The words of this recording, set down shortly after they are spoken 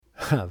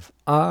have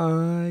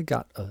I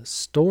got a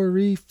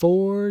story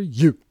for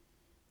you.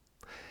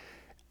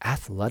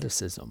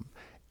 Athleticism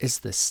is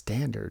the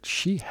standard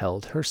she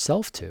held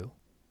herself to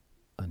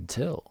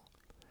until,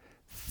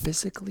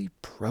 physically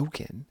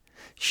broken,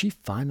 she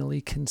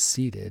finally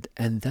conceded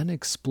and then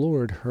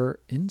explored her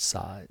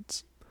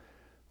insides,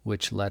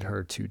 which led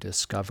her to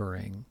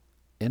discovering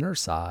inner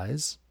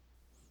size.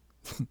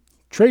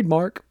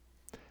 Trademark.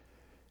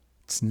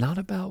 It's not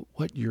about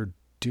what you're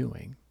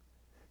doing.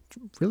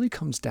 It really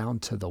comes down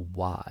to the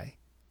why.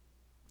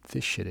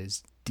 This shit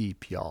is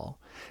deep, y'all,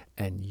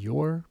 and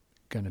you're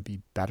going to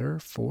be better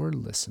for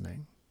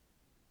listening.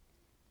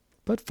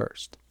 But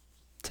first,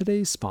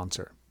 today's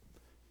sponsor,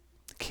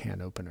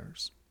 Can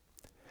Openers.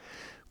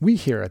 We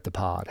here at the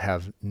pod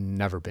have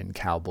never been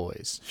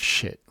cowboys.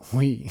 Shit,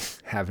 we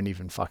haven't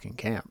even fucking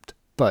camped.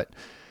 But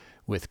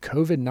with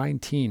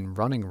COVID-19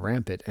 running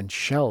rampant and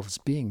shelves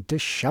being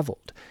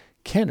disheveled,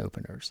 can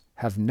openers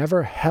have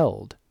never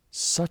held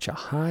such a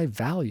high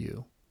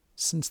value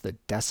since the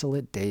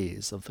desolate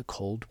days of the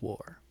Cold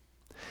War.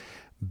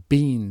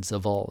 Beans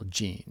of all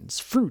genes,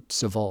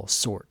 fruits of all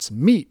sorts,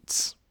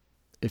 meats,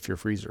 if your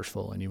freezer's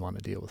full and you want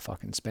to deal with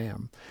fucking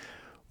spam.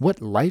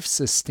 What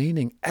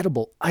life-sustaining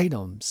edible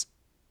items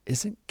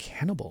isn't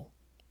cannibal?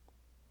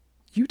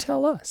 You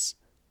tell us.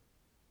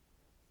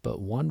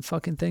 But one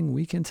fucking thing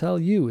we can tell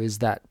you is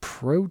that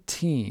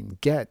protein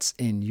gets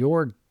in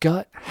your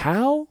gut.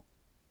 How?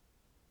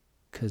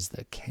 Because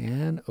the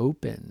can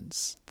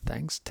opens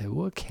thanks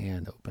to a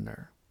can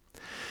opener.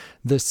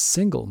 The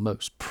single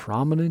most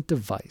prominent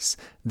device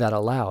that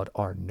allowed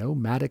our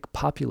nomadic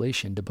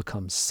population to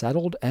become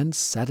settled and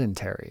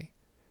sedentary.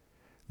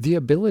 The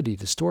ability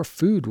to store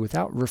food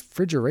without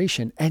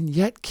refrigeration and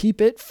yet keep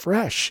it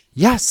fresh.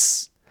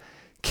 Yes!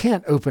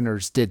 Can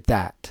openers did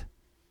that.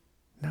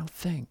 Now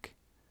think.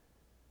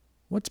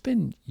 What's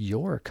been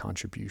your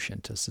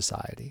contribution to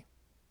society?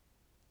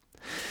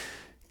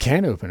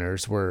 Can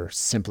openers were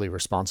simply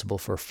responsible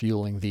for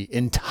fueling the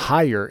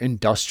entire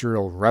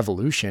industrial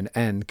revolution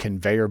and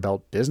conveyor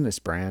belt business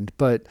brand,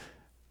 but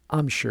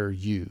I'm sure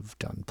you've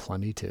done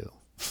plenty too.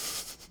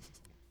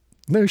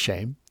 No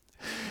shame.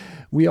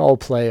 We all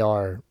play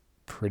our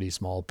pretty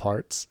small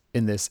parts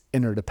in this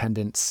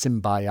interdependent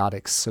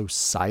symbiotic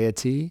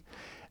society,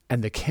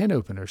 and the can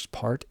opener's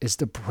part is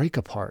to break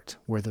apart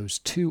where those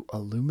two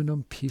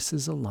aluminum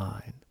pieces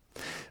align,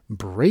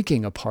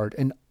 breaking apart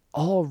an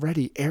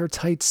already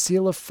airtight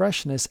seal of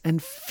freshness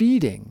and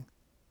feeding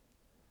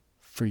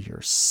for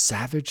your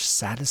savage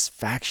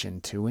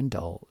satisfaction to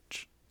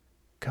indulge.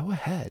 Go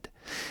ahead.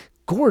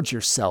 Gorge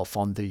yourself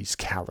on these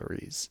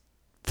calories.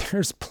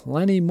 There's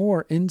plenty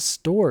more in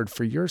store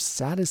for your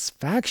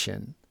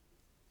satisfaction,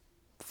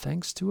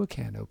 thanks to a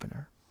can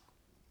opener.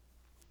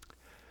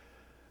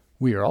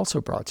 We are also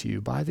brought to you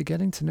by the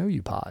Getting to Know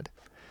You pod.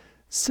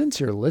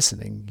 Since you're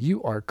listening,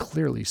 you are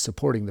clearly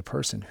supporting the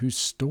person whose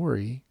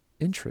story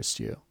interests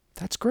you.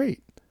 That's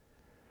great.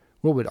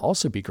 What would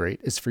also be great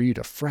is for you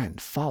to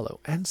friend, follow,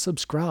 and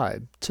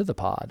subscribe to the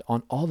pod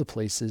on all the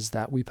places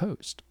that we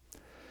post.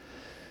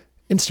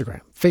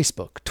 Instagram,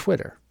 Facebook,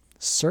 Twitter.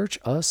 Search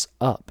us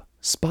up.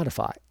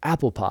 Spotify,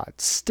 Apple Pod,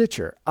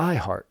 Stitcher,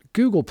 iHeart,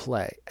 Google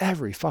Play,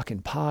 every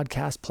fucking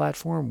podcast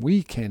platform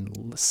we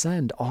can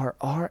send our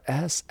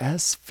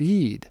RSS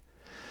feed.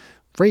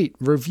 Rate,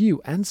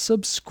 review, and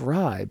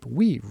subscribe.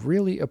 We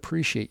really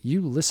appreciate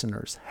you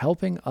listeners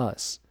helping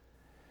us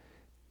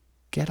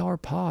get our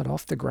pod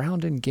off the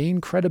ground and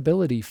gain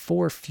credibility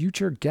for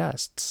future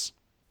guests.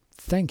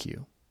 Thank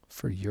you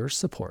for your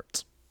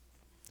support.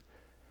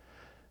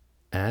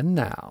 And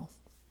now,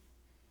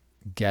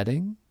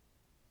 getting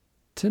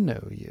to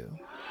know you.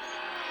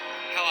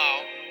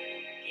 Hello.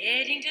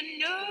 Getting to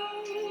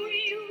know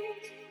you.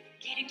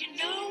 Getting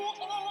to know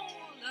all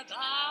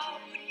about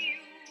you.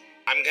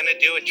 I'm going to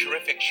do a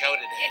terrific show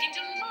today. Getting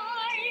to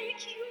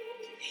like you.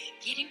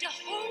 Getting to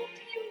hope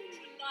you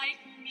like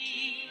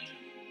me.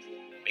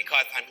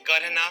 Because I'm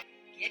good enough.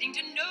 Getting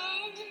to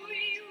know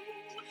you.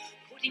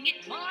 Putting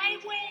it my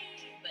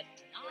way, but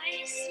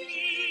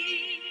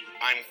nicely.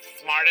 I'm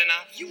smart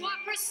enough. You are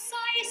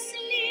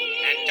precisely.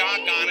 And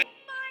doggone it.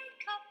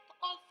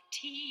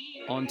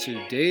 On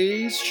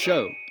today's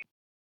show,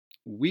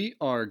 we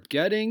are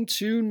getting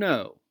to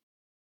know,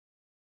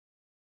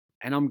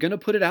 and I'm going to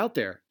put it out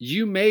there,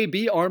 you may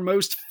be our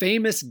most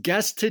famous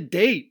guest to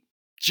date,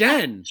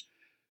 Jen,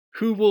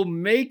 who will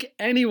make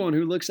anyone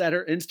who looks at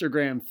her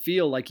Instagram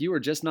feel like you are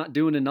just not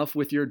doing enough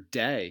with your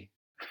day.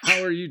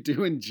 How are you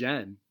doing,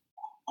 Jen?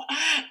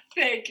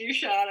 Thank you,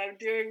 Sean. I'm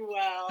doing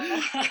well.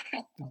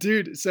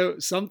 Dude, so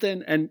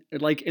something, and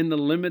like in the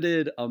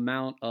limited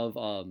amount of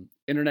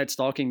internet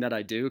stalking that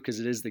I do, because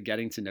it is the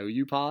Getting to Know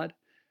You pod,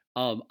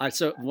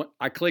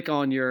 I click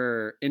on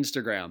your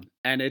Instagram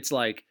and it's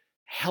like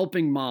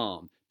helping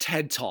mom,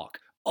 TED Talk,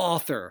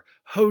 author,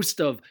 host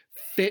of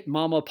Fit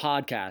Mama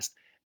podcast.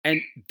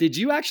 And did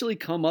you actually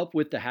come up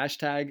with the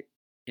hashtag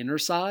inner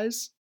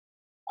size?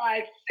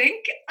 I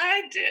think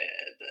I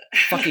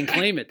did. Fucking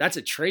claim it. That's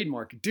a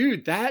trademark.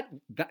 Dude, that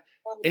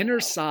inner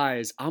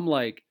size, I'm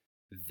like,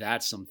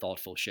 that's some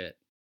thoughtful shit.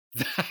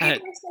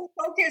 People are so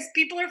focused.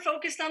 People are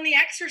focused on the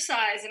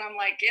exercise, and I'm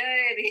like,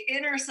 yay, the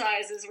inner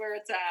size is where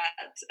it's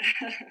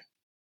at.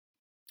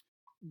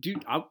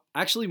 Dude, I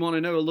actually want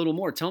to know a little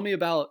more. Tell me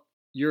about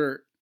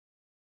your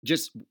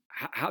just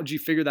how'd you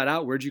figure that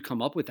out? Where'd you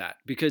come up with that?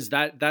 Because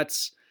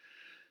that's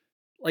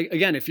like,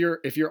 again, if you're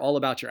all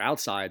about your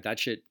outside, that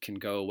shit can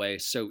go away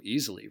so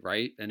easily,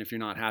 right? And if you're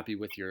not happy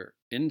with your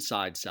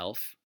inside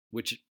self,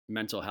 which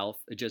mental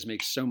health, it just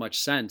makes so much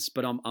sense.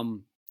 But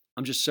I'm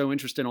just so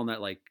interested on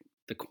that, like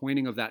the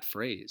coining of that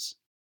phrase.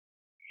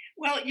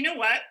 Well, you know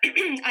what?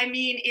 I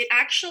mean, it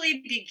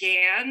actually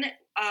began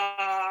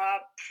uh,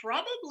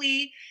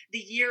 probably the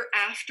year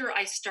after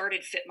I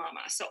started Fit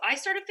Mama. So I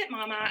started Fit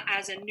Mama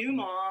as a new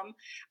mom.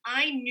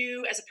 I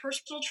knew as a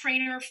personal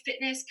trainer,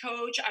 fitness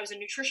coach, I was a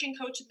nutrition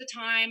coach at the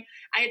time.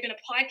 I had been a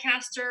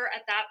podcaster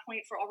at that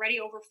point for already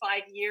over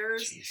 5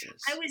 years.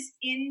 I Jesus. was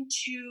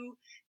into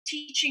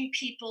teaching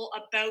people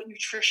about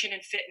nutrition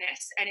and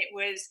fitness, and it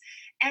was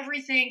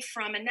everything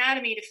from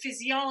anatomy to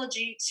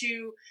physiology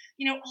to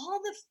all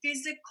the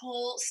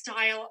physical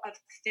style of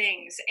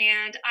things.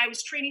 And I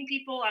was training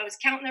people, I was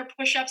counting their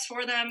push-ups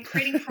for them,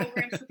 creating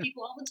programs for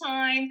people all the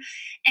time.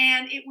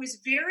 And it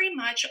was very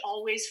much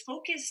always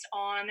focused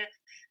on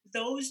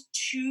those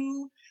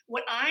two,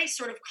 what I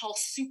sort of call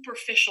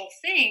superficial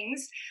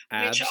things,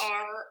 which Abs,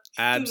 are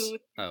abs. food,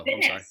 Oh,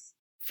 I'm sorry. fitness.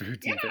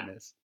 Foods Yeah, and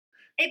fitness.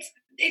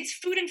 it's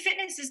food and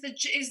fitness is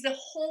the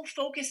whole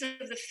focus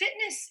of the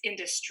fitness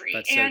industry.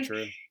 That's so And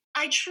true.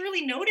 I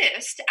truly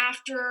noticed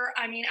after,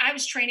 I mean, I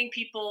was training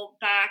people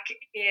back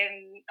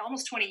in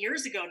almost 20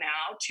 years ago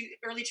now, to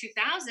early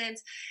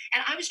 2000s,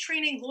 and I was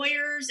training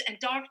lawyers and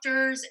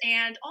doctors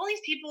and all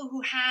these people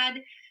who had,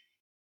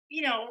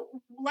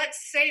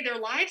 let's say their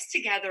lives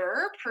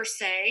together per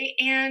se,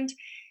 and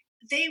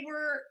they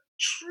were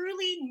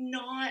truly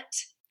not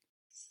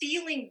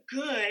feeling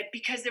good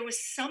because there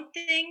was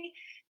something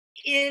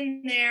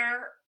in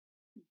their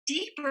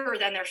deeper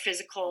than their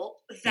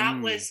physical that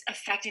Mm, was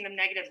affecting them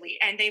negatively,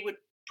 and they would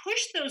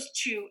push those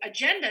two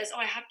agendas. Oh,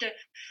 I have to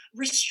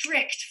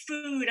restrict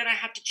food, and I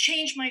have to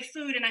change my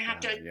food, and I have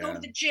to go to yeah.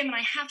 the gym, and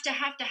I have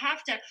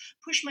to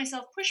push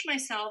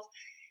myself.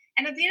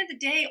 And at the end of the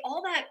day,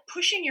 all that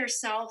pushing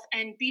yourself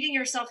and beating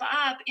yourself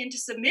up into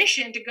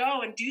submission to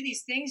go and do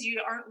these things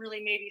you aren't really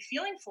maybe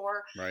feeling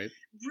for Right.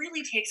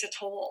 really takes a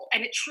toll,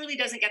 and it truly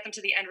doesn't get them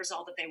to the end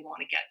result that they want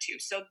to get to.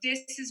 So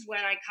this is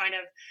when I kind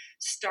of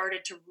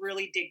started to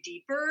really dig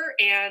deeper.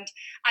 And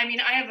I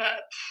mean, I have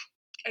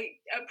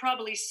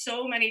probably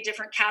so many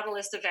different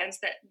catalyst events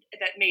that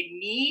made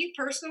me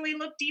personally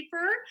look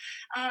deeper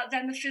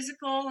than the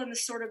physical and the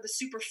sort of the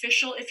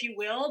superficial, if you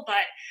will.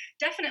 But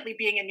definitely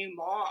being a new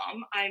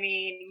mom, I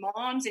mean,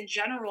 moms in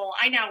general,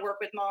 I now work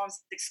with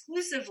moms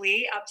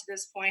exclusively up to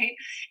this point,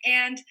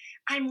 and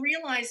I'm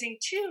realizing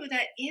too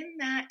that in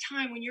that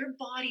time when your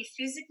body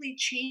physically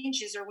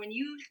changes, or when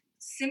you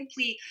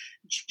simply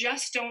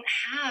just don't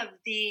have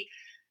the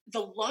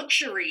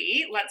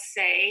luxury, let's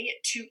say,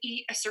 to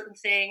eat a certain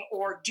thing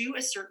or do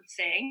a certain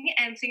thing,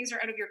 and things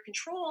are out of your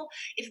control,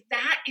 if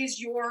that is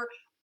your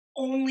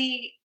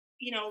only,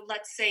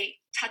 let's say,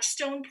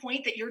 touchstone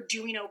point that you're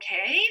doing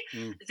okay,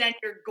 Mm. then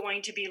you're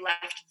going to be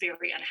left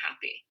very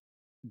unhappy.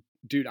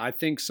 Dude, I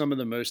think some of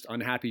the most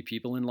unhappy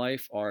people in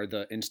life are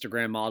the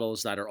Instagram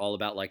models that are all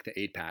about like the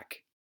 8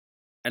 pack.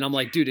 And I'm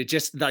like, dude, it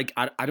just like,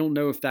 I don't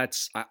know if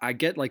I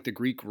get like the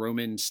Greek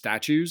Roman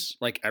statues.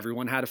 Like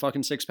everyone had a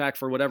fucking 6 pack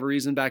for whatever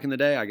reason back in the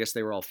day. I guess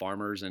they were all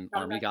farmers and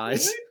Not army enough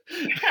guys.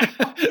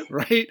 food.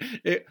 Right.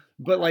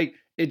 But like,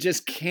 it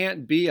just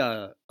can't be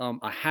a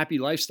happy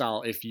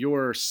lifestyle if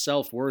your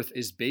self worth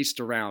is based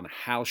around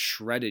how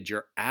shredded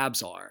your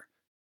abs are.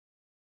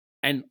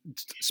 And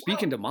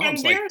speaking Well, to and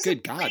moms, like, there's a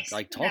good God, place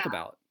like for talk that.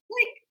 about,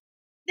 Like,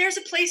 there's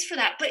a place for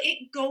that, but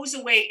it goes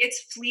away.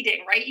 It's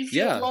fleeting, right? You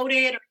feel yeah,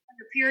 bloated or on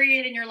your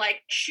period, and you're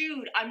like,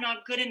 shoot, I'm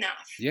not good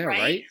enough, yeah, right?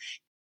 right.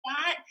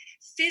 That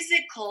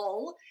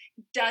physical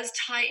does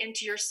tie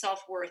into your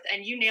self-worth,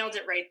 and you nailed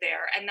it right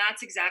there, and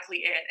that's exactly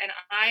it. And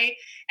I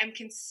am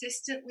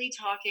consistently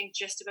talking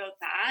just about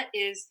that,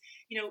 is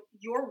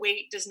your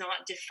weight does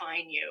not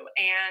define you,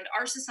 and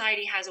our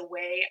society has a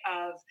way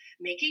of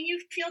making you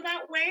feel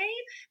that way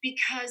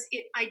because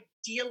it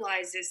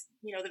idealizes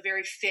the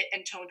very fit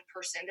and toned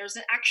person. There's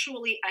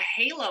actually a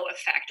halo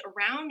effect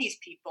around these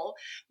people,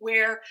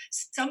 where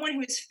someone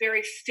who is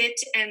very fit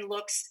and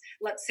looks,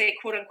 let's say,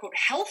 quote unquote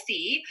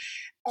healthy,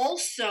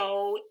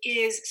 also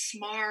is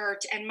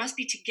smart and must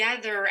be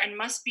together and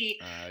must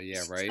be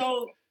Yeah, right.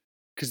 so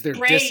Because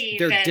brave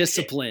they're and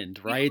disciplined,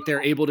 yeah, right?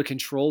 They're able to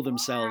control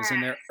themselves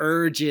and their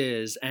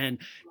urges,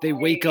 and they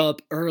wake right.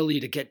 up early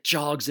to get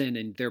jogs in,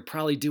 and they're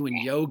probably doing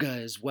yoga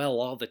as well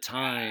all the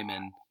time.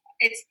 And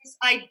It's this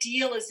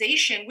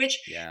idealization, which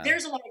yeah,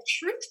 there's a lot of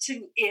truth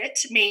to it,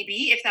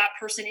 maybe, if that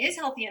person is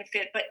healthy and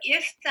fit. But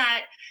if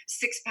that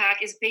six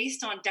pack is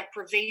based on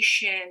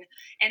deprivation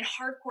and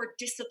hardcore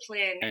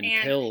discipline and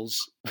and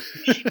pills,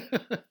 yeah,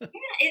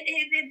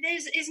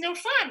 it is no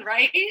fun,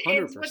 right?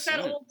 hundred It's what's that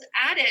percent. old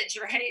adage,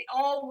 right?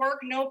 All work,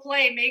 no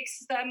play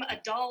makes them a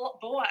dull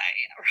boy,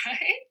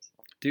 right?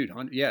 Dude,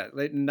 yeah,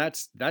 and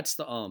that's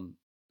the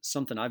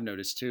something I've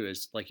noticed too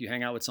is like you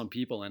hang out with some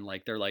people and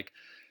like they're like,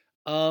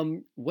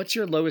 what's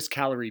your lowest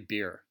calorie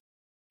beer?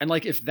 And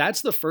like if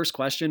that's the first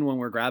question when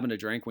we're grabbing a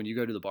drink when you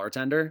go to the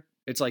bartender,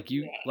 it's like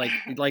you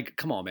Yeah. like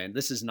come on, man,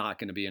 this is not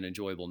going to be an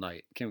enjoyable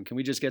night. Can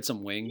we just get some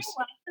You know wings?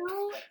 what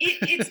though?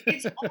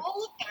 It's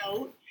all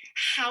about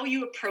how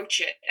you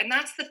approach it. And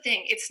that's the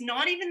thing. It's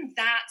not even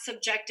that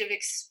subjective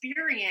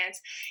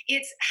experience.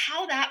 It's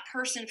how that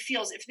person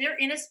feels. If they're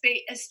in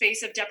a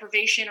space of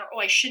deprivation or, oh,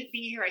 I shouldn't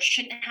be here, I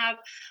shouldn't have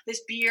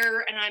this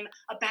beer, and I'm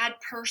a bad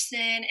person,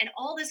 and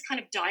all this kind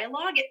of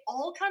dialogue, it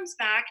all comes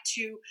back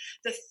to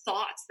the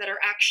thoughts that are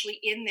actually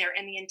in there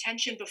and the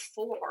intention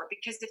before.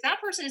 Because if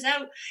that person is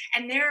out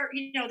and they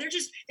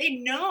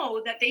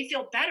know that they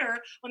feel better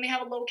when they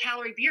have a low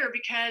calorie beer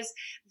because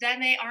then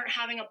they aren't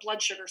having a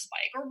blood sugar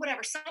spike or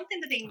whatever, something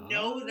that they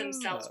know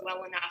themselves well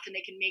Oh. enough and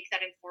they can make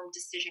that informed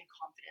decision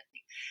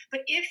confidently.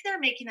 But if they're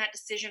making that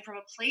decision from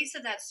a place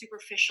of that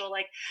superficial,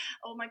 like,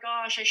 oh my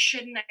gosh, I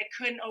shouldn't, I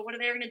couldn't, oh, what are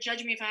they going to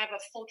judge me if I have a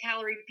full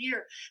calorie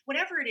beer,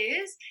 whatever it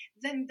is,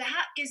 then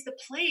that is the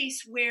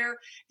place where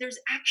there's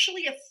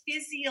actually a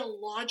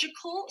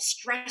physiological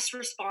stress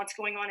response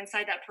going on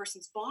inside that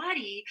person's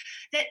body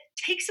that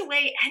takes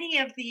away any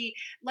of the,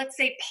 let's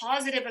say,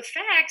 positive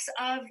effects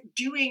of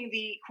doing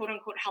the quote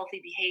unquote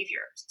healthy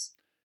behaviors.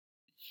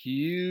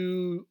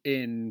 You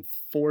in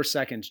 4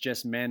 seconds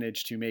just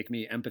managed to make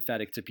me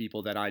empathetic to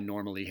people that I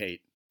normally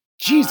hate.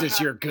 Jesus,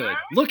 Uh-huh. you're good.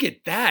 Look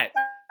at that.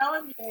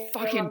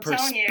 Fucking I'm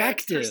telling you, it's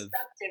perspective.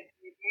 perspective,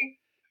 baby.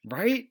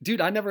 Right?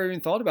 Dude, I never even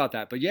thought about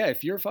that. But yeah,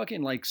 if you're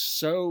fucking like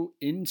so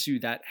into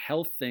that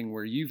health thing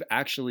where you've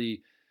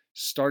actually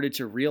started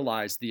to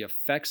realize the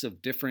effects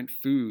of different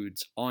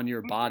foods on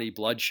your Mhm. body,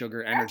 blood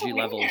sugar, That's energy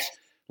levels, awareness.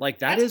 like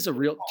that That's is a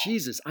real beautiful.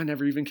 Jesus. I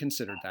never even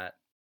considered that.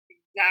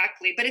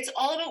 Exactly. But it's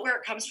all about where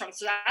it comes from.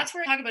 So that's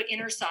where I talk about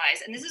inner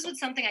size. And this is what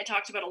something I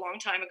talked about a long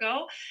time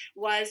ago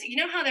was, you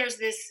know how there's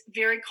this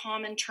very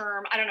common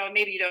term, I don't know,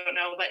 maybe you don't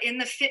know, but in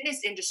the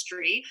fitness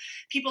industry,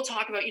 people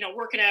talk about,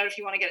 working out if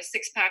you want to get a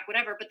six pack,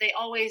 whatever, but they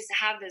always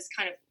have this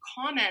kind of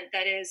comment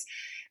that is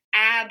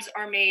abs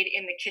are made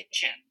in the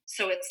kitchen.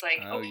 So it's like,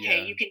 Oh okay,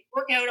 yeah. you can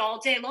work out all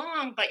day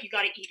long, but you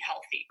got to eat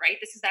healthy, right?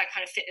 This is that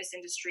kind of fitness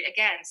industry,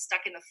 again,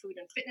 stuck in the food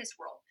and fitness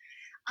world.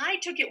 I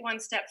took it one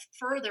step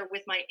further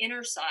with my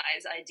inner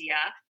size idea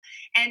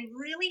and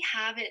really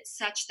have it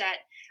such that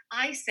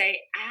I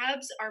say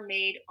abs are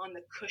made on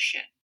the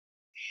cushion.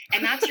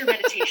 And that's your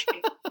meditation.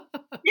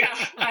 Yeah,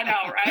 I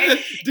know,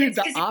 right? Dude, It's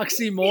the because if you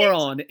sit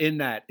oxymoron in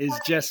that is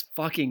just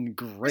fucking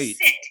just great.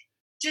 sit.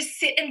 Just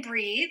sit and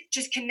breathe.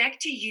 Just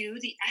connect to you,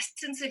 the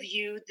essence of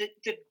you, the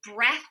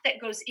breath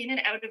that goes in and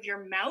out of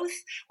your mouth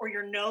or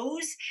your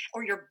nose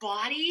or your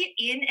body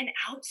in and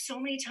out so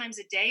many times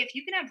a day. If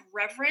you can have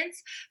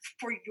reverence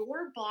for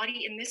your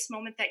body in this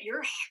moment that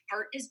your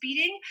heart is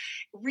beating,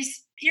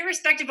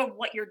 irrespective of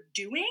what you're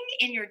doing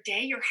in your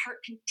day, your heart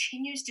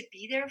continues to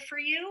be there for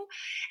you.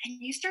 And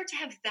you start to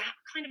have that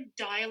kind of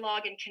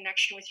dialogue and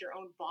connection with your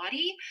own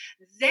body.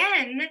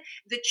 Then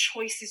the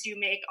choices you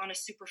make on a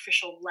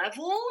superficial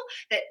level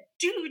that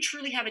do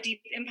truly have a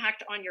deep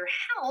impact on your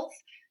health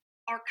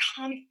are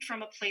coming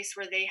from a place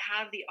where they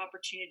have the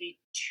opportunity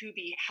to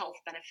be health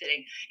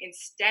benefiting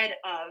instead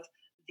of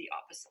the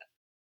opposite.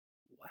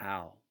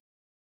 Wow.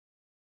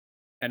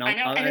 And I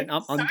know, and it's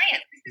I'm science.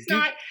 This is dude,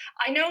 not,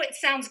 I know it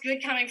sounds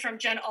good coming from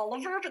Jen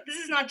Oliver, but this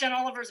is not Jen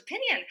Oliver's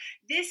opinion.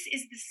 This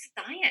is the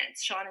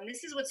science, Sean, and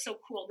this is what's so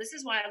cool. This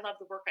is why I love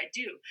the work I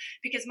do,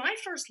 because my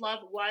first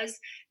love was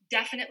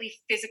definitely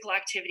physical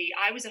activity.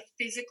 I was a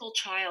physical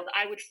child.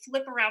 I would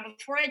flip around.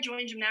 Before I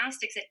joined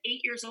gymnastics at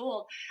 8 years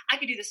old, I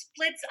could do the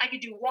splits, I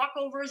could do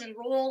walkovers and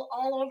roll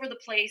all over the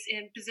place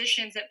in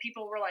positions that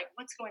people were like,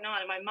 what's going on?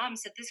 And my mom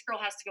said, this girl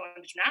has to go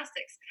into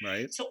gymnastics.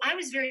 right? So I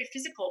was very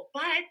physical,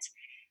 but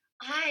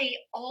I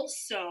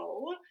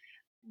also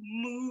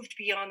moved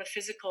beyond the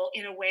physical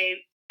in a way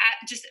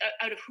just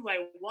out of who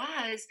I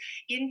was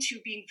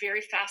into being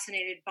very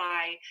fascinated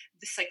by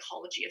the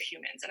psychology of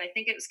humans. And I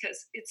think it was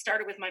because it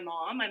started with my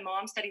mom. My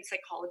mom studied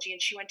psychology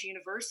and she went to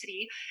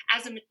university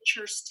as a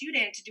mature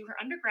student to do her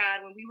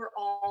undergrad when we were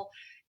all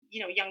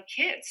young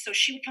kids. So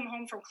she would come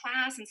home from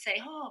class and say,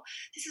 oh,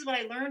 this is what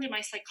I learned in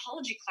my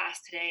psychology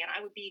class today. And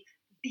I would be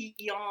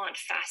beyond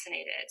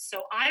fascinated.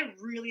 So I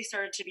really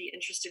started to be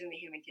interested in the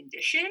human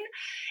condition.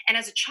 And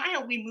as a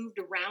child, we moved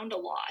around a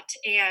lot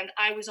and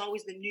I was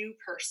always the new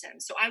person.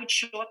 So I would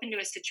show up into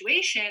a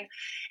situation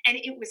and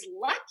it was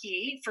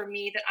lucky for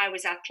me that I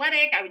was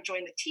athletic. I would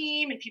join the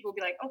team and people would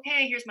be like,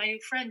 okay, here's my new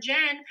friend, Jen.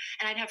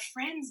 And I'd have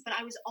friends, but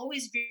I was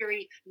always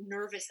very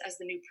nervous as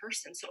the new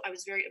person. So I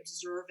was very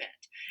observant.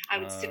 I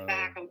would sit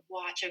back, Oh. I would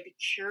watch, I'd be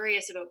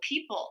curious about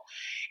people.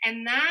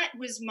 And that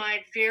was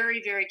my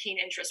very, very keen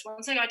interest.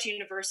 Once I got to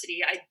university,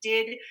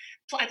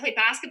 I played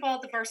basketball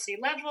at the varsity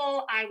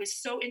level. I was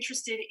so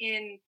interested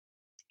in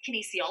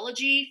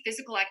kinesiology,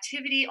 physical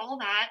activity, all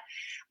that.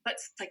 but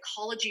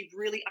psychology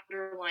really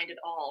underlined it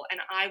all.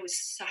 And I was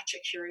such a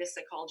curious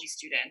psychology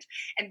student.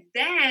 And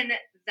then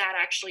that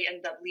actually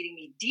ended up leading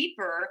me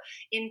deeper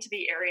into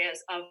the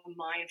areas of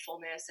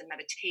mindfulness and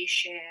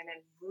meditation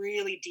and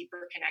really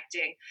deeper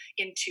connecting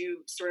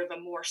into sort of a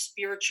more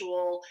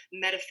spiritual,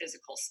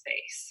 metaphysical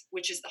space,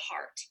 which is the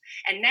heart.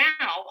 And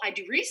now I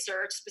do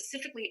research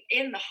specifically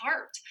in the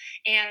heart.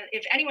 And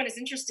if anyone is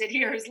interested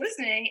here who's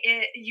listening,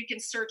 you can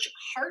search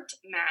heart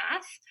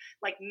math,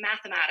 like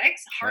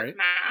mathematics, heart Right.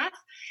 math.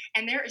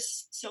 And there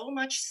is so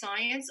much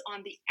science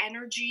on the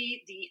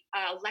energy, the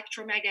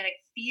electromagnetic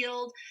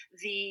field,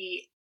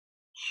 the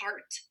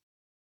heart,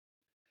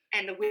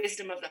 and the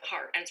wisdom of the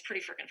heart. And it's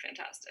pretty freaking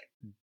fantastic.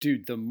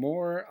 Dude, the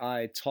more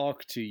I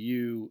talk to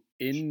you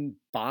in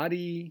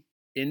body,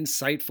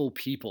 insightful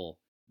people,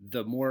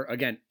 the more,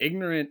 again,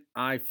 ignorant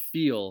I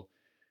feel.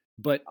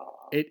 But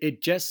Oh,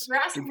 it just, you're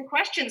asking the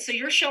questions, so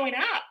you're showing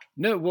up.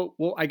 no, well,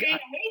 You're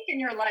awake in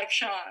your life,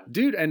 Sean.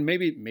 dude, and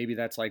maybe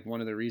that's like one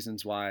of the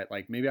reasons why,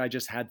 like, maybe I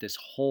just had this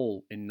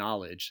hole in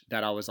knowledge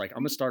that I was like, I'm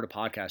gonna start a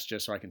podcast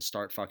just so I can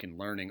start fucking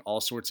learning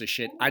all sorts of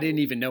shit I didn't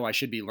even know I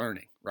should be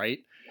learning, right?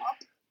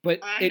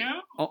 But I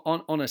know.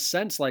 on a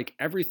sense, like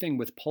everything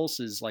with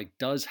pulses like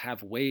does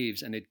have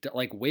waves, and it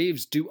like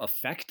waves do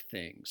affect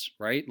things,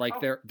 right? Like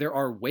Oh, there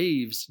are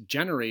waves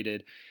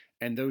generated,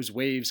 and those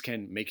waves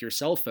can make your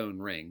cell phone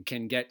ring,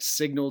 can get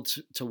signaled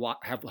to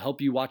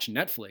help you watch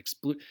Netflix,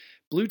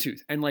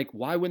 Bluetooth, and like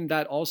why wouldn't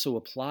that also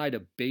apply to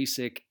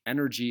basic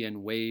energy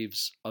and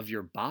waves of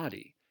your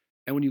body?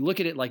 And when you look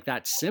at it like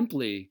that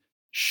simply,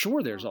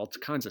 sure, there's all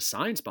kinds of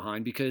science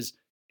behind, because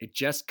it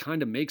just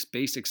kind of makes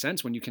basic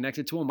sense when you connect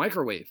it to a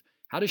microwave.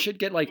 How does shit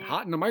get like mhm,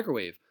 hot in a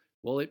microwave?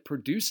 Well, it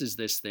produces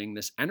this thing,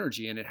 this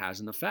energy, and it has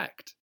an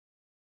effect.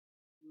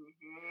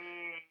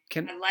 mhm.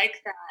 Can I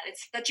like that.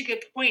 It's such a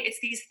good point. It's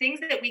these things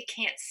that we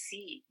can't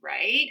see,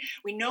 right?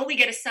 We know we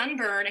get a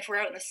sunburn if we're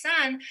out in the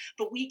sun,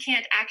 but we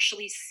can't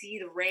actually see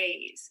the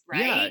rays,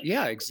 Yeah, right?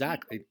 yeah,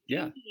 But we exactly.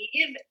 Yeah.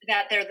 believe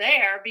that they're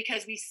there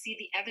because we see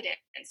the evidence.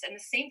 And the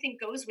same thing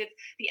goes with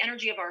the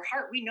energy of our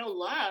heart. We know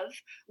love,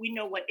 we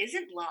know what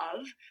isn't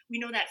love, we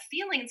know that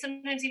feeling. And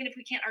sometimes, even if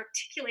we can't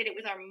articulate it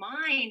with our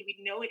mind, we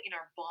know it in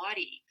our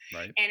body.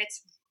 Right. And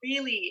it's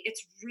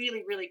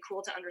really, really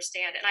cool to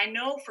understand. And I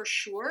know for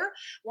sure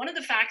one of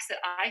the facts that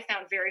I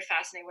found very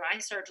fascinating when I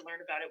started to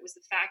learn about it was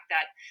the fact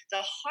that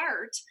the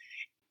heart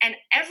and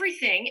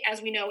everything,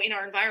 as we know in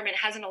our environment,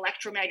 has an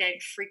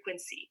electromagnetic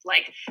frequency.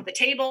 Like the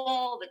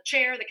table, the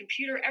chair, the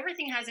computer,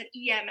 everything has an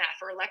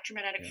EMF or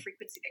electromagnetic Yeah.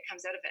 frequency that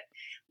comes out of it.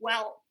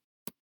 Well,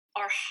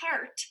 our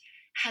heart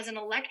has an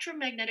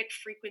electromagnetic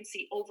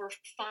frequency over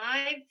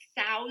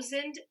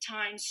 5,000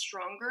 times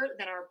stronger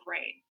than our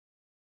brain.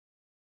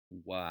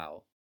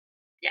 Wow.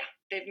 Yeah,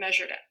 they've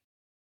measured it.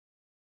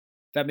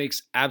 That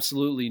makes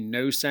absolutely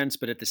no sense,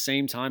 but at the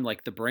same time,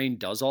 like the brain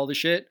does all the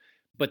shit,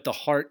 but the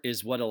heart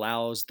is what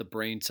allows the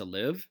brain to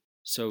live.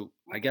 So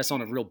I guess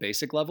on a real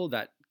basic level,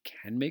 that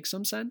can make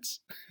some sense.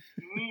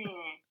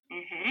 Mm-hmm.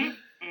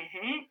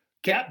 Mm-hmm.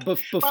 Can Yep. Well,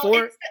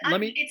 before let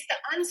me it's the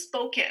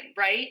unspoken,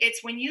 right?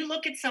 It's when you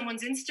look at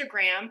someone's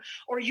Instagram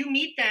or you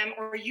meet them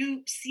or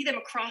you see them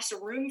across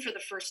a room for the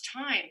first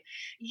time,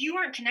 you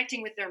aren't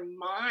connecting with their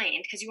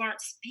mind because you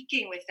aren't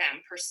speaking with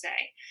them per se,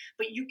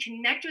 but you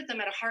connect with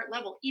them at a heart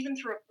level, even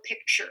through a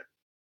picture.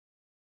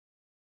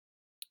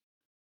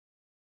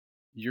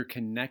 you're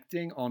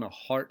connecting on a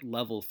heart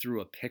level through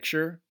a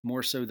picture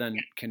more so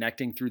than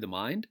connecting through the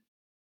mind.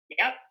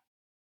 Yep.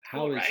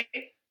 How Cool, is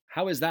right?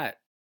 how is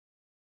that?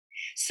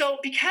 So,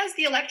 because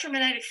the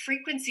electromagnetic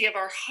frequency of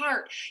our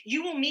heart,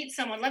 you will meet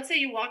someone. Let's say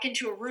you walk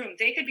into a room,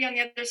 they could be on the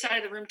other side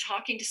of the room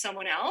talking to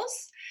someone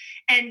else,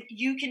 and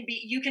you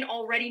can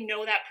already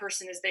know that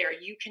person is there.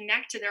 You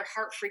connect to their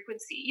heart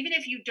frequency, even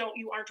if you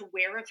aren't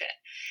aware of it.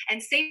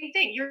 And same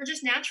thing, you're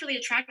just naturally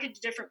attracted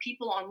to different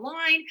people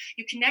online.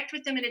 You connect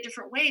with them in a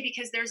different way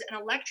because there's an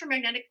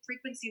electromagnetic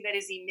frequency that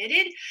is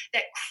emitted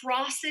that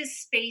crosses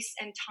space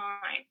and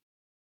time.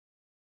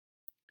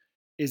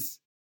 Is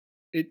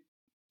it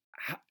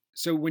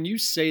so when you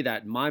say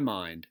that, my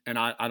mind, and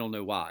I don't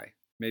know why,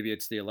 maybe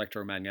it's the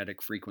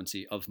electromagnetic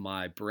frequency of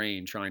my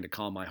brain trying to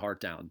calm my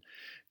heart down,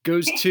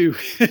 goes to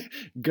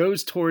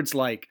goes towards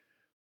like,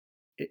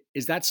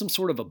 is that some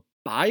sort of a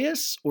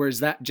bias, or is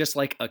that just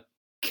like a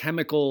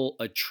chemical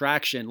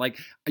attraction? Like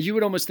you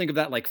would almost think of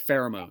that like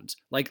pheromones,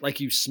 like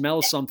you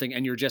smell something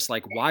and you're just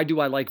like, why do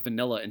I like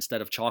vanilla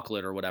instead of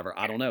chocolate or whatever?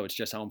 I don't know, it's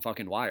just how I'm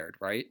fucking wired,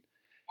 right?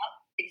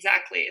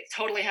 Exactly. It's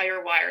totally how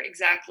you're wired.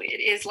 Exactly.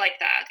 It is like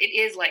that. It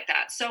is like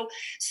that. So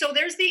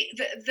there's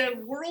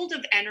the world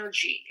of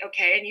energy,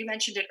 okay? And you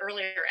mentioned it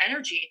earlier,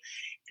 energy.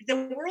 The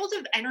world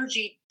of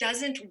energy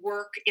doesn't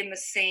work in the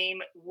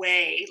same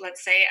way,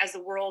 let's say, as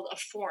the world of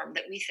form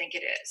that we think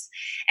it is.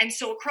 And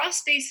so across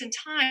space and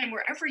time,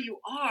 wherever you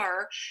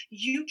are,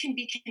 you can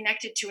be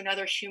connected to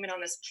another human on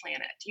this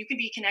planet. You can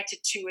be connected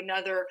to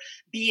another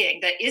being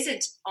that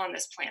isn't on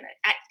this planet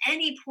at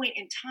any point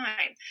in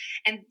time.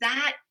 And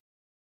that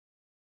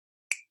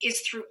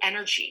is through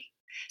energy.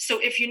 So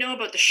if you know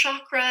about the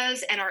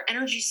chakras and our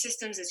energy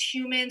systems as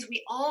humans,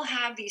 we all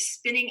have these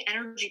spinning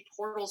energy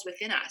portals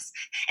within us.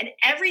 And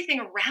everything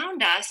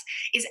around us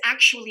is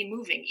actually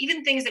moving.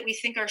 Even things that we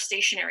think are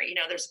stationary. You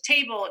know, there's a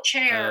table, a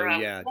chair, Oh a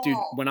yeah, dude.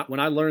 wall. When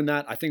I learned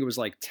that, I think it was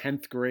like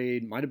 10th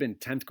grade, might have been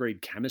 10th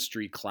grade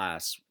chemistry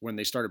class when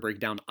they started breaking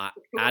down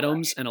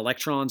atoms and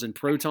electrons and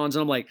protons,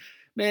 and I'm like,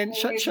 man,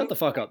 shut the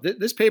fuck up.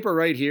 This paper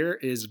right here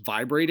is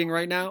vibrating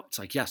right now. It's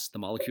like, yes, the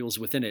molecules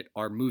within it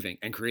are moving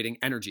and creating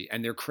energy,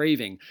 and they're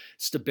craving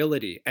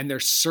stability, and they're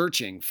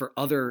searching for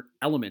other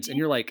elements. And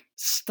you're like,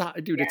 stop,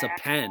 dude. It's a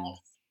pen.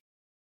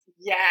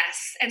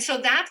 Yes. And so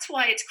that's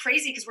why it's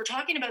crazy, because we're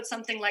talking about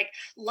something like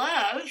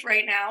love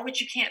right now, which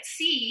you can't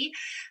see,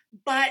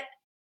 but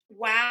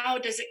wow,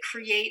 does it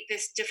create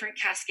this different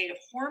cascade of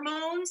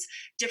hormones,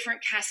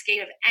 different cascade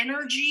of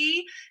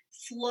energy,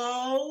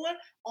 flow,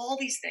 all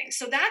these things.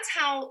 So that's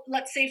how,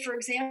 let's say, for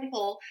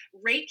example,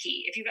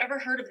 Reiki, if you've ever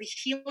heard of the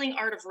healing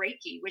art of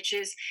Reiki, which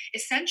is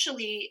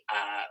essentially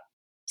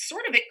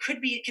sort of, it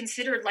could be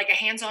considered like a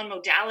hands-on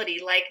modality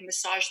like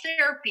massage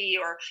therapy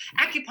or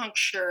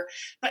acupuncture,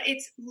 but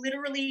it's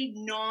literally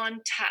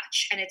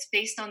non-touch, and it's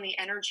based on the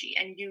energy,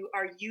 and you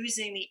are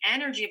using the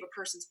energy of a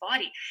person's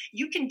body.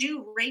 You can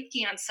do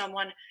Reiki on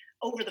someone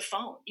over the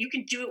phone. You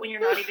can do it when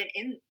you're not even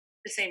in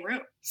the same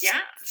room.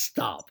 Yeah.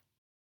 Stop.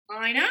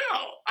 I know.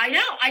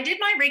 I did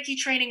my Reiki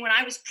training when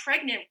I was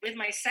pregnant with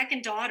my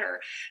second daughter.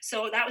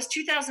 So that was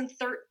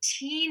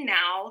 2013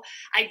 now.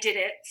 I did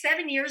it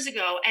 7 years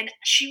ago, and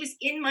she was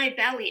in my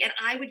belly, and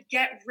I would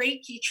get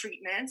Reiki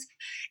treatments,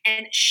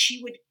 and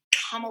she would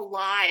come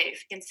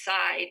alive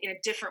inside in a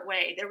different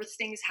way. There was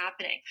things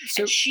happening.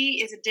 So, and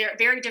she is a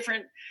very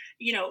different,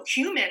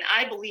 human,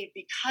 I believe,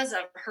 because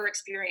of her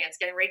experience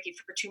getting Reiki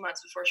for 2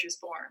 months before she was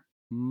born.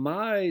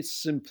 my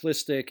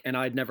simplistic, and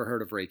I'd never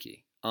heard of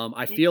Reiki.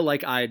 I feel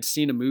like I'd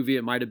seen a movie.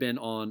 It might have been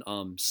on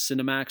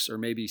Cinemax or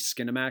maybe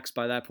Skinemax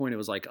by that point. It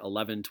was like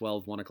 11,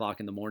 12, 1 o'clock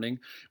in the morning,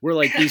 where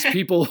like these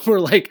people were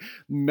like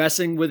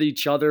messing with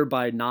each other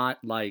by not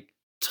like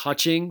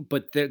touching,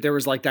 but there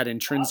was like that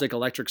intrinsic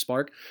electric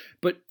spark.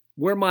 But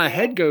where my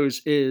head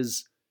goes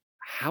is,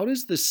 how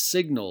does the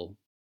signal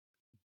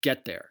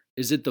get there?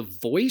 Is it the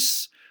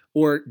voice,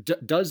 or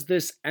does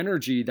this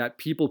energy that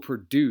people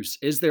produce,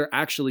 is there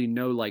actually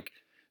no like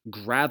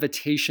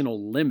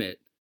gravitational limit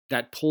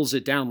that pulls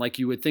it down? Like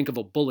you would think of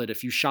a bullet.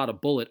 If you shot a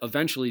bullet,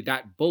 eventually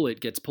that bullet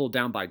gets pulled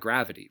down by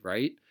gravity,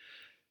 right?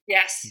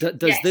 Yes.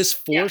 Does this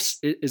force,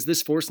 is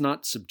this force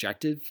not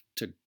subjective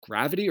to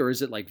gravity, or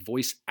is it like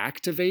voice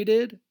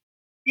activated?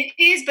 It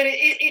is, but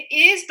it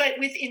is, but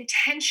with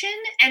intention,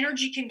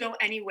 energy can go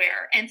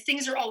anywhere, and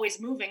things are always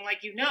moving,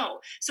 like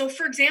So,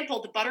 for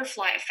example, the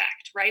butterfly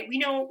effect, right? We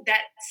know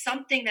that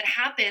something that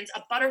happens,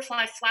 a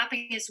butterfly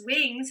flapping its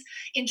wings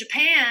in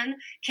Japan,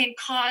 can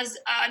cause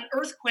an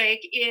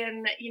earthquake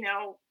in,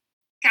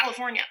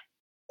 California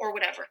or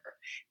whatever.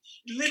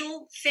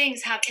 Little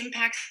things have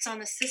impacts on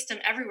the system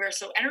everywhere.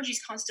 So energy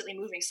is constantly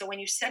moving. So when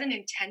you set an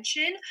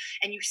intention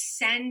and you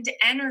send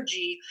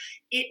energy,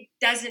 it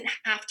doesn't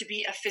have to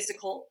be a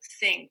physical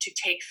thing to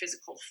take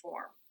physical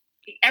form.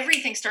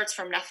 Everything starts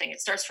from nothing.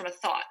 It starts from a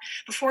thought.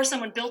 Before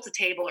someone built a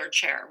table or a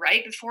chair,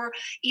 right? Before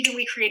even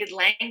we created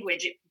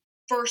language, it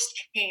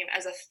first came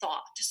as a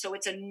thought. So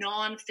it's a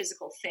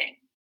non-physical thing.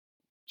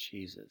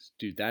 Jesus,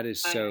 dude, that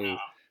is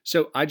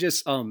so I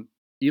just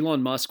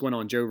Elon Musk went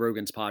on Joe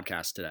Rogan's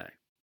podcast today.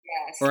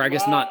 Yes. Or I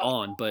guess not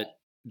on, but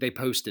they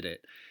posted it.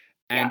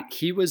 And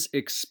he was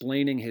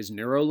explaining his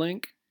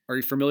Neuralink. Are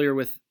you familiar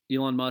with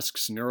Elon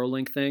Musk's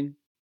Neuralink thing?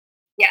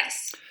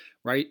 Yes.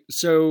 Right?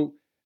 So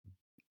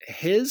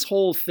his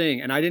whole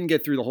thing, and I didn't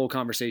get through the whole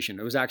conversation.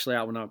 It was actually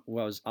out when I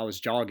was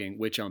jogging,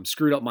 which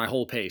screwed up my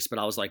whole pace, but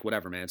I was like,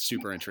 whatever, man, it's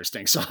super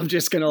interesting. So I'm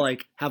just going to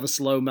like have a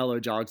slow,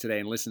 mellow jog today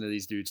and listen to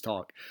these dudes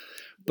talk.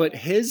 But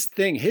his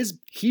thing,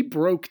 he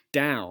broke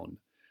down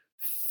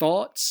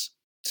thoughts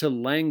to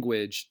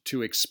language,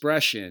 to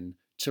expression,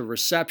 to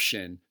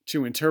reception,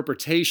 to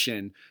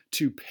interpretation,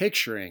 to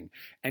picturing.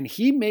 And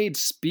he made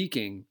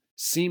speaking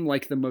seem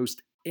like the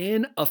most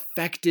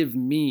ineffective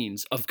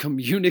means of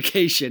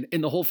communication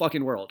in the whole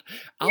fucking world.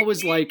 I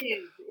was like,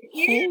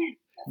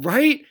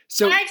 right?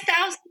 So 5,000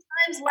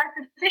 times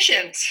less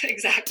efficient.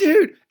 Exactly.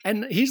 Dude.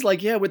 And he's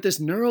like, yeah, with this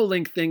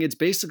Neuralink thing, it's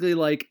basically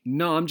like,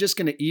 no, I'm just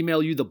going to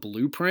email you the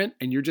blueprint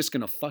and you're just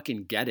going to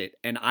fucking get it.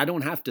 And I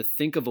don't have to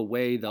think of a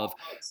way of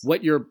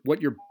what your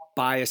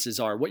biases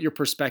are, what your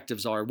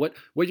perspectives are, what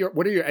are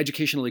your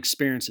educational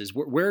experiences,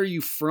 where are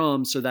you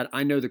from, so that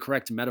I know the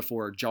correct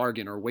metaphor or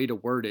jargon or way to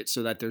word it,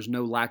 so that there's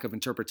no lack of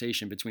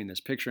interpretation between this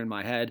picture in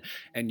my head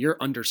and your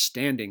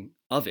understanding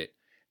of it.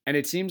 And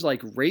it seems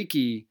like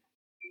Reiki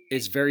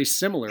is very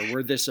similar,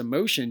 where this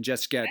emotion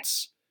just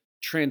gets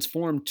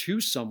transformed to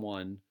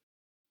someone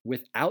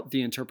without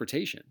the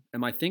interpretation.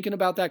 Am I thinking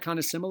about that kind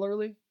of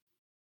similarly?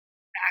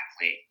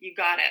 Exactly. You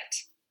got it.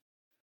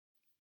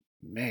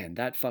 Man,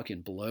 that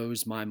fucking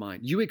blows my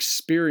mind. You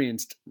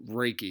experienced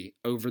Reiki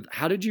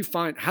how did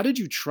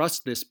you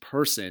trust this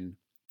person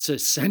to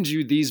send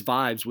you these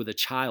vibes with a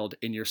child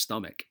in your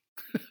stomach?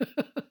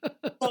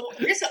 So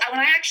when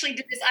I actually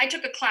did this, I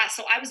took a class.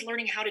 So I was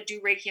learning how to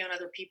do Reiki on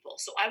other people.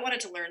 So I wanted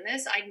to learn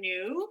this. I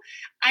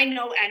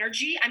know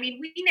energy. I mean,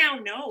 we now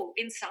know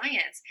in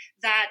science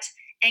that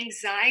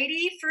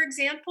anxiety, for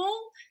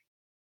example,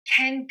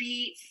 can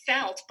be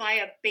felt by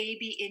a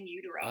baby in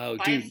utero, Oh,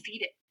 by a dude.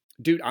 fetus.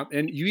 Dude,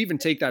 and you even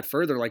take that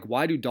further. Like,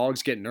 why do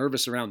dogs get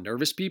nervous around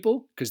nervous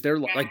people? Because they're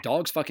Yeah, like,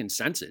 dogs fucking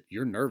sense it.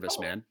 You're nervous,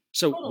 totally, man.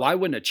 So totally. why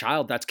wouldn't a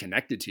child that's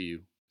connected to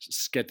you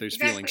get those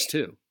feelings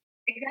Exactly. too?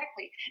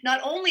 Exactly. Not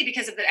only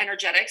because of the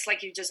energetics,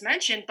 like you just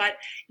mentioned, but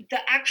the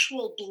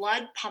actual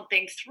blood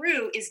pumping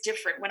through is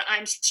different. When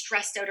I'm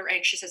stressed out or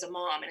anxious as a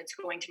mom and it's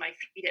going to my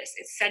fetus,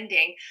 it's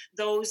sending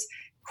those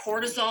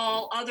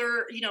cortisol,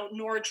 other,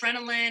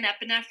 noradrenaline,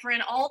 epinephrine,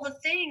 all the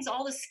things,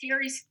 all the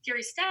scary,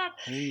 scary stuff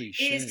Holy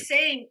is shit.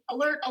 saying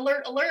alert,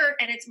 alert, alert.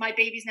 And it's my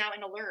baby's now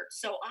in alert.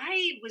 So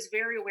I was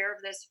very aware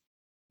of this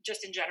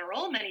just in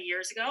general many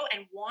years ago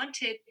and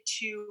wanted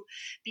to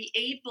be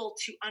able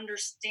to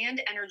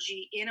understand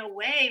energy in a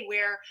way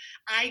where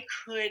I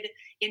could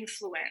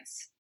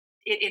influence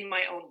it in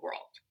my own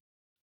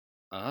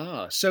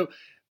world. So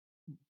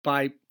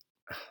by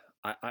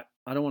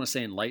I don't want to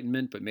say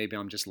enlightenment, but maybe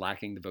I'm just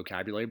lacking the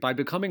vocabulary. By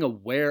becoming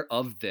aware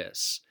of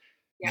this,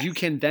 you Yes.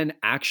 can then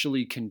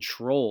actually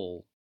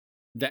control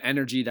the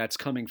energy that's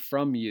coming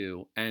from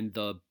you and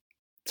the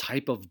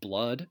type of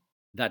blood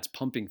that's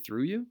pumping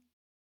through you.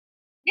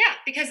 Yeah,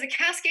 because the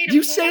cascade of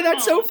You say that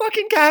so hormones.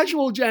 fucking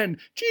casual, Jen.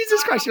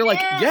 Jesus Christ. You're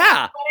like, Yeah,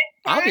 yeah, but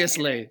it's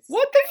obviously. science.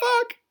 What the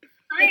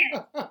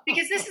Science. fuck?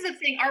 Because this is the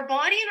thing, our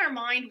body and our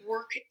mind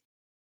work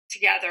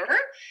together.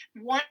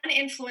 One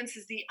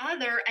influences the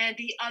other and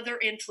the other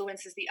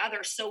influences the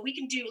other. So we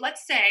can do,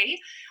 let's say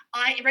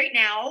right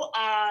now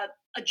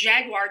a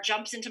jaguar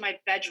jumps into my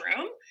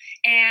bedroom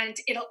and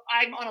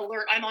I'm on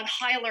alert, I'm on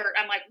high alert,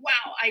 I'm like,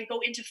 wow, I go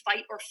into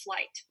fight or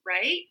flight,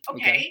 right?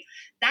 Okay. Okay,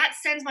 that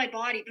sends my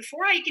body,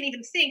 before I can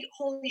even think,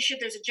 holy shit,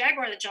 there's a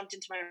jaguar that jumped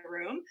into my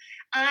room,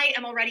 I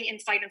am already in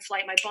fight and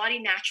flight. My body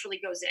naturally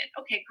goes in.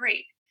 Okay,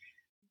 great.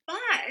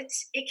 But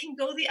it can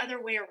go the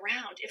other way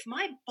around. If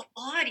my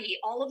body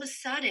all of a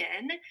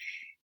sudden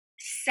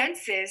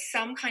senses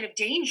some kind of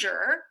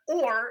danger,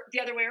 or the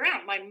other way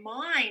around, my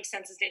mind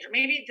senses danger.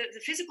 Maybe the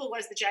physical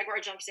was the jaguar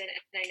jumps in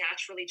and I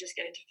naturally just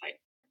get into fight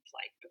or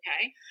flight.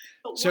 Okay.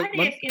 But So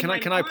what if in my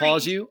can I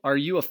pause mind, you? Are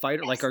you a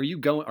fighter? Like, yes, are you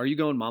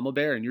going mama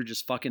bear and you're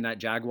just fucking that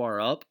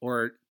jaguar up,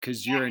 or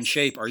because you're in yes.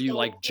 shape, are you So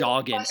like good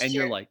jogging and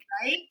you're question, like,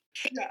 right?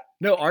 Yeah.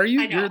 no, are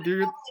you? I know.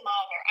 You're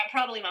I'm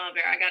probably mama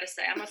bear. I gotta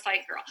say, I'm a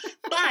fight girl.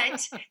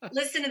 But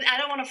listen, I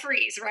don't want to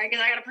freeze, right?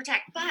 Because I gotta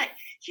protect. But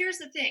here's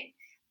the thing: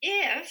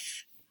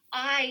 if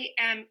I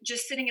am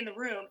just sitting in the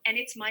room and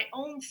it's my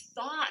own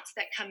thoughts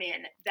that come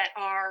in that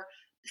are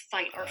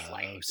fight or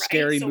flight, right?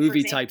 scary So, for movie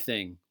example, type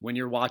thing when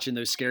you're watching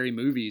those scary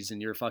movies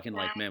and you're fucking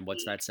like, man,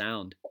 what's exactly. that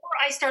sound? Or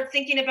I start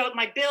thinking about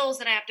my bills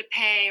that I have to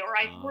pay, or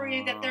I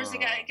worry that there's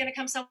going Ah, to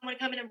come someone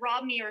come in and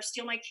rob me or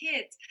steal my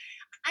kids.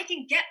 I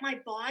can get my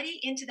body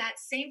into that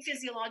same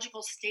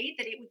physiological state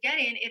that it would get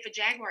in if a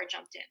jaguar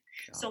jumped in.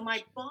 So my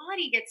gotcha.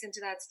 body gets into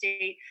that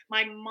state,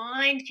 my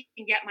mind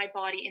can get my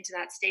body into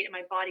that state, and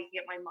my body can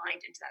get my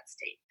mind into that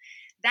state.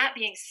 That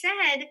being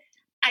said,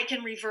 I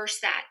can reverse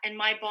that, and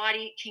my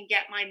body can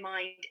get my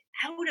mind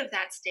out of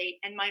that state,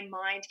 and my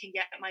mind can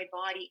get my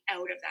body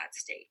out of that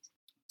state.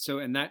 So,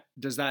 and that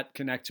does that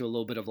connect to a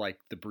little bit of like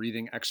the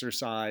breathing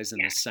exercise and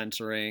the Yes.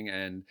 centering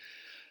and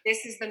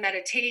This is the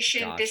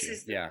meditation. This gotcha.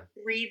 is the Yeah.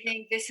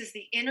 breathing. This is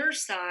the inner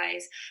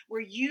size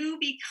where you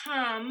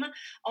become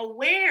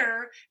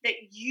aware that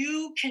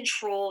you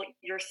control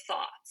your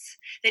thoughts.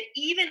 That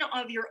even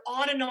of your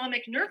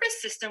autonomic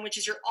nervous system, which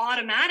is your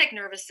automatic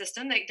nervous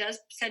system that does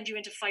send you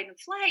into fight and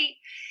flight,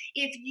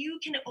 if you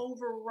can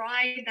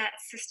override that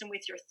system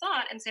with your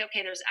thought and say,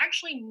 okay, there's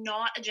actually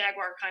not a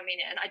jaguar coming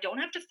in. I don't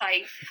have to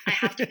fight. I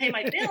have to pay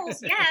my bills,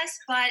 yes,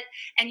 but,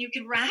 and you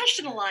can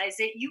rationalize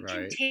it, you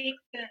can Right. take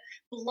the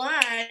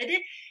blood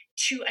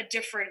to a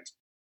different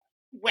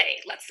way,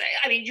 let's say.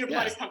 I mean, your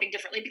blood Yeah. is pumping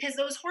differently because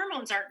those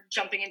hormones aren't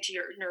jumping into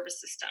your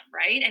nervous system,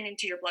 right? And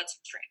into your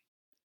bloodstream.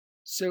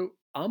 So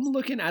I'm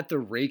looking at the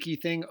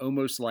Reiki thing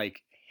almost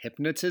like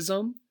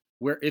hypnotism,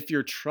 where if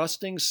you're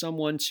trusting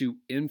someone to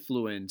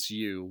influence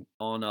you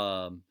on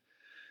a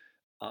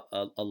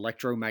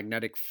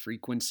electromagnetic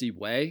frequency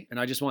way, and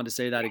I just wanted to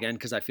say that again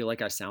because I feel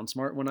like I sound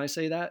smart when I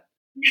say that.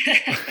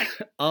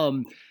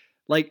 um,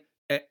 like,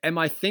 am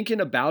I thinking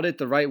about it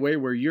the right way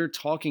where you're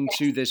talking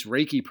to this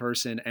Reiki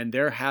person and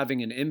they're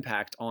having an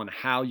impact on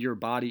how your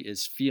body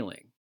is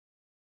feeling?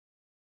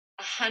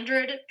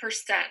 100%.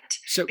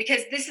 So,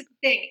 Because this is the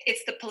thing,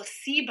 it's the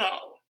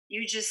placebo.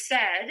 You just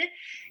said,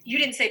 you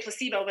didn't say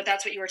placebo, but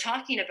that's what you were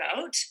talking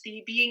about.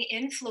 The being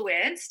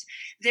influenced,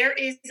 there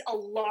is a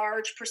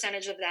large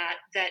percentage of that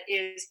that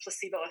is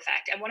placebo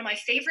effect. And one of my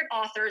favorite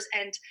authors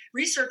and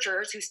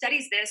researchers who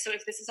studies this, so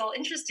if this is all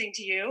interesting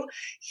to you,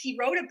 he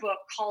wrote a book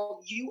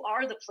called You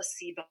Are the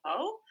Placebo.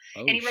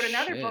 And oh he wrote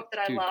another book shit, that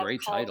I dude, love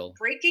great called title.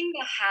 Breaking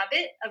the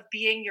Habit of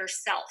Being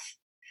Yourself.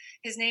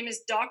 His name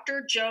is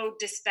Dr. Joe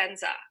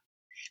Dispenza.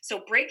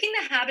 So, breaking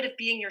the habit of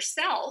being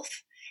yourself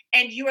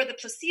and you are the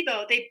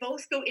placebo, they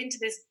both go into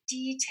this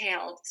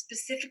detailed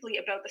specifically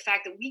about the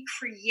fact that we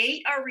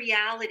create our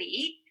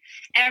reality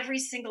every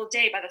single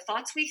day by the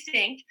thoughts we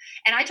think.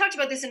 And I talked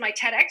about this in my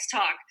TEDx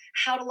talk,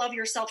 How to Love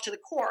Yourself to the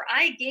Core.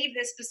 I gave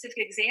this specific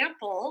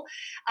example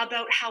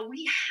about how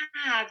we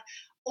have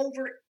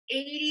over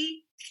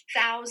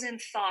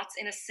 80,000 thoughts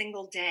in a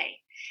single day.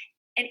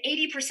 And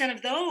 80%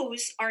 of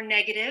those are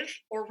negative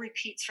or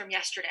repeats from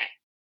yesterday.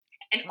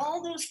 And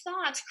all those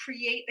thoughts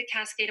create the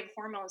cascade of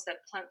hormones that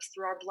pumps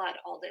through our blood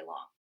all day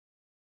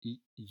long.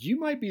 You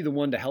might be the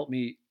one to help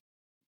me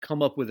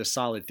come up with a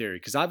solid theory,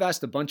 because I've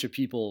asked a bunch of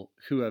people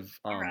who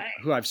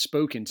I've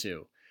spoken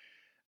to.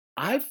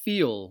 I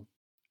feel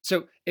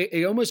so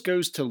it almost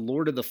goes to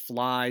Lord of the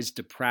Flies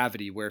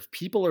depravity, where if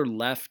people are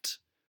left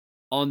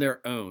on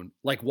their own,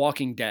 like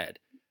Walking Dead,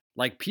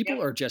 like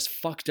people are just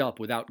fucked up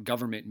without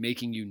government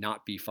making you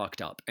not be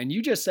fucked up. And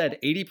you just said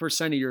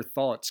 80% of your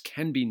thoughts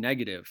can be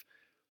negative.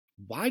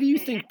 Why do you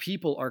think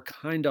people are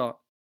kind of,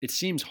 it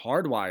seems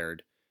hardwired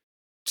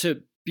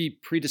to be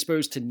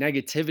predisposed to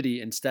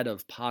negativity instead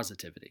of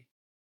positivity?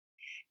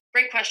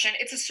 Great question.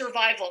 It's a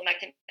survival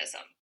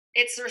mechanism.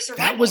 It's a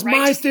survival. That was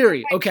my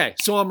theory. Okay,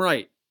 so I'm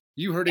right.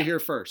 You heard it here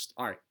first.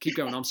 All right, keep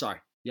going. I'm sorry.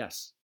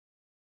 Yes.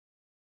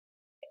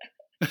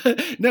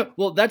 No,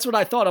 well, that's what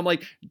I thought. I'm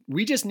like,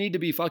 we just need to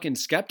be fucking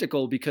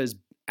skeptical, because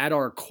at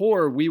our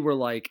core, we were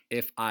like,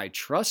 if I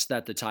trust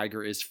that the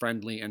tiger is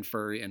friendly and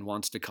furry and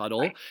wants to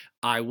cuddle,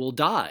 I will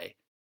die.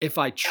 If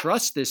I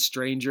trust this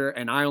stranger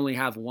and I only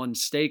have one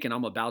steak and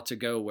I'm about to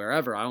go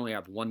wherever, I only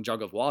have one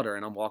jug of water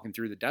and I'm walking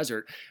through the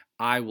desert,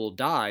 I will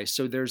die.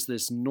 So there's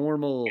this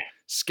normal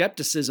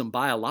skepticism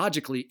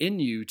biologically in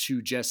you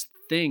to just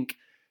think,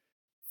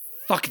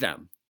 fuck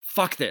them,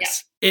 fuck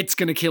this, it's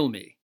going to kill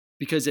me,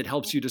 because it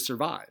helps you to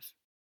survive.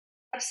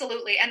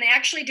 Absolutely. And they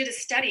actually did a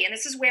study, and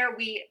this is where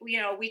we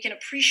can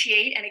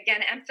appreciate and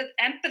again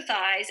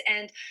empathize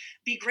and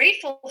be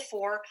grateful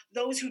for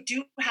those who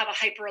do have a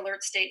hyper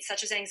alert state,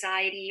 such as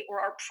anxiety, or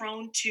are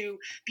prone to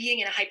being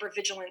in a hyper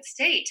vigilant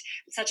state,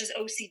 such as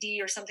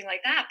OCD or something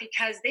like that,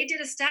 because they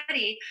did a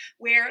study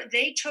where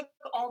they took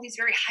all these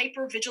very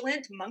hyper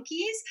vigilant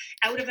monkeys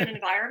out of an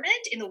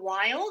environment in the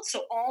wild.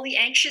 So all the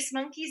anxious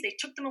monkeys, they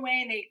took them away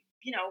and they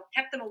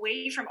kept them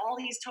away from all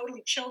these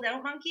totally chilled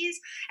out monkeys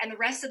and the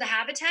rest of the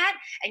habitat.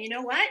 And you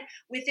know what?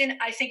 Within,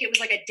 I think it was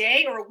like a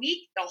day or a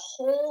week, the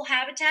whole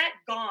habitat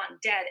gone,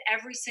 dead.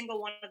 Every single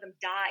one of them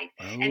died.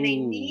 And they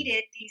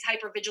needed these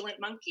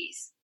hypervigilant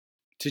monkeys.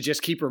 To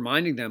just keep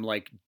reminding them,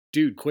 like,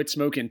 dude, quit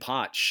smoking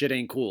pot. Shit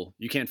ain't cool.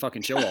 You can't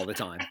fucking chill all the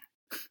time.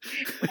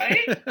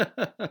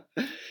 Right?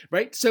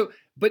 Right. So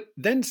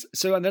then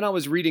I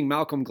was reading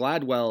Malcolm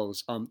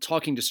Gladwell's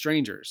Talking to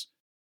Strangers.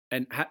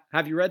 And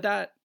have you read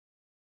that?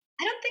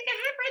 I don't think I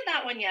have read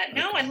that one yet.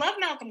 No, I love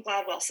Malcolm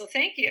Gladwell, so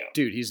thank you.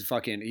 Dude, he's a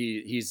fucking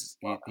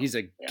he's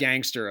a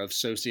gangster of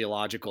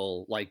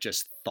sociological, like,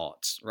 just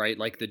thoughts, right?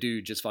 Like, the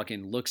dude just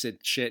fucking looks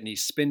at shit and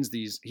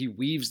he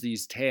weaves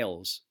these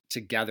tales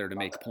together to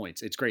make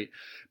points. It's great.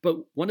 But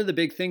one of the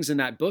big things in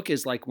that book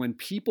is, like, when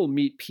people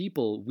meet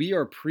people, we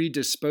are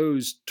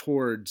predisposed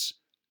towards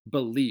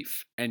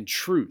belief and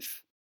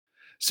truth.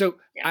 So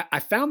I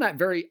found that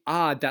very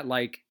odd that,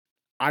 like,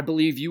 I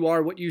believe you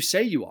are what you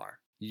say you are.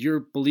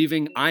 You're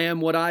believing I am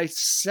what I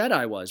said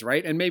I was,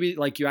 right? And maybe,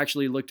 like, you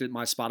actually looked at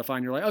my Spotify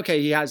and you're like,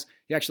 okay, he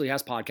actually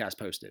has podcast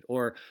posted,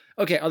 or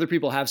okay, other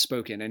people have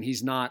spoken and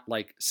he's not,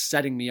 like,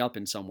 setting me up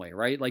in some way,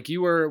 right? Like,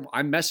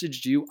 I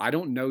messaged you, I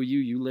don't know you,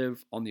 you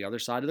live on the other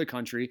side of the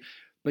country,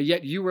 but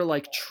yet you were,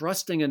 like,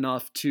 trusting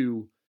enough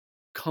to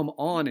come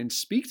on and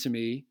speak to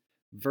me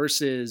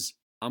versus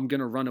I'm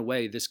going to run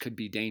away. This could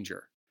be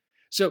danger.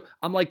 So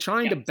I'm, like,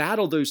 trying to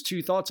battle those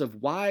two thoughts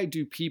of, why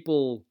do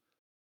people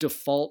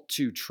default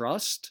to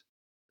trust?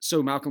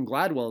 So Malcolm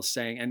Gladwell is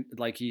saying, and,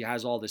 like, he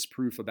has all this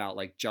proof about,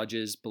 like,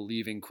 judges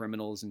believing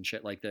criminals and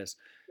shit like this.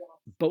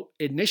 But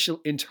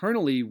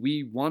internally,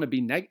 we want to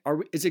be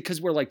is it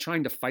because we're, like,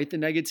 trying to fight the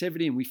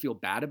negativity and we feel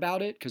bad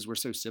about it because we're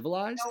so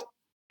civilized? No,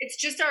 it's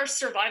just our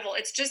survival.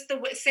 It's just the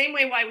same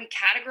way why we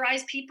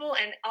categorize people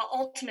and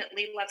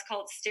ultimately, let's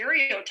call it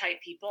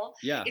stereotype people.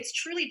 Yeah. It's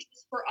truly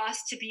just for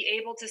us to be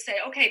able to say,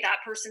 okay, that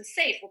person's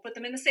safe. We'll put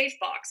them in the safe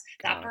box.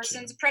 That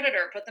person's a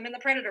predator. Put them in the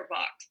predator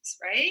box,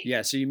 right?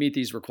 Yeah. So you meet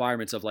these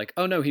requirements of, like,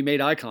 oh no, he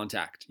made eye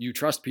contact. You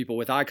trust people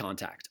with eye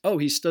contact. Oh,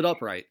 he stood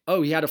upright.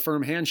 Oh, he had a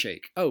firm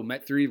handshake. Oh,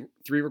 met three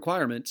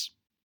requirements.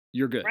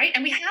 You're good. Right.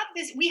 And we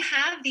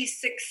have these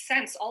sixth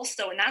sense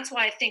also. And that's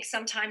why I think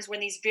sometimes when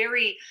these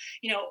very,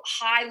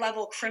 high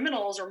level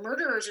criminals or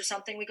murderers or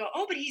something, we go,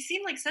 oh, but he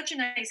seemed like such a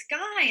nice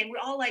guy. And we're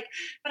all like,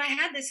 but I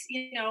had this,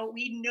 we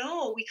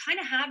kind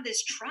of have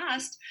this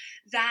trust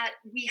that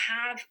we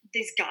have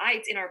these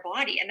guides in our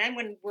body. And then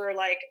when we're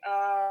like,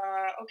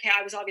 okay,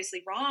 I was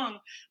obviously wrong,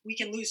 we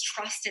can lose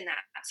trust in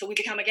that. So we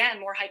become, again,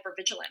 more hyper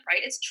vigilant,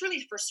 right? It's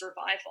truly for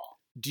survival.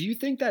 Do you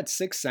think that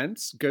sixth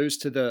sense goes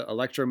to the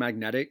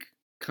electromagnetic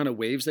kind of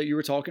waves that you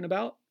were talking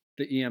about?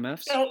 The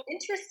EMFs? So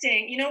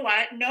interesting. You know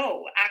what?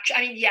 No, actually,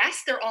 I mean,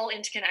 yes, they're all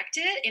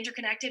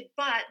interconnected,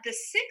 but the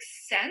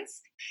sixth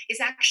sense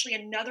is actually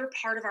another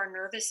part of our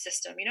nervous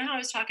system. You know how I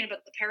was talking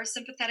about the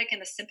parasympathetic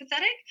and the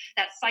sympathetic,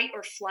 that fight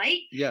or flight?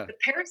 Yeah. The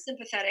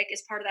parasympathetic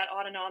is part of that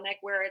autonomic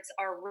where it's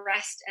our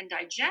rest and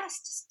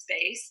digest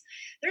space.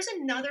 There's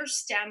another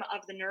stem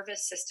of the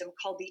nervous system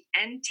called the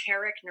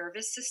enteric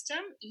nervous system,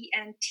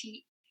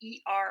 ENTERIC.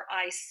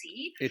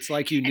 It's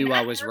like you And knew I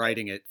that was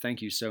writing it.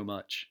 Thank you so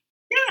much.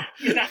 yeah,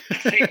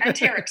 exactly.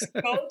 Enterics.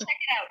 Go check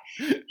it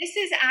out. This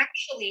is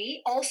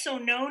actually also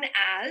known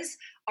as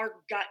our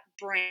gut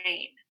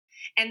brain.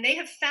 And they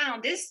have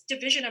found this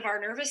division of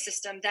our nervous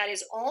system that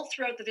is all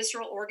throughout the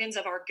visceral organs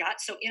of our gut.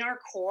 So, in our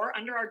core,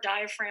 under our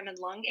diaphragm and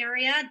lung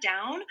area,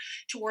 down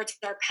towards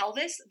our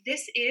pelvis,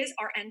 this is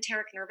our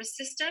enteric nervous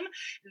system.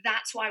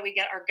 That's why we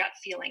get our gut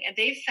feeling. And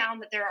they've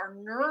found that there are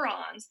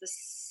neurons, the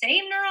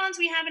same neurons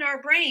we have in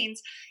our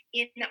brains,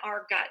 in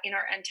our gut, in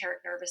our enteric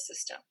nervous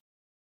system.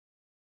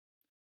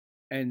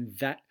 And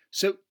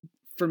so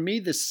for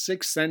me, the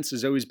sixth sense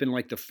has always been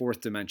like the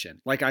fourth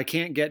dimension. Like I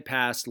can't get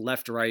past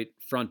left, right,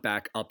 front,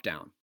 back, up,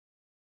 down.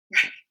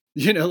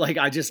 Like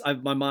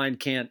my mind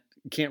can't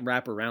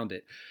wrap around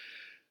it.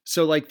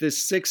 So like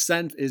this sixth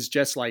sense is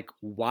just like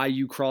why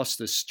you cross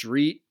the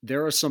street.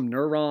 There are some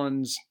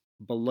neurons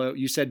below,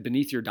 you said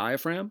beneath your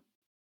diaphragm?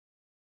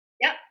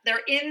 Yep,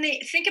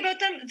 think about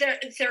them.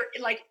 They're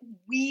like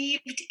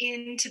weaved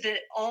into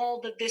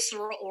all the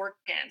visceral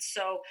organs.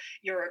 So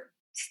your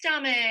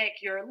stomach,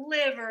 your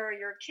liver,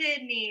 your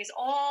kidneys,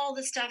 all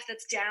the stuff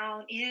that's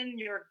down in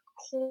your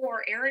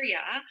core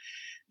area,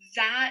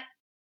 that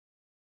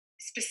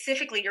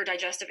specifically your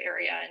digestive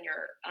area and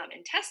your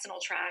intestinal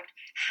tract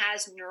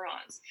has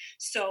neurons.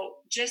 So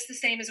just the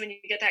same as when you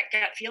get that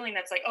gut feeling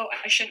that's like, oh,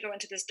 I shouldn't go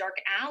into this dark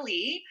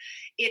alley,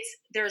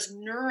 there's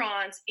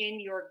neurons in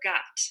your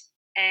gut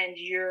and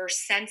you're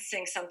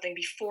sensing something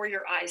before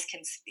your eyes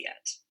can see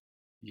it.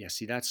 Yeah,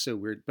 see, that's so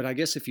weird. But I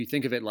guess if you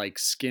think of it like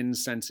skin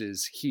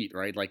senses heat,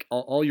 right? Like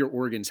all your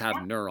organs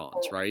have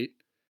neurons, right?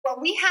 Well,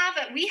 we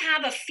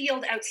have a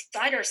field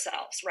outside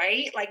ourselves,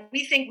 right? Like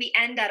we think we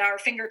end at our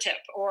fingertip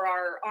or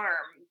our arm,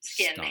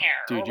 skin, Stop. hair,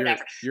 Dude, or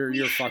whatever.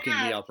 You're fucking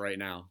me up right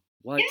now.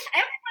 What? Yeah,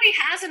 everybody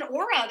has an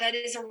aura that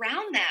is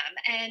around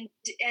them,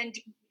 and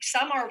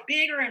some are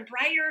bigger and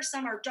brighter,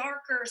 some are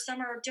darker, some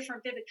are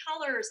different vivid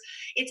colors.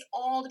 It's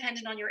all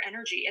dependent on your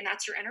energy, and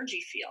that's your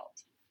energy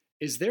field.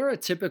 Is there a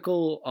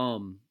typical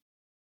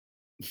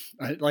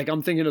like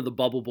I'm thinking of the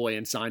bubble boy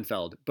in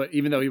Seinfeld, but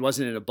even though he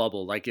wasn't in a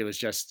bubble, like it was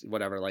just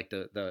whatever, like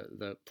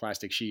the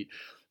plastic sheet.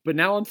 But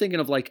now I'm thinking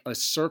of like a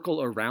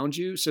circle around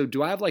you. So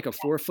do I have like a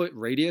 4-foot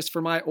radius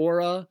for my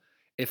aura?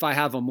 If I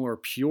have a more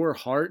pure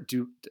heart,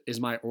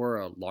 is my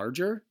aura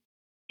larger?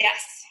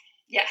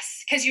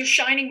 Yes, because you're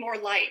shining more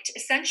light.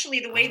 Essentially,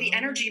 the way the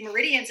energy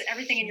meridians and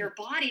everything in your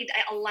body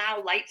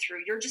allow light through.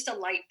 You're just a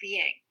light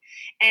being.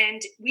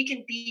 And we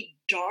can be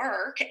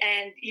dark,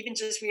 and even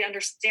just we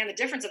understand the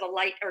difference of a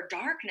light or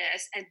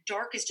darkness. And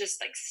dark is just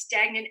like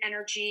stagnant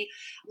energy,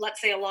 let's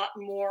say a lot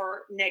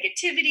more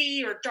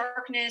negativity or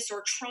darkness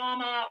or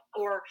trauma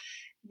or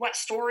what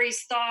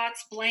stories,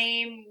 thoughts,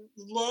 blame,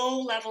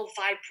 low level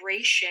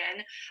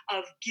vibration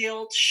of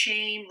guilt,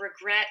 shame,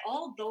 regret,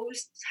 all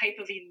those type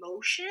of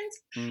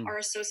emotions are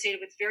associated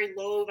with very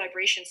low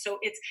vibration. So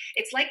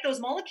it's like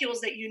those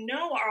molecules that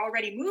are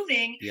already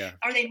moving. Yeah.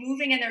 Are they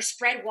moving and they're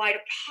spread wide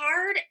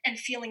apart and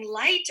feeling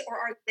light, or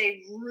are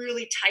they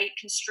really tight,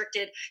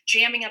 constricted,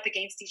 jamming up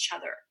against each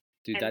other?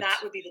 Dude, and that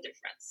would be the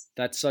difference.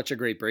 That's such a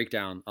great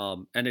breakdown.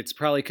 And it's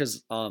probably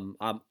because I'm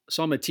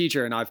a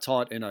teacher, and I've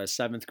taught in a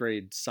 7th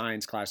grade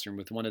science classroom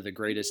with one of the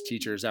greatest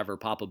teachers ever,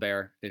 Papa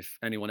Bear, if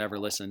anyone ever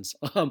listens.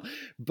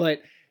 But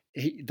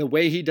the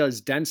way he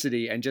does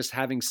density, and just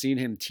having seen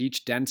him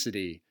teach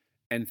density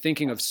and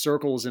thinking of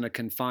circles in a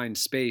confined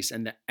space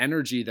and the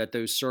energy that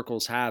those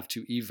circles have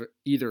to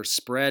either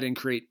spread and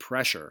create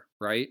pressure,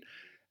 right?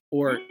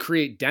 Or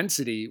create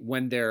density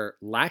when they're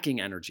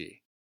lacking energy.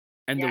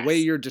 And the way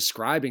you're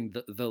describing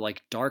the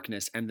like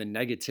darkness and the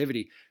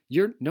negativity,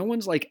 no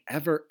one's like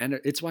ever, and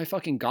it's why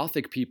fucking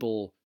Gothic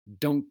people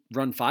don't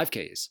run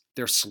 5Ks.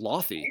 They're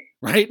slothy,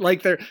 right?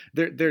 Like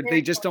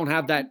they just don't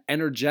have that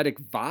energetic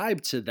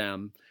vibe to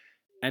them.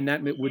 And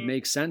that would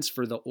make sense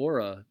for the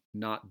aura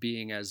not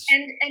being as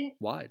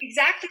wide.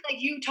 Exactly like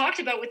you talked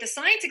about with the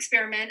science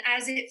experiment,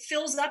 as it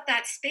fills up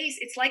that space,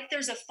 it's like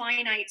there's a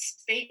finite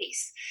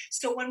space.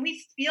 So when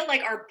we feel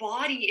like our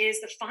body is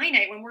the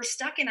finite, when we're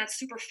stuck in that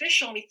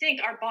superficial and we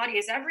think our body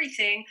is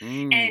everything,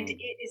 and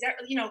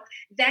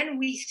then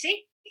we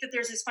think that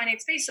there's this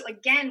finite space. So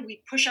again,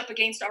 we push up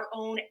against our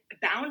own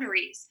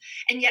boundaries.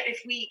 And yet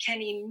if we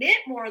can emit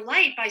more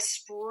light by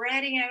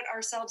spreading out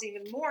ourselves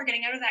even more,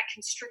 getting out of that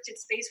constricted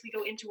space, we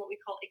go into what we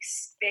call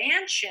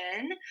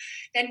expansion,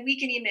 then we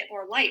can emit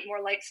more light.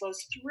 More light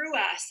flows through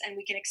us and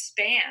we can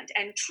expand.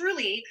 And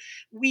truly,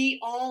 we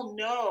all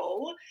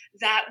know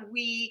that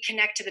we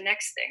connect to the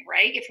next thing,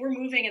 right? If we're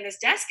moving and this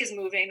desk is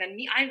moving, then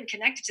I'm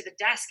connected to the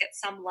desk at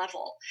some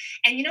level.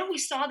 And you know who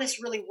saw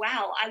this really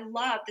well? I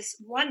love this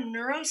one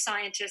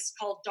neuroscientist scientist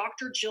called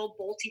Dr. Jill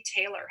Bolte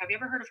Taylor. Have you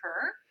ever heard of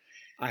her?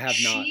 I have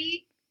not.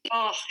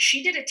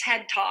 She did a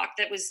TED talk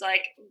that was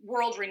like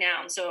world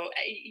renowned, so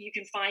you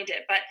can find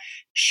it. But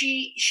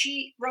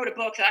she wrote a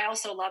book that I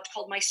also loved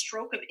called My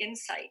Stroke of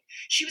Insight.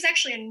 She was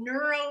actually a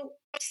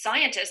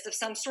neuroscientist of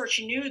some sort.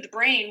 She knew the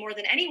brain more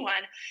than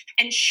anyone,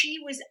 and she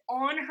was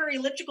on her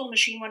elliptical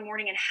machine one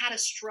morning and had a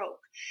stroke.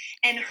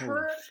 And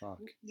her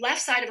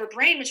left side of her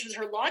brain, which was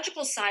her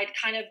logical side,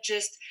 kind of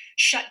just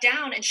shut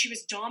down, and she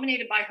was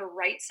dominated by her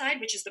right side,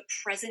 which is the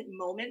present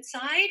moment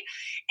side.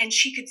 And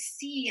she could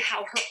see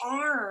how her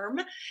arm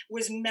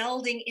was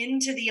melding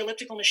into the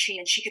elliptical machine,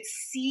 and she could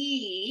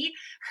see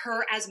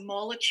her as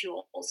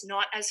molecules,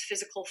 not as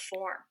physical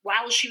form,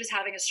 while she was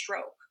having a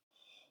stroke.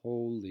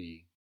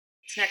 Holy,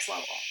 it's next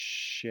level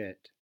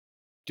shit,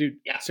 dude.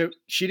 Yeah. So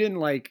she didn't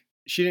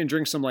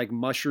drink some like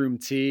mushroom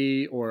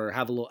tea or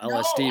have a little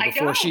LSD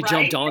before she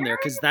jumped on there,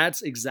 because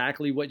that's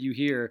exactly what you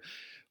hear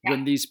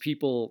when these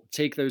people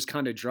take those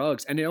kind of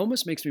drugs. And it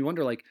almost makes me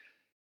wonder, like,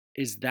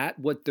 is that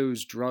what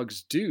those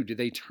drugs do? Do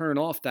they turn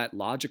off that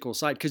logical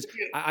side? Because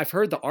I've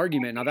heard the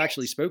argument, and I've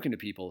actually spoken to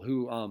people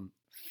who,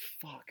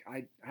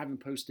 I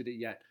haven't posted it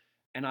yet,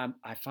 and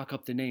I fuck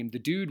up the name. The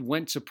dude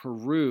went to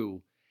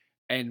Peru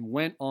and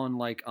went on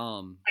like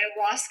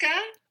ayahuasca.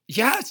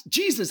 Yes,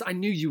 Jesus, I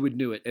knew you would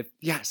know it.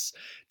 Yes,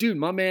 dude,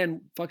 my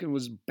man fucking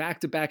was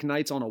back-to-back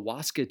nights on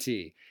ayahuasca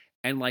tea,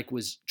 and like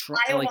was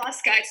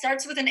ayahuasca. It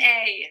starts with an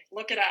A.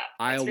 Look it up.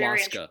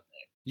 Ayahuasca.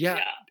 Yeah.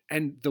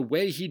 And the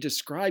way he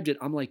described it,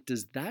 I'm like,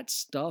 does that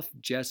stuff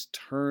just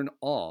turn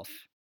off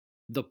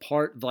the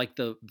part, like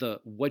the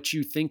what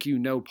you think you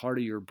know part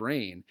of your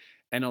brain,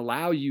 and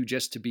allow you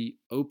just to be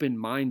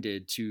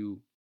open-minded to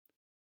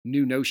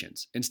new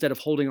notions instead of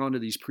holding on to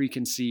these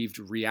preconceived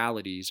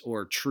realities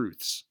or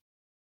truths?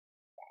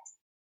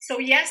 So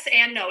yes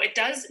and no. It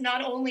does,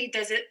 not only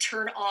does it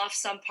turn off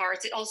some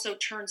parts, it also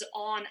turns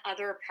on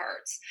other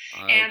parts.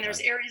 And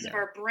there's areas of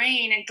our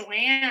brain and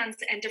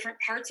glands and different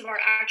parts of our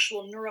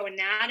actual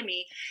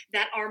neuroanatomy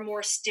that are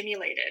more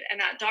stimulated.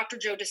 And that Dr.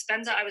 Joe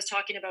Dispenza I was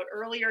talking about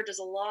earlier does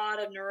a lot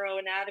of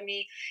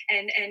neuroanatomy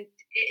and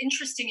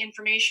interesting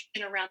information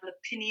around the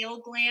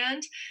pineal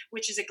gland,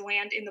 which is a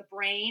gland in the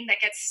brain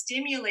that gets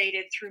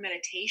stimulated through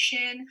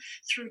meditation,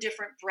 through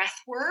different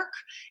breath work.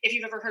 If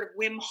you've ever heard of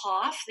Wim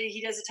Hof,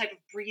 he does a type of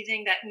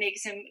breathing that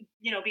makes him,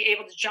 be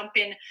able to jump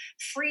in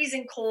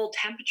freezing cold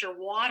temperature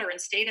water and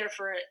stay there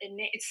for an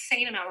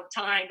insane amount of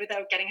time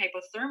without getting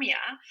hypothermia.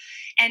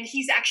 And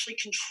he's actually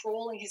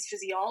controlling his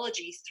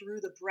physiology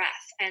through the breath.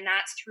 And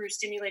that's through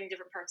stimulating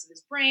different parts of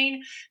his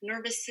brain,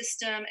 nervous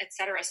system,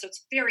 etc. So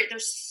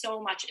there's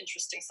so much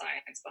interesting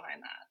science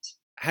behind that.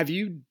 Have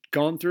you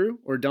gone through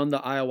or done the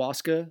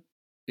ayahuasca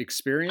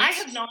experience? I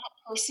have not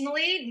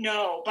personally,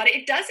 no, but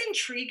it does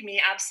intrigue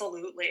me.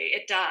 Absolutely.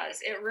 It does.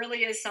 It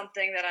really is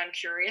something that I'm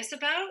curious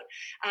about.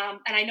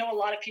 And I know a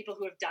lot of people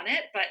who have done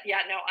it, but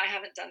yeah, no, I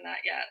haven't done that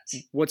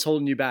yet. What's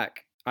holding you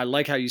back? I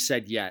like how you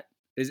said yet.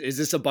 Is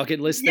this a bucket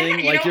list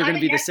thing? Like you're going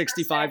to be the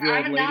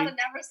 65-year-old lady? I'm not a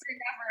never say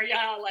never.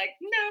 Yeah, like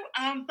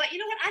no. But you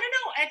know what? I don't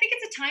know. I think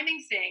it's a timing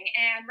thing.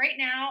 And right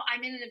now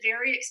I'm in a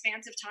very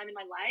expansive time in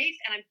my life,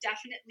 and I'm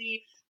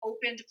definitely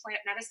open to plant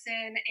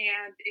medicine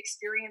and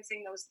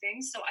experiencing those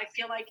things. So I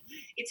feel like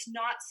it's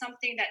not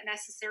something that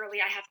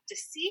necessarily I have to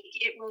seek.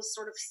 It will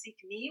sort of seek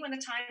me when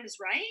the time is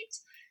right.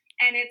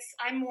 And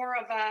I'm more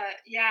of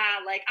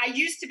like I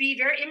used to be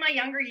in my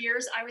younger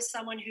years, I was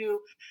someone who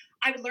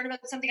I would learn about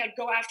something, I'd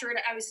go after it.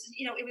 I was,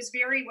 it was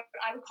very what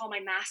I would call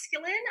my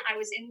masculine. I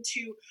was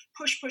into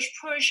push,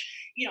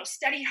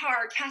 study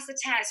hard, pass the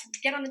test,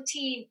 get on the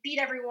team, beat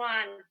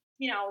everyone,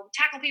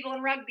 tackle people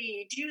in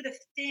rugby, do the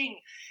thing.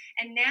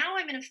 And now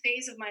I'm in a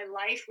phase of my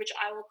life, which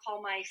I will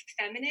call my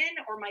feminine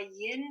or my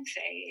yin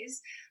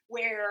phase,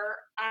 where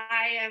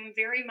I am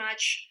very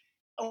much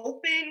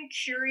open,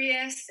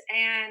 curious,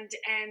 and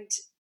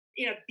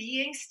in a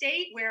being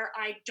state where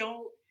I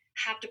don't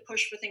have to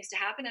push for things to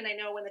happen, and I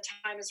know when the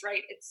time is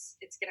right, it's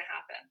going to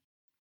happen.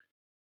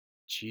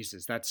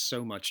 Jesus, that's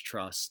so much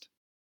trust.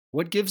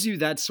 What gives you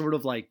that sort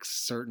of like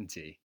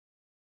certainty?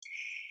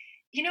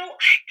 I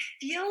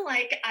feel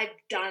like I've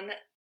done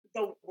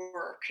the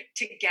work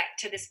to get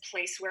to this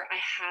place where I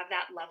have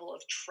that level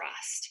of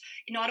trust,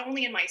 not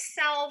only in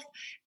myself,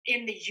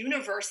 in the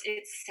universe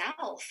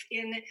itself,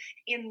 in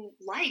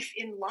life,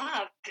 in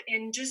love,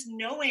 in just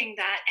knowing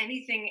that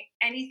anything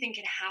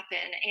can happen,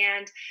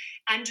 and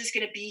I'm just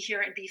going to be here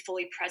and be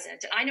fully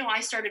present. And I know I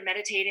started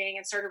meditating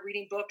and started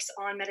reading books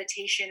on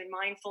meditation and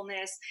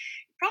mindfulness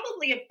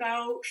probably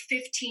about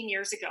 15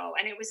 years ago.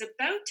 And it was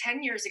about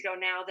 10 years ago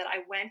now that I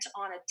went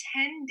on a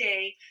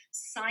 10-day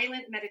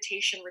silent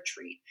meditation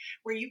retreat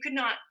where you could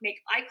not make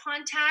eye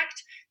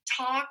contact,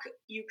 talk,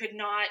 you could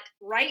not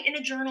write in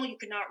a journal, you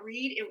could not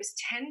read. It was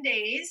 10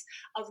 days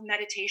of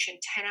meditation,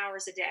 10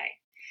 hours a day.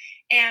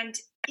 And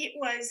it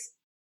was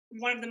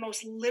one of the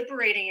most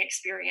liberating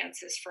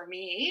experiences for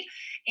me.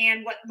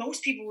 And what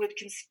most people would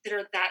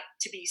consider that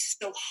to be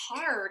so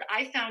hard,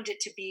 I found it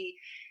to be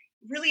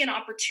really an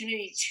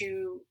opportunity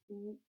to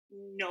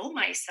know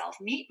myself,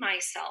 meet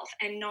myself,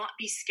 and not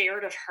be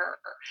scared of her,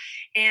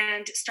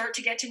 and start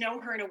to get to know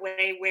her in a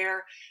way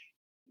where,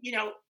 you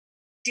know,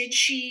 did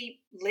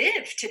she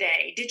live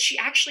today? Did she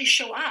actually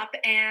show up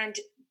and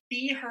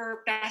be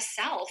her best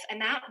self? And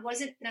that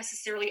wasn't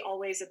necessarily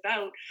always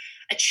about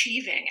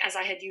achieving as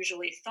I had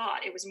usually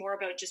thought. It was more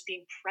about just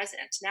being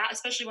present. Now,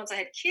 especially once I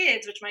had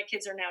kids, which my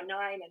kids are now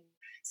 9 and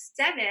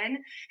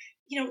 7,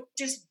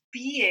 just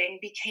being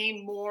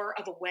became more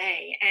of a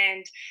way.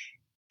 And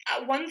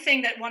one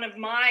thing that one of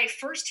my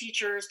first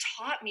teachers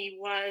taught me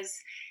was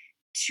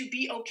to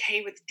be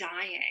okay with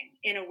dying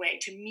in a way,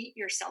 to meet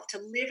yourself, to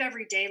live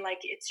every day like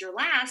it's your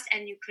last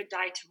and you could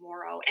die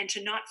tomorrow, and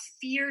to not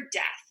fear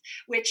death,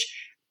 which,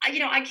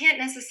 I can't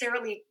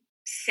necessarily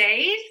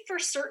say for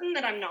certain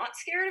that I'm not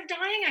scared of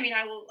dying. I mean,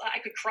 I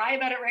could cry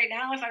about it right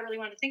now if I really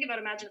wanted to think about,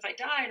 imagine if I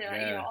died,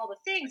 and Yeah. all the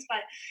things,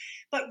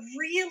 but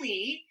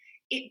really,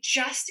 it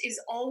just is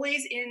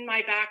always in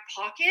my back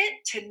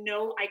pocket to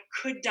know I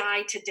could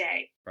die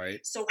today.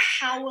 Right. So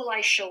how will I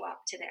show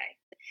up today?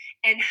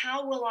 And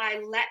how will I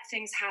let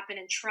things happen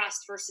and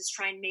trust versus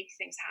try and make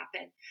things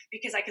happen?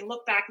 Because I can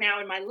look back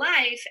now in my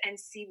life and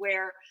see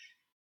where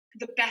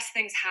the best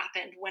things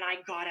happened when I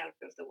got out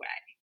of the way.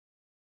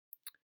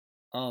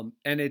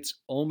 And it's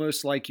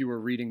almost like you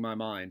were reading my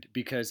mind,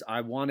 because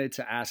I wanted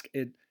to ask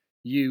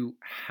you,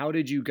 how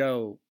did you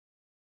go?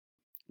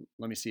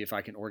 Let me see if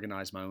I can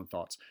organize my own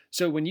thoughts.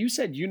 So when you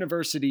said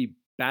university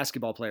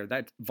basketball player,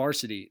 that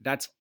varsity,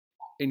 that's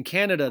in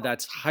Canada,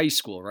 that's high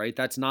school, right?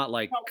 That's not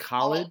like Well,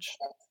 college.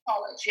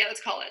 college. Yeah,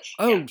 that's college.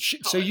 Yeah, Oh,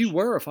 so you college.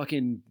 were a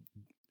fucking.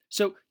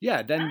 So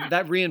yeah, then Yeah.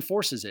 that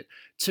reinforces it.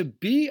 To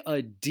be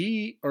a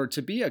D, or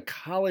to be a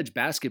college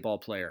basketball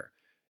player,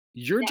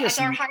 you're Yeah, that's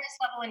just, our highest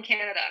level in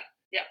Canada.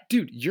 Yeah.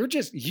 dude,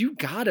 you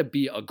gotta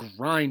be a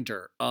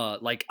grinder.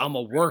 Like, I'm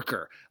a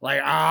worker.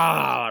 Like,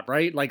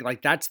 right?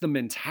 Like that's the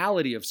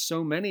mentality of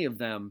so many of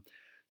them,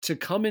 to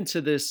come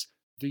into this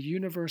 "the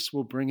universe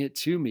will bring it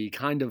to me"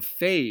 kind of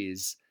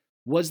phase.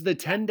 Was the Yeah.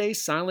 10-day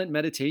silent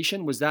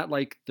meditation, was that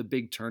like the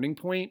big turning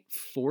point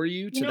for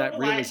you You to know that what?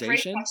 Great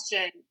realization?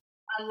 question.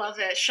 I love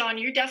it. Sean,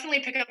 you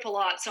definitely pick up a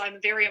lot. So I'm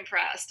very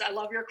impressed. I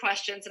love your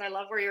questions and I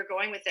love where you're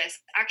going with this.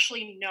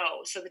 Actually,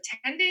 no. So the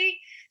 10-day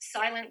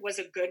silent was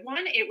a good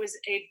one. It was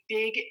a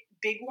big,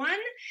 big one.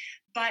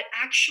 But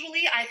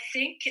actually, I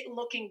think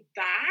looking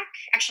back,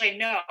 actually, I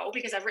know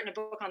because I've written a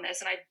book on this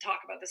and I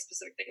talk about this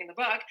specific thing in the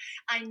book.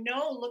 I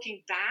know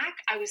looking back,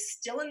 I was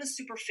still in the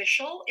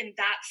superficial in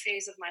that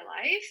phase of my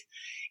life.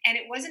 And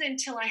it wasn't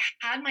until I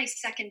had my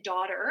second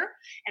daughter,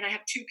 and I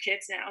have 2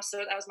 kids now, so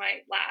that was my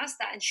last,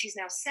 and she's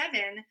now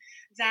 7,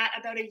 that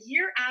about a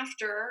year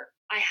after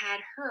I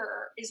had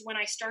her is when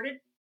I started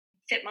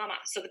Fit Mama.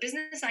 So the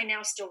business I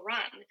now still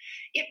run,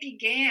 it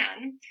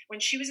began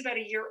when she was about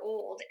a year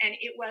old, and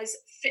it was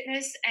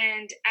fitness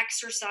and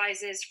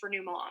exercises for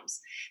new moms.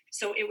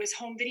 So it was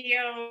home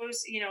videos,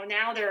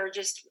 now they're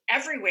just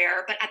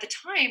everywhere, but at the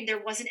time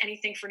there wasn't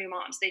anything for new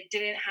moms. They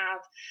didn't have,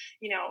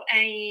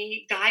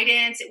 any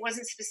guidance. It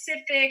wasn't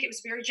specific. It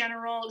was very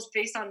general. It was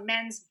based on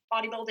men's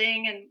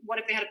bodybuilding and what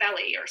if they had a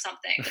belly or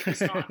something. It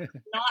was not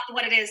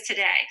what it is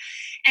today.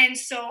 And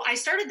so I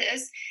started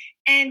this,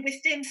 and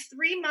within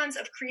 3 months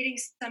of creating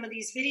some of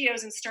these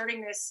videos and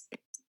starting this,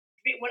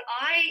 what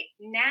I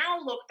now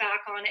look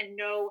back on and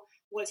know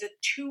was a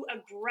too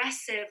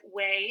aggressive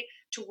way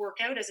to work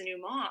out as a new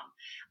mom.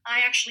 I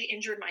actually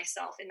injured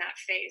myself in that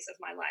phase of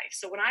my life.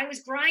 So when I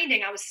was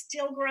grinding, I was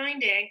still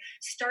grinding,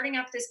 starting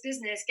up this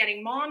business,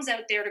 getting moms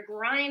out there to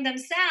grind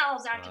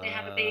themselves after they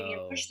have a baby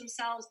and push Oh,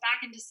 themselves back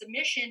into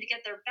submission to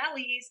get their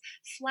bellies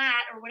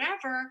flat or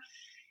whatever.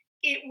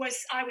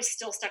 I was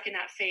still stuck in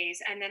that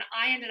phase, and then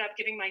I ended up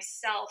giving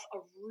myself a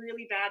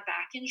really bad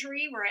back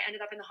injury where I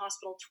ended up in the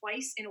hospital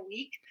twice in a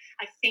week.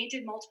 I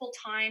fainted multiple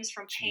times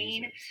from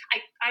pain.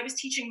 Jesus. I was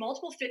teaching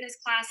multiple fitness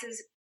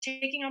classes,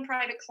 taking on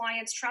private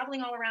clients,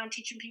 traveling all around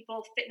teaching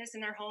people fitness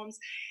in their homes,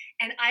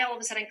 and I all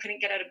of a sudden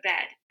couldn't get out of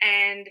bed.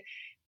 And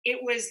it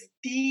was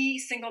the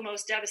single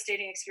most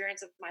devastating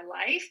experience of my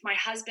life. My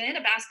husband,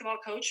 a basketball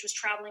coach, was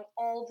traveling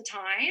all the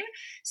time.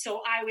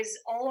 So I was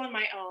all on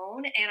my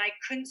own, and I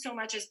couldn't so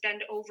much as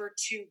bend over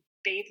to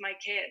bathe my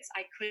kids.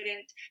 I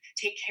couldn't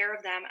take care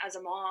of them as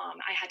a mom.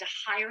 I had to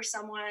hire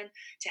someone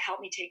to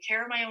help me take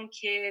care of my own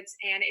kids.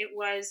 And it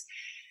was,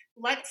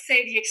 let's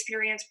say, the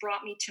experience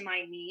brought me to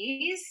my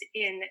knees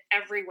in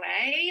every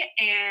way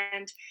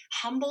and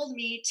humbled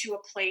me to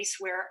a place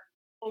where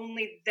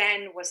only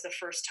then was the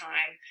first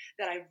time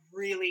that I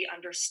really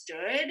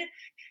understood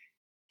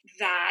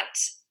that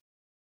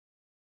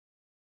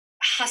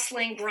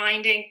hustling,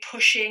 grinding,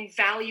 pushing,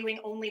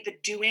 valuing only the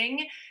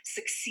doing,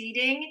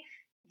 succeeding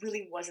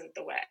really wasn't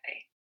the way.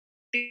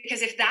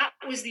 Because if that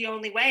was the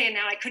only way, and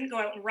now I couldn't go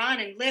out and run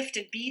and lift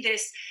and be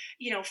this,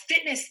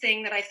 fitness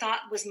thing that I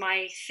thought was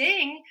my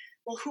thing,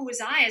 well, who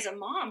was I as a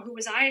mom? Who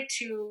was I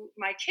to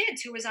my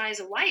kids? Who was I as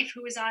a wife?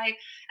 Who was I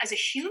as a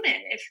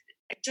human? If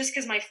just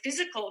because my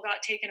physical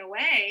got taken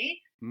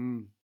away,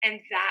 Mm. and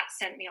that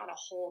sent me on a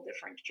whole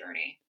different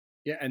journey.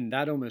 Yeah, and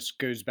that almost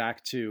goes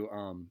back to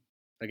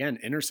again,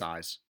 inner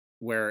size.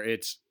 where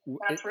That's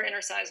where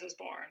Inner Size was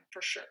born,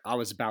 for sure.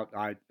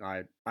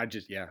 I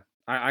just, yeah.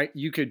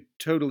 You could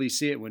totally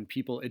see it when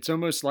people, it's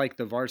almost like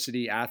the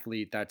varsity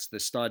athlete that's the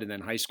stud and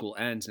then high school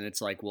ends. And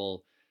it's like,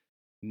 well,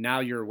 now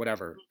you're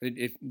whatever.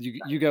 If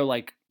you go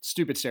like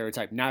stupid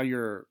stereotype, now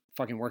you're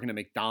fucking working at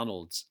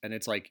McDonald's and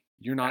it's like,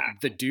 you're not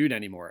the dude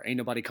anymore. Ain't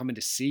nobody coming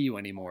to see you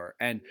anymore.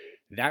 And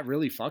that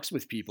really fucks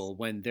with people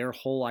when their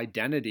whole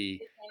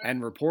identity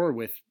and rapport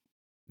with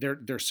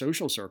their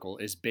social circle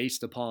is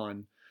based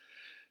upon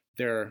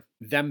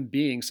them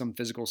being some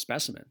physical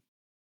specimen.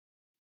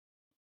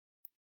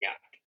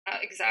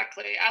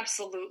 Exactly.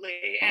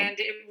 Absolutely. And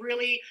it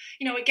really,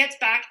 it gets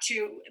back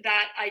to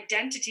that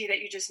identity that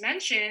you just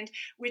mentioned,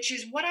 which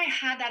is what I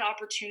had that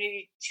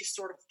opportunity to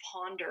sort of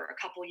ponder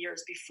a couple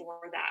years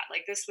before that.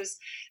 Like this was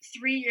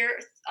 4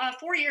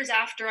 years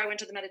after I went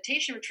to the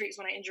meditation retreats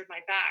when I injured my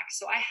back.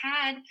 So I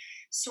had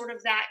sort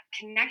of that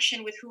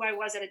connection with who I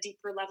was at a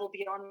deeper level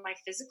beyond my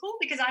physical,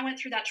 because I went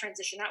through that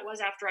transition. That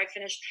was after I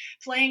finished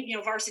playing,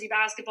 varsity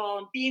basketball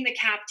and being the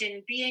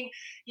captain, being,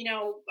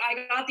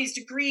 I got these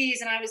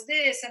degrees and I was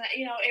this, and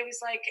it was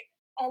like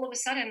all of a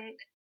sudden,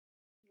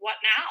 what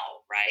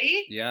now,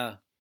 right?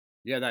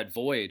 Yeah, that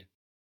void,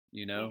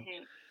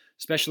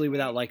 especially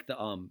without like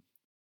the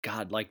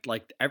God, like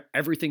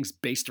everything's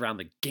based around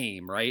the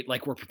game, right?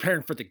 Like we're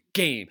preparing for the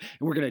game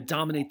and we're gonna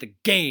dominate the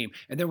game,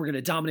 and then we're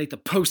gonna dominate the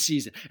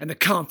postseason and the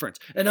conference,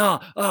 and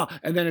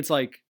and then it's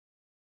like,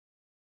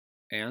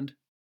 and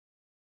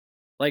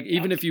like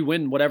even if you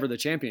win whatever the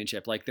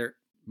championship, like there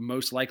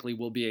most likely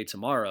will be a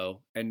tomorrow,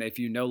 and if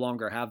you no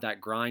longer have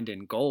that grind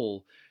and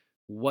goal,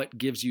 what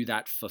gives you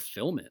that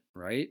fulfillment,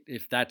 right?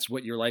 If that's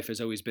what your life has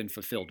always been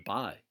fulfilled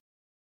by.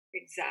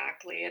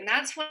 Exactly. And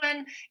that's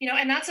when,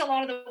 and that's a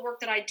lot of the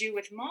work that I do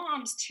with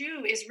moms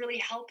too, is really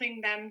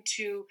helping them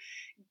to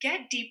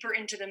get deeper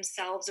into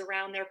themselves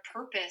around their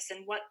purpose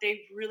and what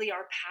they really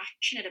are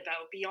passionate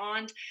about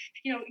beyond,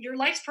 your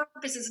life's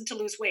purpose isn't to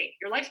lose weight.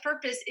 Your life's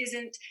purpose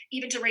isn't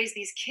even to raise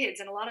these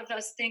kids. And a lot of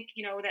us think,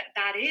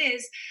 that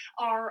is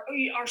our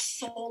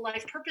sole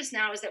life purpose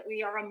now, is that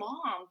we are a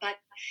mom, but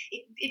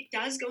it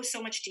does go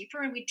so much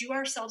deeper, and we do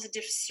ourselves a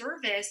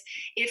disservice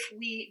if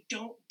we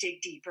don't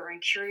dig deeper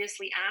and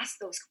curiously ask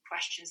those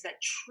questions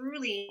that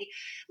truly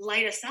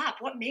light us up.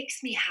 What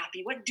makes me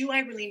happy? What do I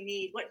really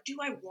need? What do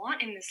I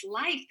want in this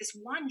life, this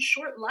one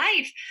short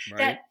life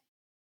that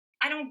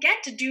I don't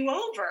get to do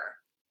over?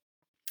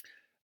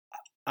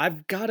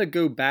 I've got to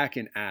go back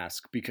and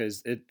ask,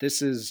 because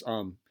this is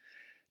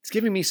it's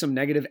giving me some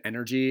negative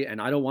energy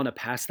and I don't want to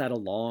pass that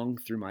along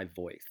through my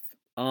voice.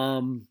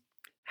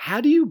 How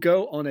do you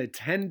go on a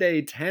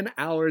 10-day, 10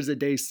 hours a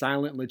day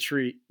silent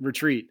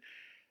retreat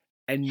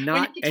and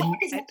not as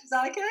much as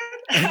I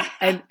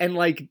can? and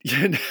like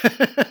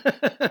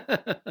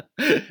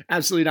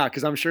absolutely not,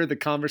 because I'm sure the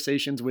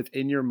conversations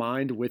within your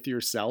mind with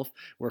yourself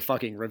were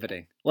fucking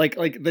riveting. Like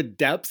the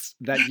depths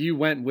that you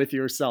went with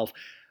yourself,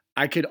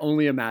 I could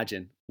only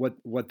imagine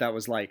what that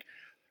was like.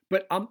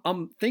 But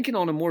I'm thinking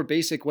on a more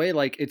basic way.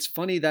 Like it's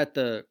funny that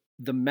the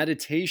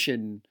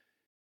meditation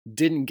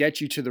didn't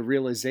get you to the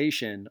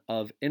realization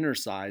of Inner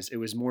Size. It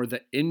was more the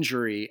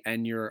injury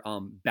and your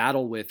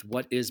battle with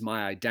what is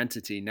my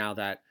identity now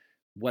that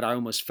what I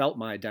almost felt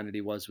my identity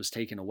was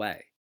taken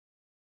away.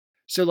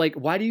 So like,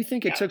 why do you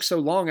think it took so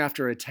long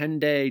after a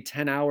 10-day,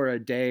 10-hour a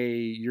day,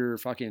 you're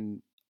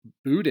fucking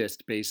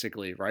Buddhist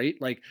basically, right?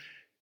 Like,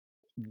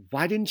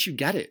 why didn't you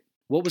get it?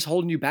 What was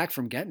holding you back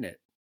from getting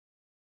it?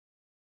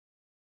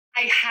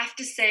 I have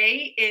to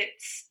say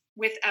it's,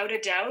 without a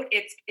doubt,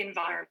 it's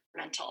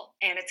environmental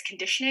and it's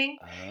conditioning,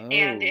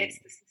 and it's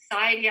the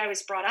society I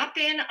was brought up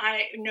in.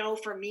 I know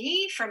for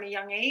me, from a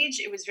young age,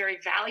 it was very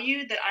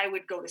valued that I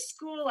would go to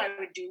school, I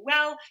would do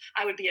well,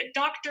 I would be a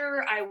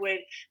doctor, I would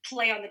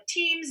play on the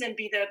teams and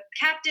be the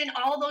captain.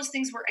 All those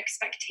things were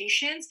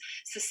expectations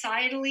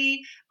societally,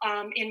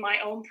 in my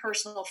own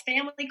personal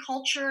family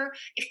culture,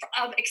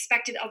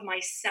 expected of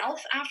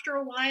myself after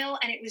a while,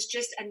 and it was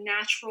just a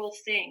natural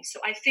thing.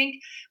 So I think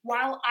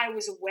while I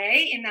was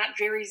away in that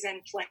very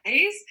Zen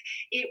place,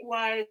 it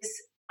was,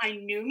 I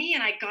knew me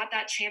and I got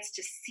that chance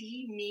to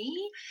see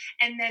me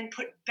and then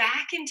put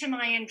back into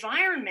my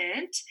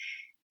environment.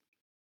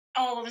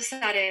 All of a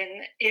sudden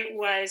it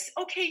was,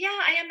 okay, yeah,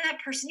 I am that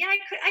person. Yeah,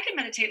 I could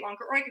meditate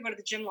longer, or I could go to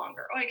the gym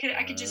longer, or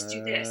I could just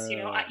do this,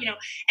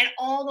 and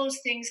all those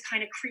things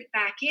kind of creep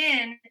back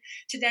in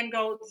to then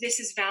go, this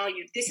is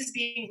valued. This is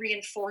being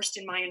reinforced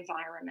in my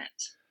environment.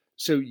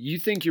 So you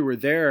think you were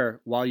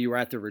there while you were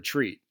at the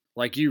retreat?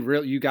 Like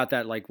you got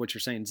that, like what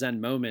you're saying, Zen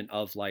moment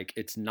of like,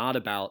 it's not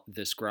about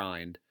this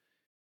grind.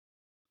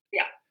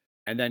 Yeah.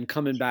 And then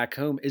coming back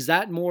home, is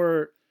that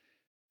more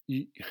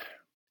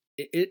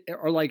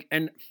or like,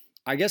 and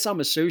I guess I'm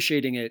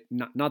associating it,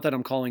 not that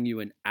I'm calling you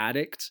an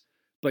addict,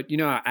 but you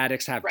know how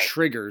addicts have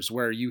triggers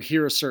where you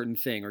hear a certain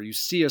thing or you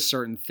see a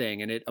certain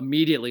thing and it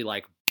immediately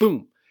like,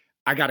 boom,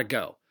 I gotta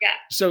go. Yeah.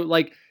 So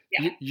like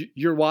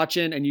you're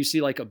watching and you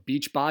see like a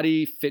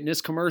Beachbody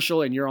fitness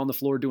commercial and you're on the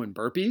floor doing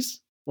burpees.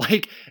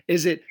 Like,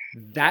 is it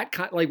that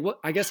kind, like, what,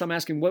 I guess I'm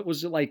asking, what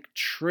was it like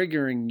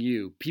triggering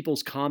you?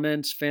 People's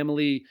comments,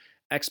 family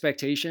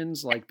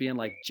expectations, like being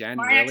like, Jen,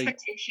 My really?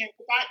 expectation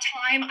at that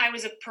time, I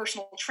was a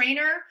personal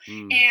trainer.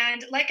 Mm.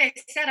 And like I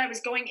said, I was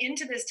going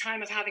into this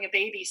time of having a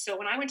baby. So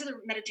when I went to the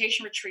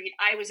meditation retreat,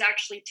 I was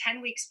actually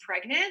 10 weeks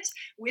pregnant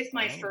with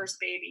my Oh. first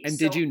baby. And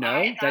did So you I, at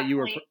know that that you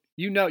were, point,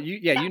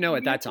 yeah, that you know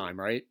at that really time,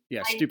 right?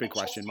 Yeah, I stupid just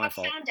question, my have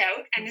fault. found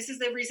out, and this is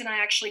the reason I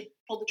actually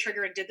pulled the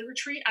trigger and did the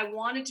retreat. I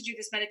wanted to do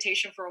this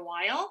meditation for a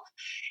while,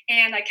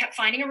 and I kept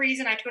finding a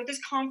reason. I have to go to this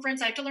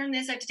conference. I have to learn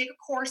this. I have to take a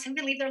course. I'm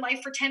going to leave their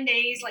life for 10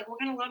 days. Like, what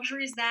kind of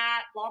luxury is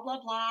that? Blah,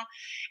 blah, blah.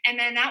 And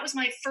then that was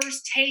my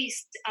first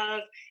taste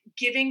of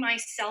giving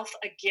myself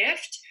a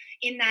gift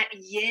in that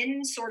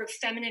yin sort of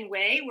feminine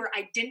way where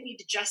I didn't need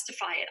to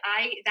justify it.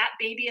 That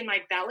baby in my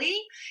belly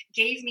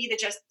gave me the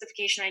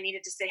justification I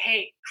needed to say,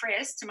 hey,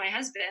 Chris, to my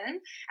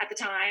husband at the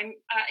time,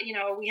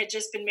 we had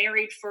just been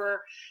married for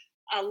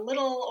a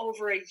little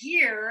over a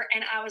year,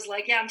 and I was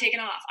like, yeah, I'm taking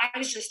off. I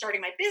was just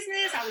starting my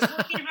business. I was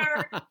working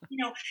hard,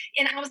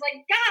 and I was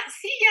like, God,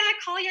 see ya,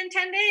 call you in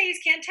 10 days,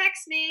 can't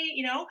text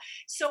me.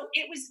 So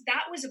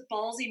that was a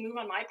ballsy move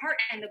on my part.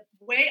 And the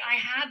way I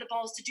had the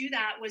balls to do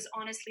that was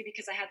honestly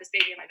because I had this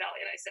baby in my belly,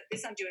 and I said,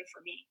 this I'm doing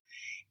for me.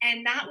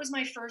 And that was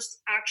my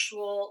first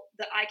actual,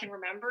 that I can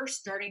remember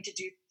starting to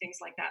do things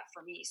like that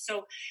for me.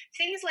 So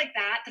things like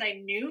that I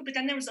knew, but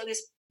then there was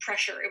this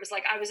pressure. It was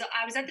like I was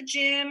at the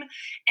gym,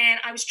 and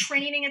I was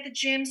training at the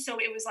gym. So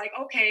it was like,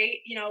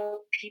 okay,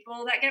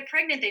 people that get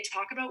pregnant, they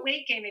talk about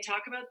weight gain, they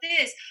talk about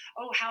this.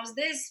 Oh, how's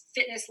this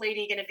fitness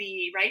lady going to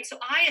be? Right. So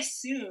I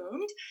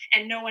assumed,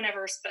 and no one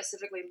ever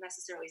specifically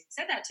necessarily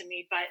said that to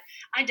me, but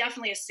I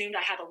definitely assumed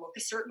I had to look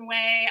a certain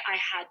way. I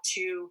had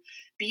to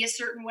be a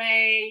certain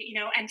way,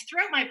 and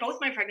throughout both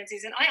my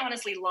pregnancies, and I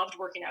honestly loved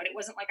working out. It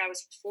wasn't like I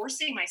was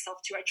forcing myself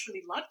to. I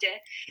truly loved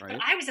it. But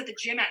Right. I was at the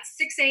gym at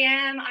 6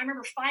 a.m. I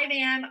remember 5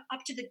 a.m.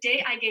 up to the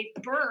day I gave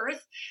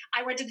birth.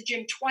 I went to the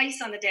gym twice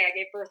on the day I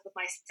gave birth with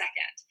my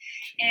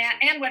second,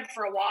 and went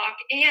for a walk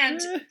and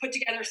put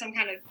together some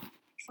kind of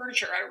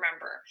furniture, I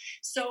remember.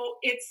 So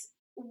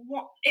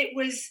it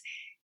was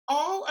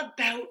all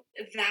about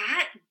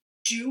that,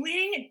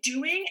 doing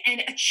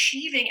and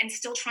achieving and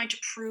still trying to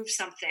prove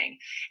something.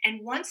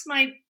 And once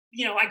I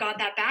got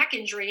that back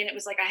injury, and it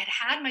was like I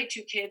had my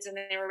two kids, and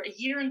they were a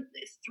year and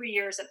 3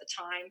 years at the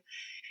time,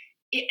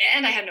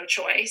 and I had no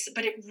choice,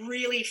 but it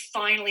really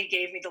finally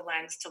gave me the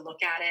lens to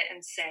look at it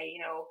and say,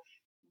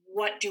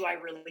 what do I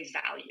really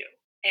value?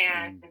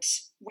 And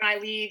Mm. when I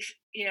leave,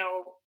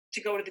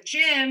 to go to the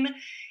gym,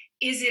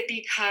 is it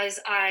because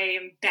I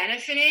am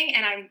benefiting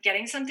and I'm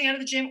getting something out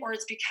of the gym, or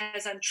it's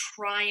because I'm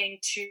trying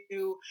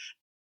to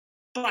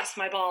bust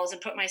my balls and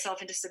put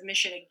myself into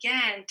submission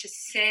again to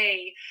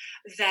say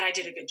that I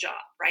did a good job,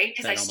 right?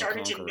 Because I That I'm a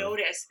started to conqueror.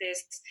 notice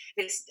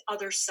this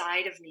other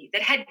side of me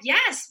that had,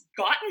 yes,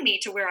 gotten me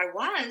to where I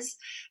was,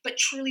 but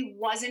truly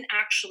wasn't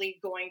actually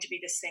going to be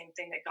the same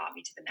thing that got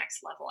me to the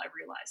next level. I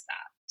realized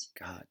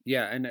that. God,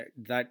 yeah, and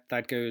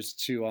that goes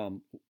to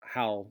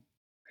how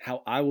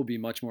I will be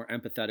much more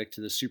empathetic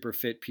to the super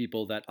fit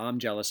people that I'm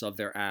jealous of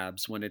their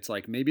abs, when it's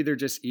like maybe they're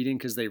just eating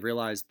because they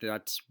realize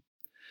that's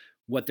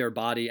what their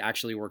body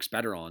actually works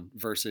better on,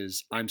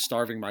 versus I'm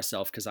starving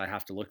myself because I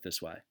have to look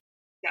this way.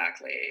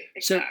 Exactly.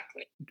 So,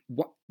 Exactly.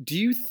 what do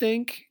you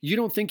think? You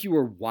don't think you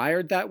were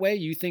wired that way?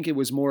 You think it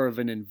was more of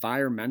an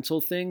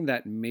environmental thing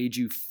that made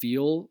you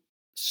feel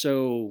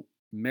so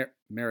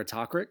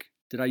meritocratic?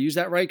 Did I use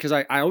that right? Because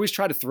I always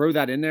try to throw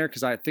that in there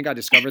because I think I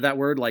discovered that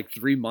word like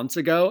 3 months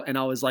ago, and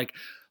I was like,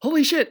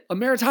 holy shit, a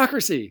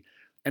meritocracy.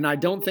 And I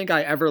don't think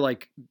I ever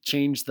like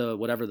changed the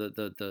whatever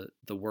the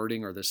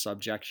wording or the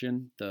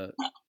subjection, the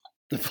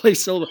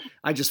place. So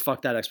I just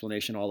fucked that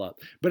explanation all up.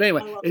 But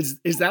anyway, I love is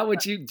I that love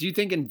what it. do you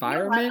think You know what?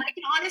 environment? I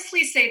can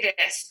honestly say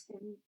this.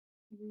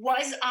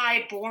 Was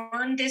I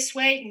born this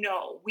way?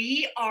 No.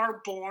 We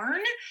are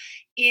born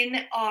in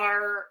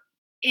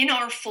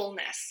our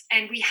fullness,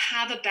 and we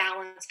have a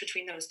balance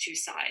between those two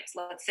sides.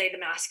 Let's say the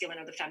masculine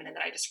or the feminine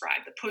that I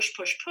described, the push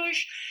push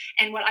push,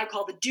 and what I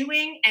call the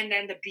doing, and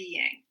then the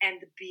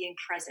being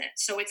present.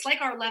 So it's like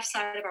our left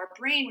side of our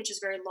brain, which is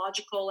very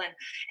logical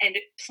and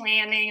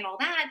planning and all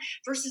that,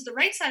 versus the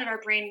right side of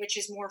our brain, which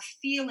is more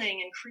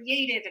feeling and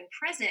creative and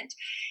present.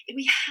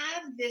 We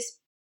have this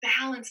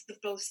balance of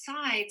both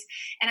sides.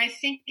 And I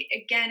think,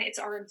 again, it's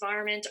our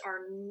environment,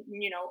 our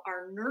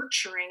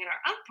nurturing and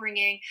our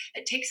upbringing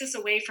that takes us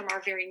away from our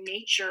very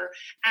nature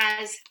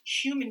as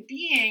human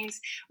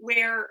beings,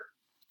 where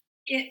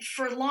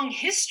for long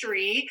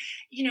history,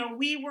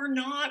 we were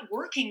not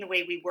working the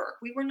way we work.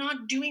 We were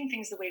not doing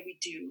things the way we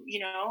do.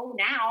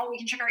 Now we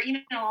can check our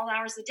email all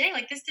hours of the day.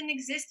 Like, this didn't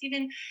exist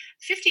even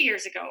 50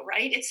 years ago,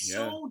 right? It's Yeah.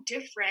 so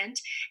different.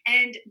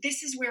 And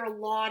this is where a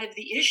lot of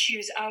the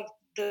issues of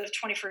the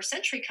 21st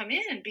century come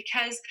in,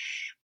 because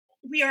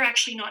we are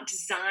actually not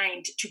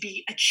designed to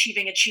be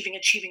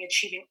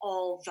achieving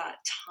all the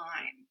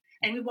time.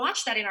 And we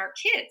watch that in our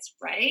kids,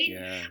 right?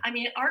 Yeah. I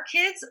mean, our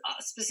kids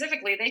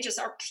specifically, they just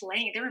are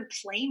playing. They're in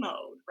play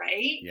mode,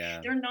 right?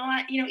 Yeah. They're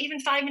not, even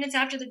 5 minutes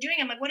after they're doing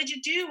it, I'm like, what did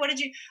you do?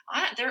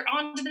 They're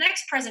on to the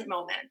next present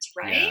moment,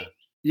 right?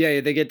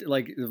 Yeah, they get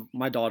like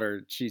my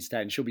daughter, she's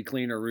 10, she'll be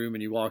cleaning her room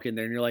and you walk in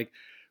there and you're like,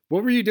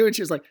 what were you doing?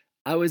 She was like,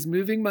 I was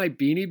moving my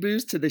Beanie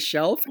Boos to the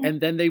shelf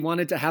and then they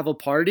wanted to have a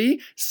party.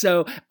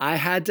 So I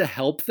had to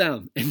help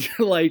them. And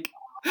you're like,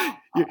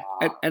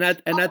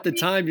 at the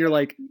time you're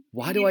like,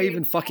 why do I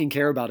even fucking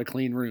care about a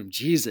clean room?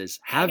 Jesus,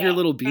 have your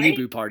little Beanie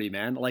Boo party,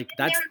 man. Like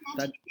that.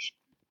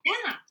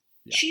 Yeah.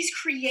 She's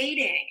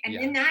creating, and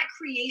in that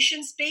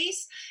creation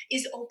space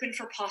is open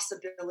for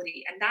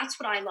possibility. And that's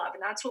what I love.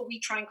 And that's what we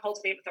try and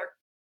cultivate with our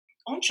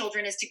own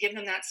children, is to give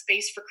them that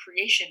space for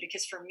creation.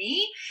 Because for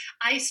me,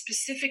 I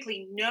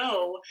specifically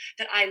know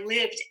that I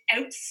lived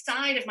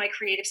outside of my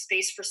creative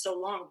space for so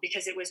long,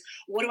 because it was,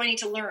 what do I need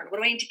to learn? What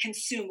do I need to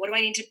consume? What do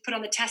I need to put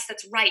on the test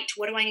that's right?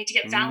 What do I need to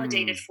get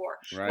validated for?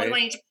 Right. What do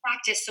I need to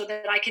practice so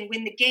that I can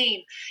win the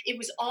game? It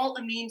was all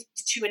a means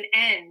to an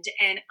end.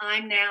 And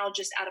I'm now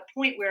just at a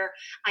point where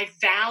I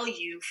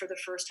value, for the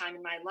first time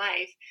in my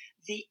life,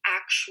 the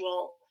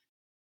actual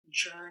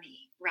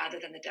journey rather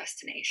than the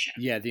destination.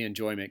 Yeah, the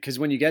enjoyment. Because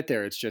when you get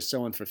there, it's just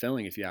so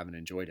unfulfilling if you haven't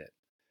enjoyed it.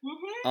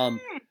 Mm-hmm.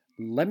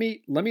 Let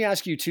me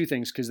ask you two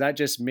things, because that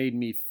just made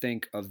me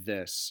think of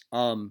this.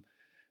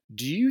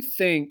 Do you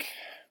think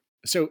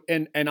so?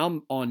 And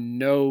I'm on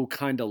no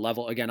kind of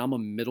level. Again, I'm a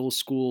middle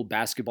school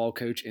basketball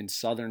coach in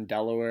Southern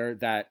Delaware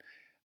that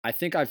I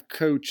think I've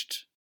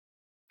coached.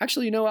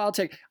 Actually,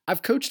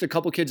 I've coached a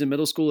couple kids in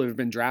middle school who have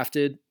been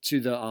drafted to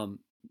the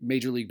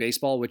Major League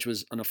Baseball, which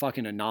was a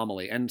fucking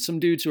anomaly, and some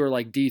dudes who are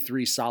like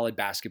D3 solid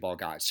basketball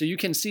guys. So you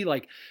can see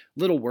like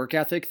little work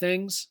ethic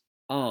things.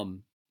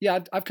 Yeah,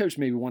 I've coached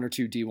maybe one or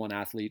two D1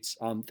 athletes.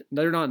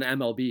 They're not in the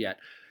MLB yet,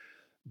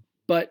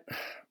 but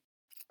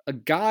a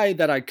guy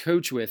that I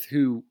coach with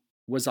who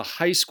was a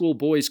high school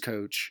boys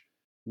coach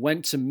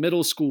went to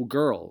middle school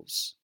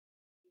girls.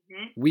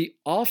 Mm-hmm. We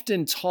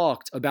often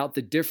talked about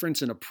the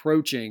difference in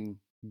approaching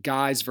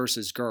guys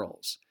versus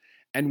girls.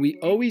 And we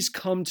always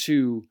come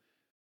to,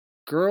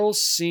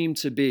 girls seem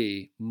to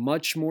be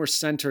much more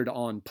centered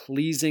on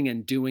pleasing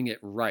and doing it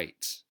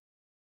right.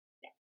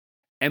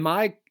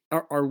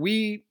 Are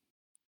we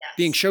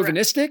being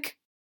chauvinistic?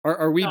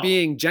 Are we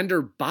being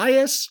gender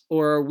biased,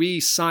 or are we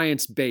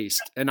science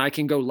based? And I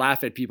can go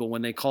laugh at people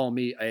when they call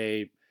me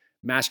a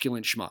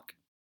masculine schmuck.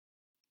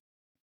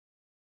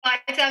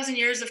 5,000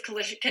 years of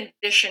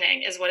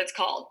conditioning is what it's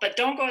called. But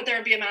don't go out there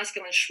and be a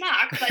masculine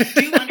schmuck, but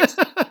do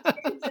understand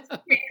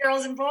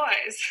girls and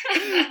boys.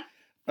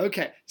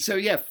 Okay. So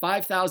yeah,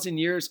 5,000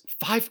 years,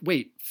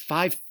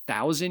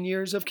 5,000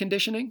 years of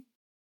conditioning?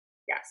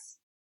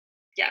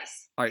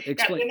 Yes. All right,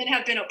 explain. That women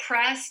have been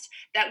oppressed,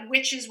 that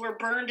witches were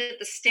burned at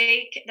the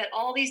stake, that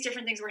all these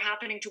different things were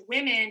happening to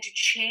women to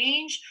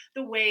change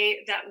the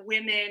way that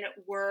women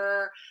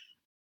were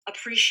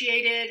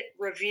appreciated,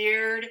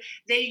 revered.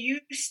 They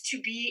used to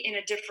be in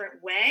a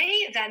different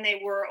way than they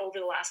were over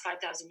the last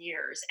 5,000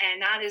 years.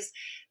 And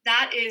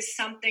that is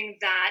something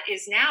that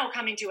is now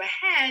coming to a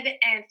head.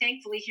 And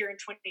thankfully here in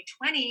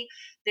 2020,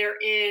 there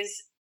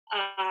is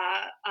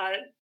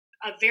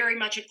a very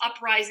much an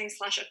uprising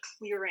 / a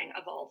clearing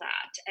of all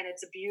that. And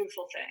it's a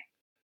beautiful thing.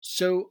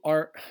 So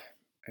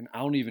and I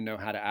don't even know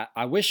how to,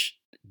 I wish,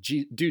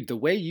 dude, the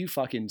way you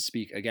fucking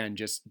speak, again,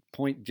 just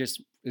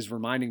is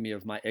reminding me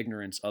of my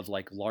ignorance of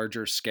like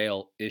larger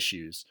scale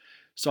issues.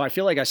 So I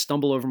feel like I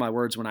stumble over my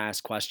words when I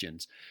ask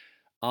questions.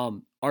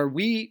 Are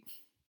we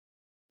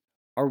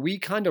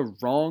kind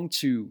of wrong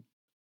to,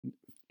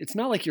 it's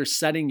not like you're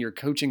setting your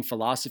coaching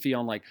philosophy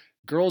on like,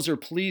 girls are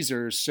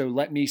pleasers, so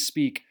let me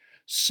speak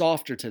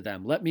softer to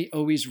them. Let me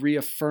always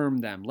reaffirm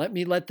them.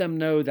 Let them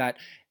know that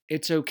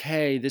it's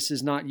okay. This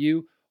is not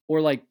you. Or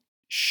like,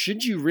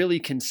 should you really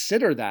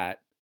consider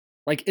that?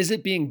 Like, is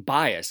it being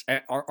biased?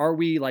 Are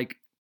we like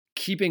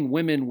keeping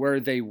women where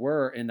they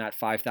were in that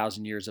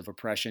 5,000 years of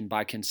oppression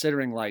by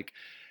considering like,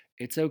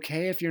 it's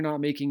okay if you're not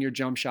making your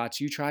jump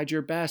shots. You tried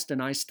your best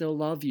and I still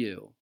love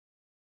you.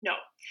 No.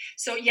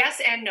 So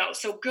yes and no.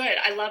 So good.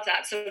 I love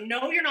that. So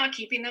no, you're not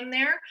keeping them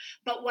there.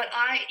 But what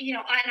I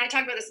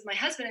talk about this with my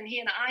husband, and he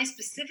and I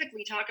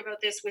specifically talk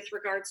about this with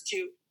regards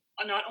to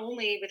not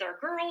only with our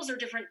girls or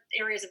different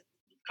areas of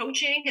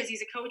coaching, because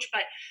he's a coach,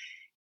 but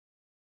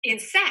in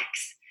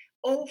sex,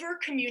 over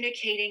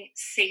communicating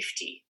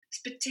safety,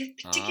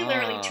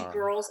 particularly to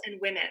girls and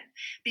women,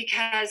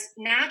 because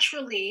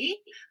naturally,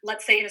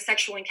 let's say in a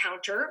sexual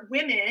encounter,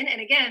 women,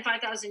 and again,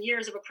 5,000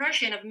 years of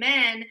oppression of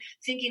men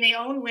thinking they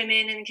own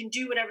women and can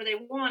do whatever they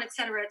want, et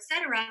cetera,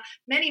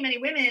 many, many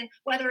women,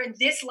 whether in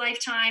this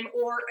lifetime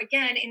or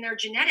again in their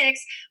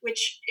genetics,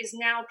 which is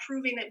now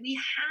proving that we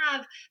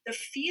have the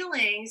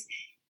feelings.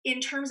 In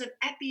terms of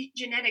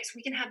epigenetics,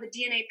 we can have the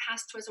DNA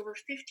passed to us over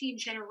 15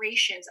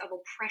 generations of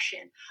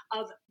oppression,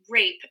 of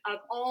rape, of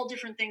all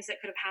different things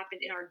that could have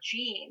happened in our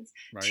genes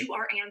Right. to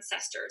our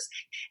ancestors.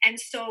 And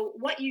so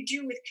what you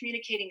do with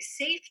communicating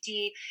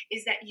safety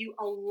is that you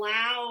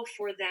allow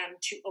for them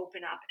to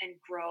open up and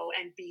grow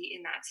and be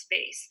in that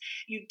space.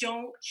 You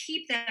don't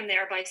keep them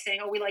there by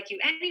saying, oh, we like you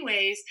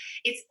anyways.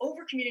 It's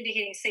over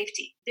communicating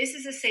safety. This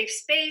is a safe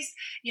space.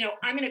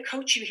 I'm going to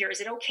coach you here.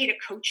 Is it okay to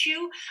coach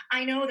you?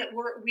 I know that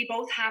we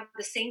both have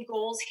the same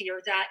goals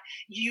here, that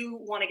you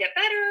want to get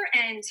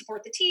better and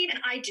support the team, and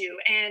I do.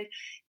 And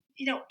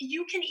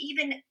you can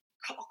even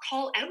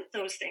call out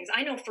those things.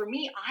 I know for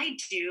me, I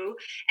do.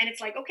 And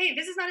it's like, okay,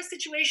 this is not a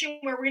situation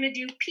where we're going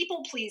to do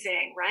people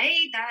pleasing,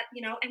 right? That,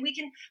 and we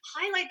can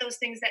highlight those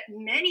things that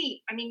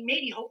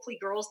maybe hopefully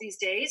girls these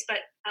days, but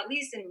at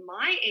least in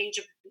my age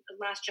of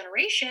last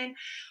generation,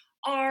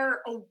 are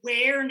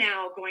aware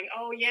now, going,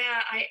 oh yeah,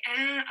 I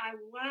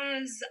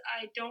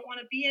don't want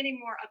to be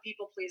anymore a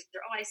people pleaser.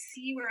 Oh, I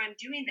see where I'm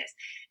doing this.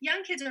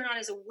 Young kids are not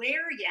as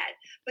aware yet,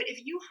 but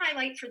if you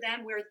highlight for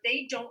them where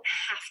they don't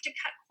have to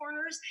cut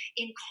corners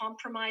in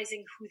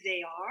compromising who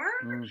they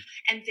are,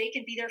 and they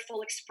can be their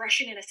full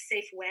expression in a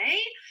safe way,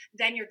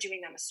 then you're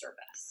doing them a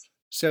service.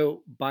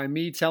 So by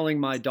me telling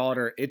my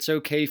daughter, it's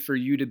okay for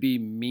you to be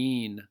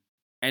mean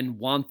and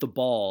want the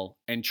ball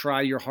and try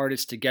your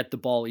hardest to get the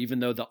ball, even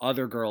though the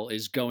other girl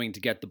is going to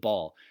get the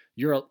ball,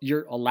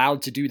 you're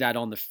allowed to do that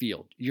on the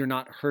field. You're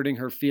not hurting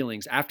her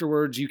feelings.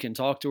 Afterwards, you can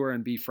talk to her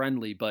and be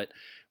friendly, but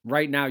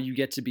right now you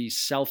get to be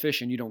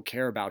selfish and you don't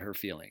care about her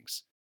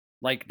feelings.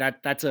 Like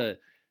that's a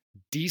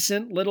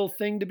decent little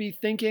thing to be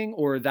thinking,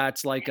 or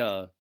that's like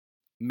a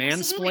mansplaining?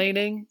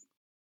 Absolutely.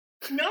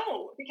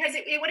 No, because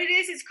what it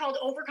is, it's called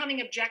overcoming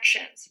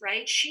objections,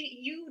 right?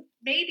 You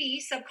maybe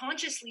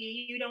subconsciously,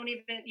 you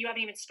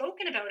haven't even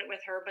spoken about it with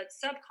her, but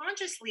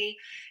subconsciously,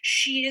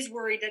 she is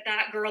worried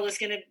that girl is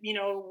going to,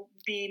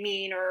 be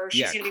mean, or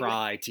she's going to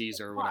cry, tease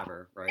her,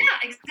 whatever, right?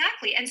 Yeah,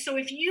 exactly. And so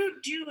if you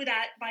do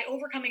that by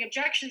overcoming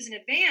objections in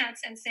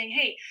advance and saying,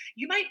 hey,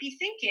 you might be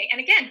thinking,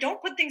 and again,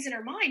 don't put things in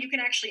her mind. You can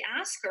actually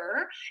ask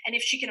her, and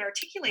if she can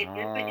articulate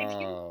it, but if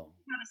you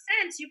have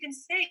a sense, you can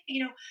say,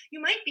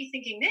 you might be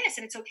thinking this,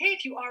 and it's okay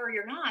if you are or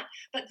you're not,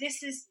 but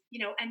this is,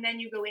 and then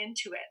you go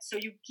into it. So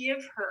you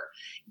give her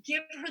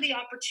the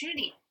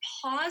opportunity,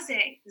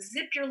 pausing,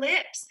 zip your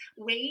lips,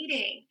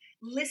 waiting,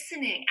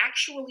 listening,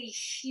 actually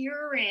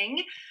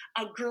hearing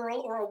a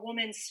girl or a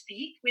woman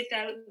speak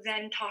without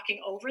them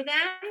talking over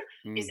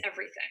them is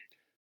everything.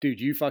 Dude,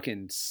 you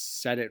fucking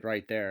said it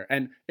right there.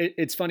 And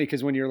it's funny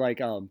because when you're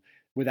like,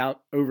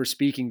 without over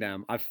speaking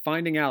them, I'm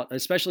finding out,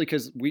 especially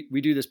because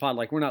we do this pod,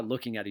 like we're not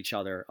looking at each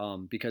other,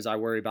 because I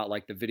worry about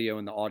like the video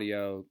and the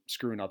audio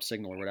screwing up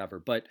signal or whatever.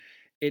 But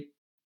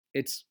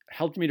it's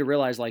helped me to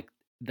realize like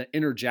the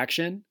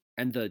interjection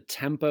and the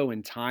tempo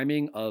and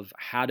timing of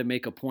how to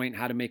make a point,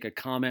 how to make a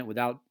comment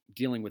without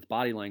dealing with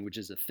body language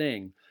is a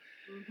thing.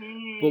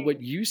 But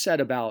what you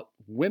said about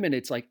women,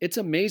 it's like, it's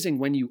amazing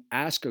when you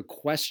ask a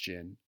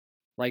question,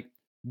 like,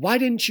 why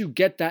didn't you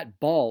get that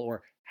ball?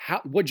 Or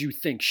what'd you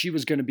think? She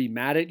was going to be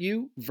mad at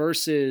you,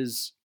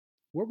 versus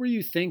what were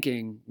you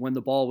thinking when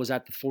the ball was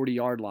at the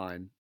 40-yard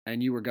line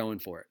and you were going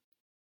for it?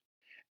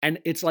 And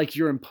it's like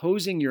you're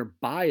imposing your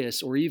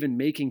bias or even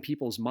making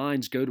people's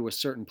minds go to a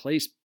certain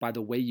place by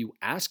the way you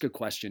ask a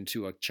question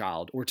to a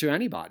child or to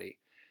anybody.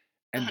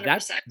 And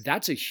 100%.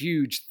 that's a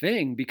huge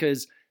thing,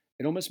 because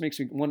it almost makes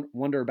me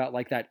wonder about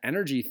like that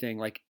energy thing.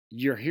 Like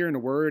you're hearing a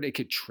word, it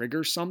could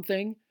trigger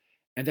something.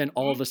 And then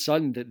all of a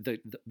sudden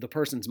the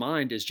person's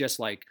mind is just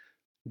like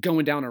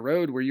going down a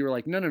road where you were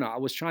like, no, I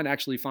was trying to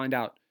actually find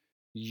out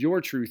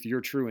your truth,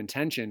 your true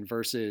intention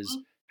versus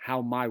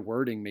how my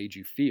wording made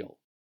you feel.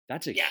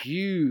 That's a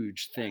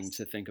huge thing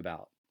to think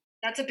about.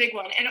 That's a big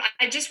one. And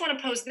I just want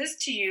to pose this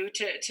to you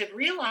to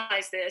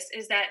realize this,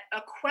 is that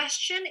a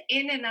question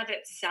in and of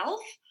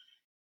itself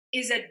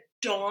is a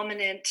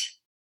dominant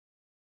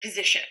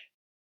position.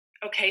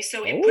 Okay,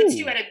 so it puts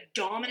you at a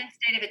dominant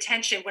state of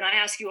attention. When I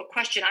ask you a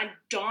question, I'm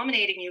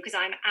dominating you because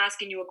I'm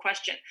asking you a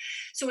question.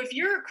 So if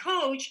you're a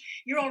coach,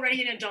 you're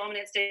already in a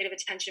dominant state of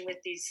attention with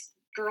these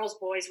girls,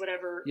 boys,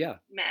 whatever,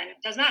 men,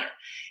 it doesn't matter.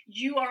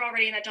 You are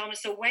already in that dominant.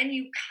 So when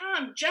you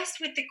come just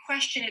with the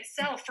question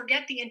itself,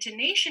 forget the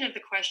intonation of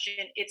the question,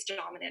 it's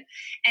dominant.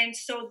 And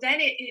so then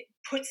it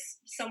puts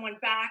someone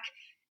back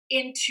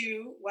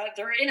into, well,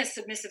 they're in a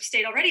submissive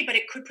state already, but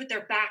it could put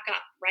their back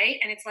up, right?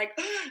 And it's like,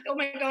 oh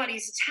my God,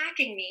 he's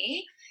attacking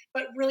me.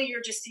 But really,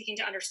 you're just seeking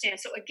to understand.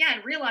 So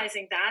again,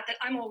 realizing that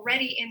I'm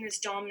already in this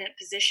dominant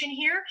position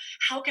here.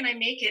 How can I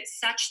make it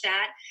such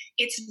that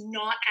it's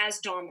not as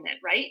dominant,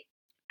 right?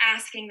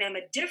 Asking them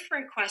a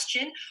different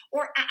question,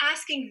 or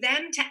asking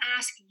them to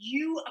ask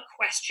you a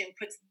question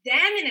puts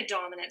them in a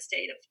dominant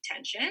state of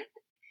tension.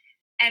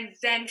 And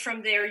then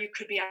from there, you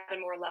could be at a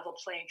more level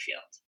playing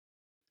field.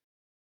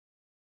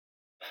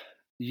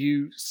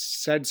 You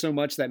said so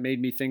much that made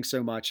me think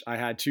so much. I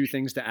had two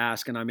things to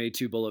ask and I made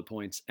 2 bullet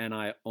points, and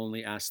I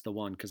only asked the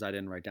one because I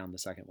didn't write down the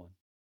second one.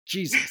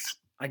 Jesus,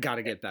 I got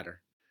to get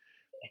better.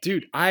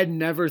 Dude, I had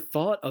never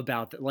thought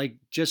about that. Like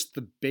just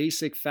the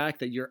basic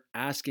fact that you're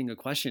asking a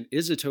question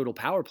is a total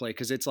power play,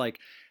 because it's like,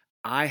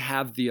 I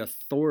have the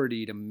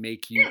authority to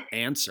make you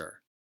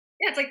answer.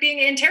 Yeah, it's like being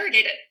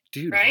interrogated.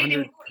 Dude, right?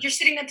 100... You're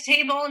sitting at the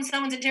table and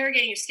someone's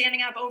interrogating you,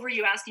 standing up over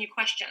you, asking you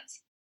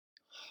questions.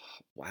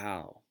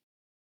 Wow.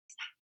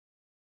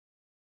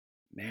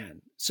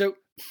 Man. So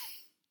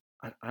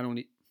I don't...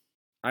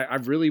 I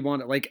really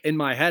want to, like, in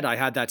my head, I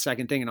had that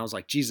second thing and I was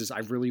like, Jesus, I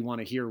really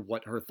want to hear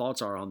what her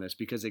thoughts are on this,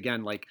 because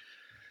again, like,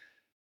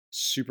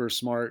 super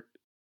smart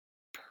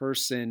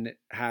person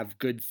have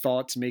good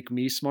thoughts make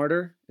me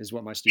smarter is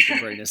what my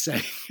stupid brain is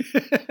saying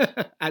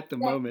at the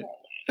moment.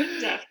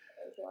 Definitely.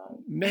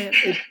 Man,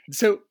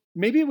 so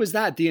maybe it was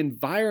that, the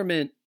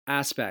environment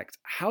aspect.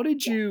 How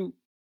did you,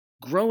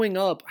 growing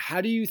up, how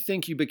do you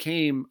think you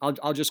became,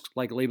 I'll just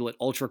like label it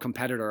ultra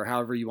competitor or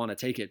however you want to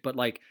take it, but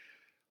like,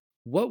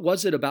 what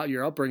was it about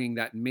your upbringing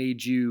that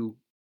made you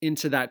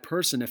into that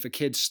person if a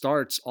kid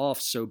starts off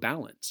so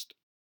balanced?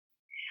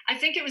 I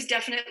think it was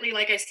definitely,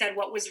 like I said,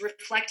 what was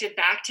reflected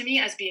back to me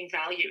as being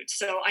valued.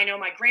 So I know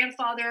my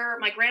grandfather,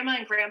 my grandma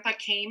and grandpa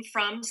came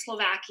from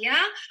Slovakia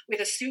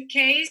with a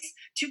suitcase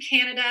to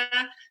Canada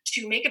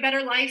to make a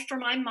better life for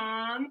my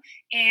mom.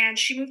 And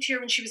she moved here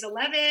when she was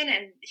 11,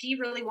 and he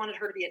really wanted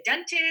her to be a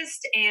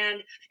dentist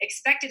and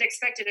expected.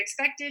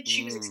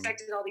 She was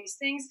expected all these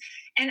things.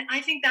 And I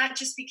think that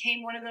just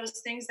became one of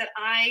those things that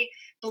I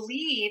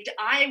believed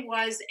I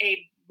was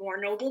a more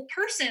noble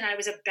person. I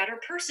was a better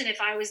person. If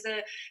I was the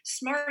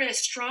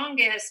smartest,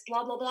 strongest,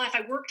 blah, blah, blah, if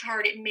I worked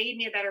hard, it made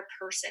me a better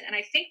person. And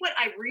I think what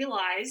I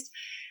realized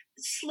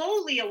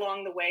slowly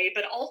along the way,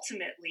 but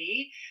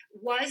ultimately,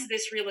 was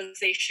this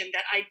realization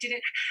that I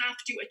didn't have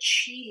to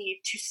achieve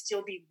to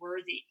still be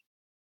worthy.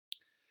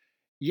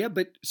 Yeah,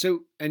 but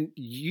so, and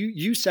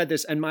you said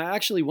this, and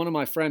one of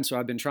my friends, so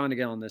I've been trying to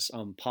get on this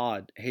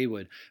pod,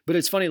 Haywood. But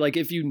it's funny, like,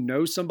 if you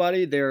know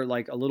somebody, they're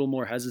like a little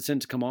more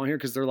hesitant to come on here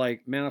because they're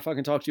like, man, I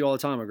fucking talk to you all the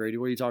time, O'Grady.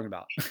 What are you talking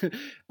about?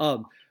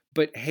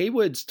 But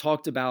Haywood's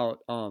talked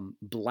about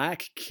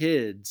black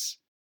kids.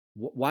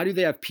 Why do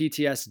they have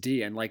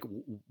PTSD, and like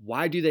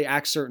why do they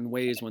act certain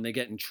ways when they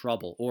get in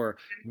trouble, or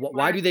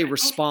why do they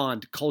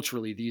respond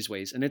culturally these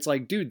ways? And it's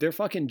like, dude, they're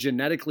fucking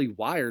genetically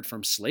wired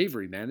from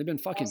slavery, man. They've been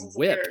fucking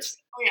whipped.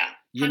 Oh yeah, 100%.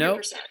 You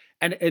know,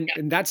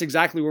 and that's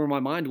exactly where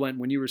my mind went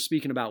when you were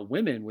speaking about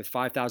women with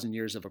 5,000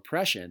 years of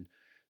oppression.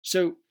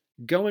 So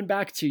going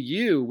back to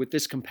you with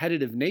this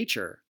competitive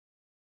nature.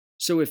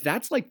 So if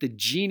that's like the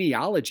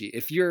genealogy,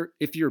 if your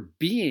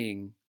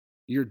being,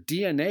 your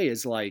DNA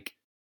is like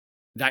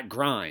that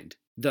grind,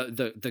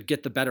 the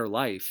get the better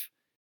life,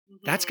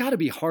 that's got to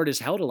be hard as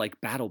hell to like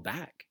battle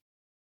back.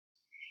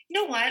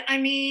 You know what? I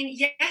mean,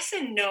 yes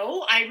and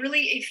no. I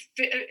really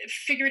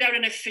figured out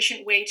an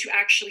efficient way to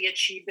actually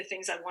achieve the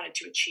things I wanted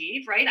to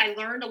achieve, right? I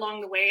learned along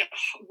the way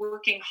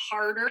working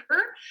harder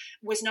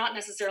was not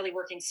necessarily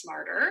working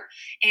smarter,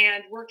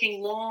 and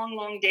working long,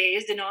 long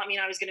days did not mean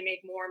I was going to make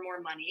more and more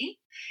money.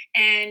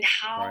 And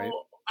how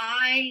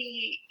I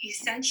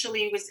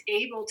essentially was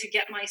able to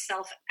get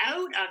myself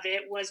out of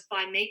it was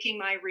by making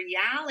my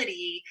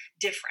reality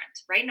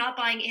different, right? Not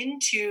buying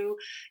into,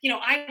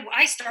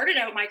 I started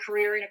out my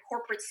career in a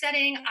corporate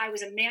setting. I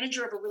was a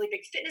manager of a really big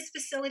fitness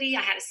facility.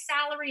 I had a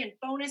salary and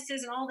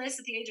bonuses and all this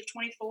at the age of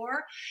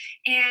 24.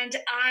 And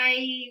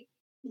I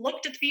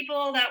looked at the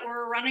people that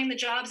were running the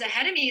jobs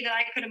ahead of me that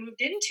I could have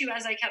moved into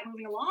as I kept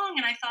moving along.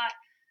 And I thought,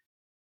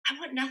 I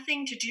want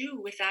nothing to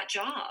do with that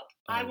job.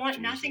 I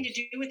want nothing to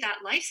do with that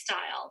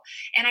lifestyle.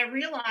 And I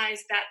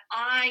realized that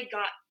I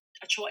got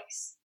a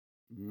choice.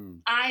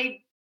 My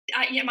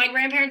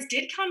grandparents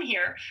did come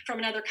here from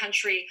another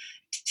country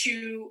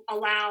to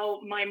allow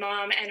my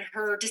mom and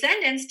her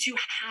descendants to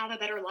have a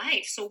better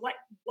life. So what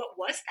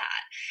was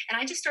that?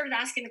 And I just started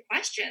asking the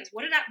questions.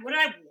 What did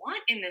I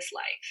want in this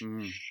life?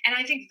 And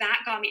I think that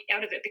got me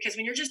out of it, because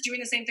when you're just doing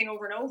the same thing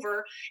over and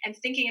over and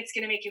thinking it's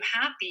going to make you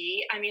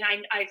happy, I mean,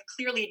 I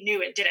clearly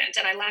knew it didn't.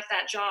 And I left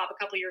that job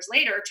a couple of years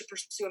later to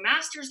pursue a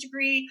master's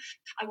degree.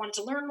 I wanted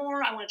to learn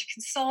more. I wanted to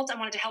consult. I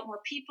wanted to help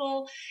more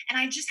people. And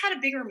I just had a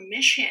bigger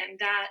mission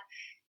that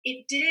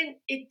it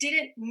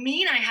didn't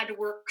mean I had to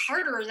work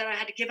harder or that I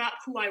had to give up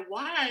who I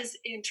was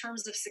in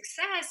terms of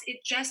success.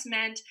 It just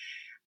meant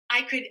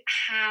I could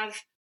have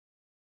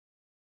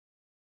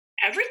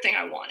everything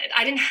I wanted.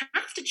 I didn't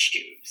have to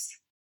choose.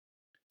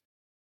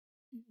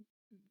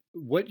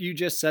 What you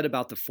just said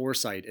about the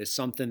foresight is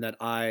something that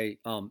I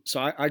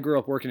grew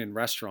up working in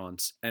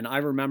restaurants, and I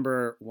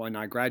remember when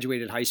I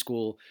graduated high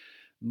school.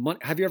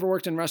 Have you ever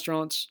worked in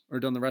restaurants or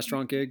done the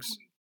restaurant gigs?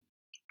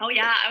 Oh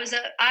yeah, I was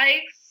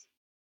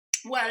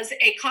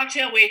a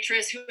cocktail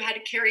waitress who had to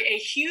carry a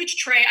huge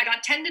tray. I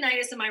got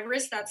tendonitis in my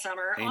wrist that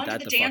summer onto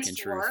the dance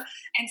floor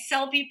and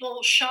sell people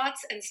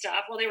shots and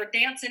stuff while they were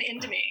dancing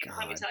into me. God.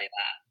 Let me tell you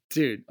that.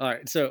 Dude, all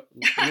right. So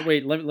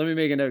wait, let me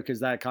make a note,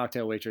 because that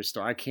cocktail waitress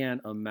store, I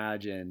can't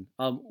imagine.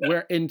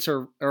 We're in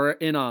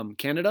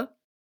Canada?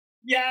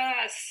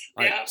 Yes.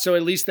 Yeah. Right. So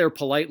at least they're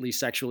politely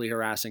sexually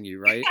harassing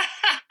you, right?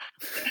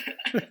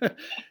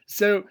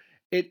 So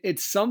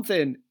it's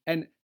something,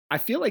 and I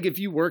feel like if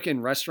you work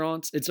in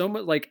restaurants, it's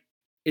almost like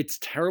it's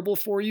terrible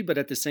for you, but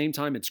at the same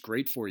time, it's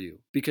great for you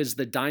because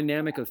the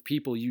dynamic of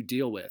people you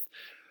deal with.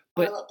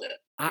 I But loved it.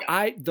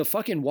 I the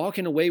fucking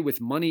walking away with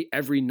money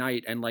every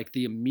night and like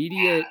the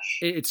immediate,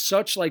 it's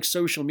such like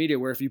social media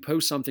where if you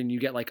post something, you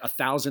get like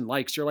 1,000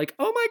 likes. You're like,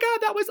 oh my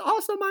God, that was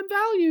awesome. I'm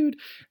valued.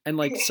 And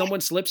like someone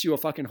slips you a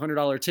fucking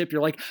 $100 tip.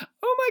 You're like,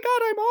 oh my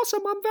God, I'm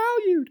awesome. I'm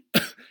valued.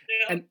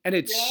 And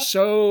it's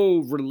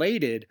so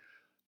related.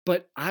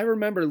 But I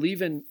remember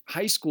leaving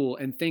high school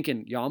and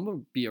thinking, yo, I'm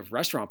going to be a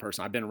restaurant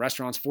person. I've been in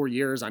restaurants 4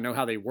 years. I know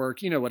how they work,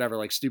 whatever,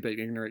 like stupid,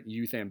 ignorant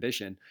youth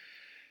ambition.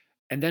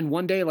 And then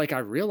one day, like I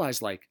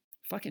realized like,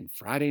 fucking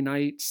Friday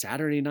night,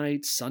 Saturday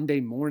night, Sunday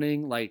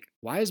morning. Like,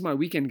 why is my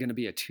weekend going to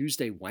be a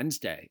Tuesday,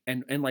 Wednesday?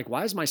 And like,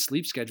 why is my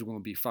sleep schedule going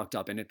to be fucked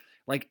up? And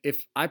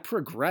if I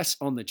progress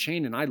on the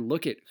chain and I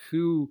look at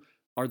who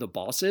are the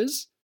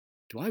bosses,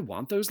 do I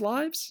want those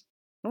lives?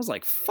 I was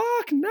like,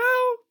 fuck no,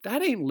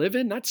 that ain't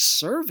living. That's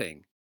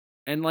serving.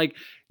 And like,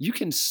 you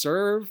can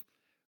serve,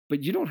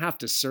 but you don't have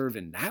to serve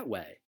in that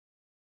way.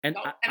 And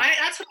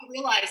that's what I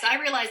realized. I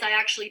realized I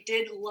actually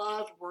did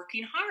love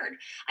working hard.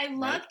 I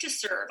love to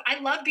serve. I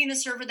love being the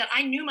server that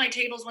I knew my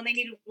tables when they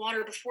needed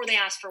water before they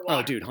asked for water.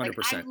 Oh, dude, 100%.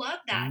 Like, I love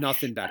that.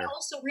 Nothing better. But I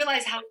also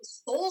realized how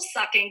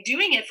soul-sucking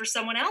doing it for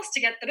someone else to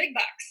get the big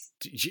bucks.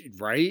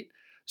 Right?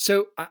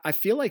 So I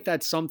feel like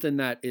that's something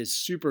that is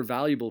super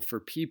valuable for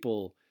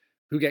people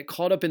who get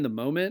caught up in the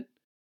moment,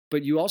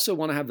 but you also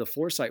want to have the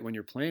foresight when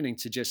you're planning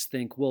to just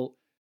think, well,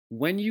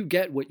 when you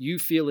get what you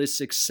feel is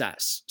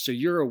success, so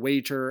you're a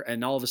waiter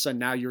and all of a sudden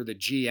now you're the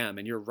GM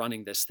and you're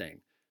running this thing.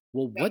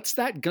 Well, what's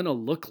that going to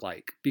look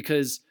like?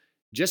 Because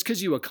just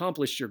because you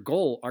accomplished your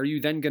goal, are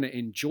you then going to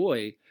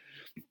enjoy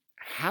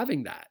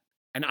having that?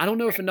 And I don't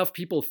know if enough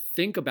people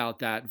think about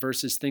that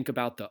versus think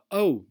about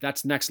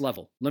that's next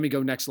level. Let me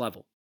go next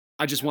level.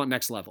 I just want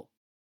next level.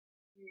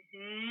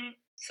 Mm-hmm.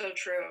 So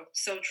true.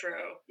 So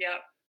true.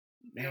 Yep.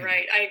 Man. You're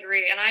right. I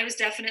agree. And I was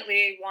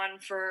definitely one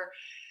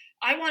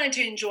I wanted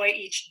to enjoy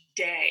each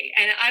day,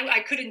 and I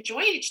could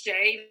enjoy each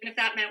day, even if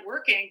that meant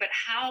working, but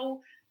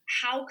how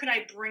could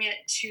I bring it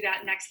to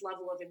that next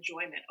level of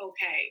enjoyment?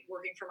 Okay,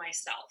 working for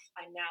myself,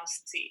 I now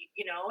see,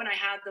 and I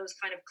had those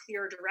kind of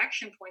clear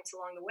direction points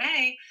along the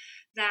way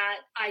that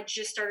I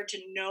just started to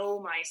know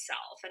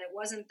myself. And it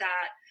wasn't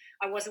that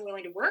I wasn't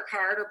willing to work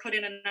hard or put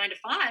in a 9 to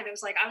 5. It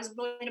was like, I was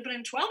willing to put in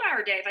a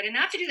 12-hour day if I didn't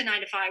have to do the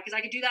 9 to 5, because I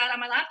could do that on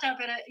my laptop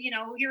at here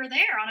or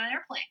there on an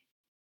airplane.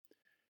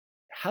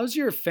 How's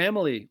your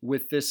family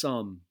with this?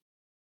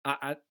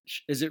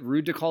 Is it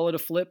rude to call it a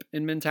flip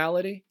in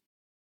mentality?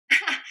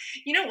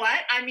 You know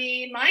what? I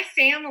mean, my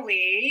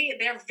family,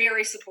 they're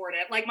very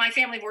supportive. Like my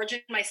family of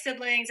origin, my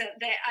siblings,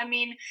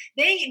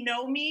 they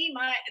know me.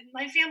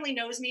 My family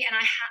knows me, and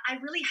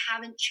I really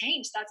haven't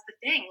changed. That's the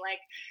thing. Like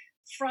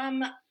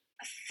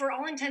for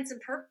all intents and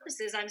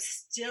purposes, I'm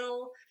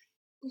still,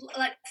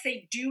 let's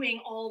say, doing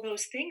all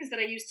those things that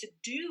I used to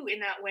do in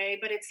that way,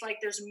 but it's like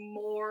there's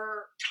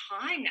more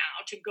time now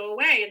to go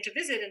away and to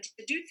visit and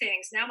to do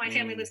things. Now my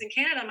family lives in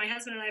Canada. My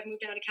husband and I have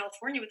moved down to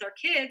California with our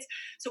kids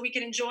so we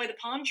can enjoy the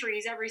palm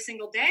trees every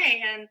single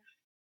day and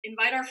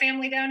invite our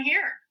family down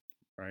here.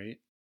 Right.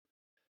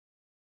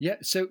 Yeah.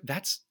 So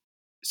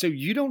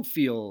you don't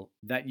feel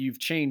that you've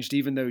changed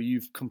even though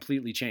you've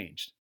completely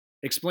changed.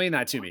 Explain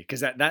that to me, because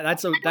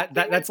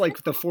that's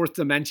like the fourth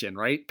dimension,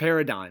 right?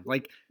 Paradigm.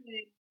 Like,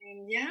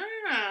 yeah,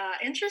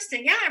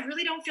 interesting. Yeah, I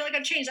really don't feel like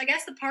I've changed. I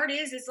guess the part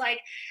is like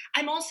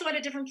I'm also at a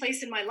different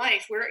place in my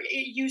life where it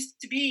used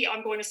to be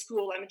I'm going to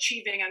school, I'm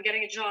achieving, I'm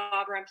getting a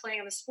job, or I'm playing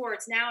in the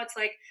sports. Now it's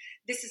like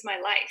this is my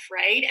life,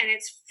 right? And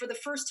it's for the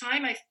first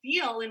time I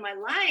feel in my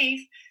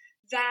life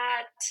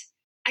that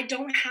I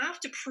don't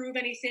have to prove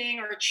anything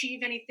or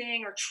achieve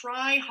anything or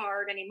try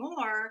hard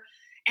anymore.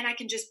 And I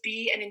can just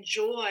be and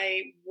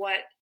enjoy what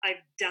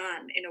I've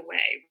done in a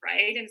way,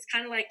 right? And it's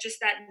kind of like just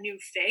that new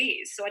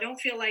phase. So I don't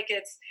feel like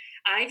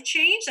I've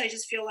changed. I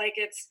just feel like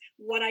it's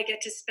what I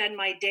get to spend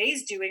my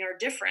days doing are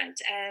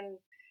different. And,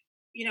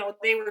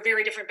 they were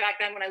very different back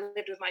then when I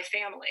lived with my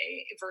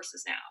family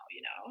versus now,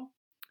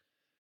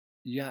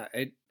 Yeah.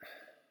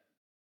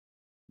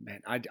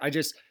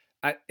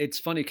 It's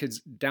funny because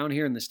down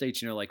here in the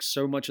States, like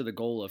so much of the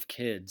goal of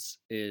kids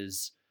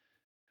is,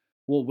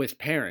 well, with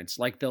parents,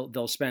 like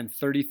they'll spend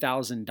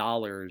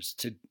 $30,000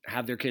 to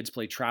have their kids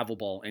play travel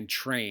ball and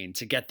train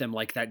to get them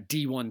like that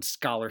D1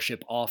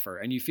 scholarship offer.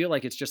 And you feel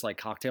like it's just like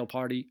cocktail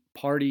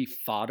party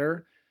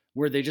fodder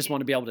where they just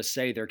want to be able to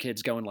say their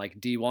kid's going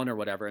like D1 or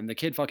whatever. And the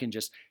kid fucking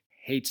just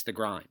hates the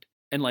grind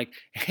and like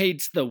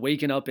hates the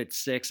waking up at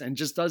 6 and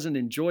just doesn't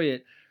enjoy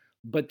it,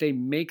 but they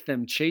make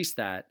them chase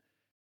that.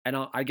 And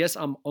I guess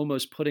I'm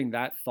almost putting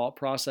that thought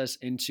process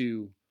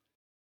into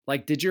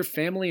like, did your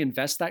family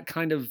invest that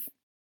kind of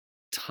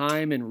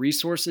time and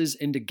resources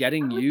into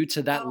getting you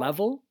to that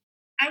level?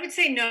 I would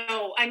say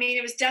no. I mean,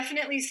 it was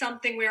definitely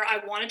something where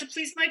I wanted to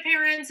please my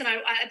parents, and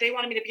they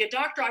wanted me to be a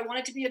doctor. I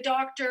wanted to be a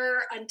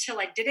doctor until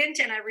I didn't,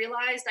 and I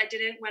realized I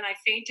didn't when I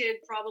fainted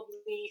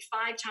probably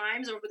 5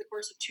 times over the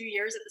course of 2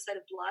 years at the sight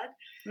of blood.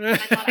 I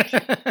thought I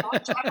can't be a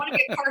doctor. I want to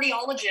be a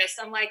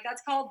cardiologist. I'm like,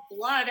 that's called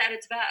blood at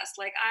its best.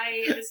 Like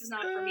this is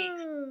not for me.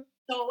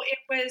 So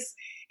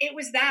it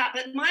was that,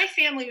 but my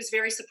family was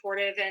very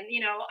supportive, and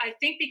I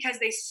think because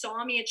they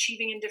saw me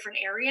achieving in different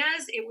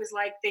areas, it was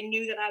like they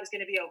knew that I was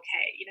going to be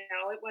okay. It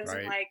wasn't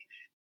Right. like,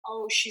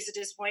 oh, she's a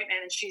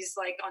disappointment and she's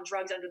like on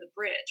drugs under the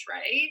bridge,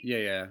 right? Yeah,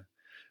 yeah.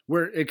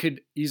 Where it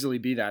could easily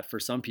be that for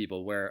some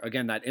people, where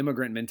again that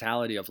immigrant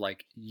mentality of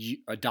like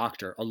a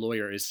doctor, a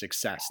lawyer is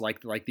success,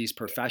 like these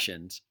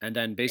professions, and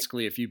then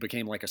basically if you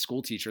became like a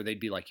school teacher, they'd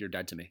be like, "You're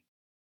dead to me."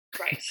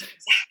 Right.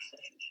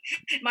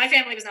 Exactly. My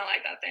family was not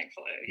like that,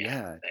 thankfully.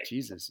 Yeah. Yeah,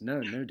 Jesus,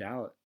 no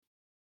doubt.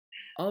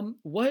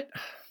 What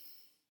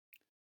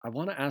I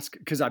want to ask,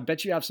 because I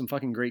bet you have some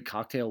fucking great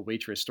cocktail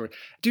waitress story,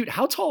 dude.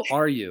 How tall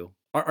are you?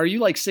 Are you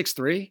like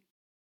 6'3"?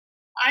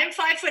 I'm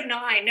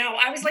 5'9". No,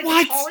 I was like the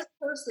What? tallest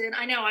person.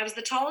 I know I was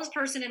the tallest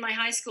person in my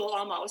high school,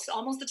 almost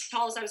the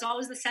tallest. I was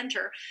always the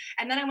center.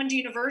 And then I went to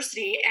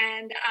university,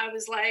 and I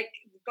was like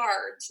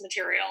guards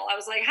material. I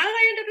was like, how did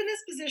I end up in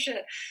this position?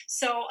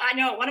 So I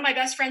know one of my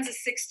best friends is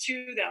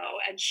 6'2"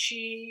 though, and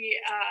she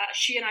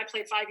and I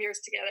played 5 years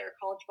together,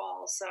 college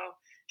ball. So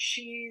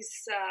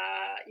she's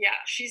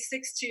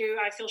 6'2".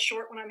 I feel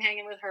short when I'm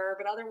hanging with her,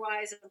 but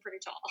otherwise I'm pretty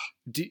tall.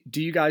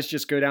 Do you guys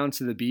just go down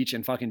to the beach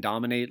and fucking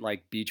dominate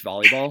like beach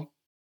volleyball?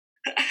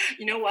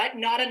 You know what?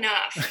 Not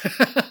enough.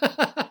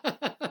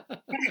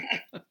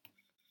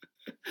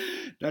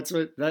 That's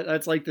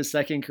like the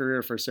second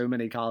career for so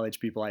many college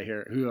people I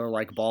hear who are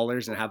like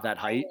ballers and have that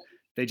height.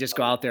 They just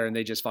go out there and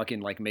they just fucking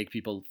like make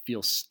people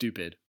feel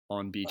stupid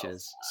on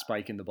beaches,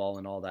 spiking the ball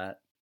and all that.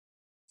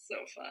 So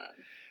fun.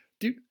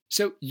 Dude,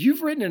 so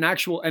you've written an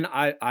actual, and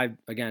I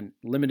again,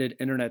 limited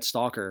internet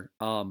stalker,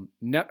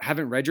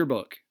 haven't read your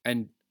book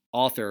and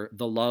author,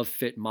 The Love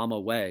Fit Mama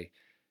Way.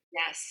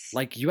 Yes.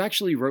 Like you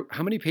actually wrote,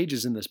 how many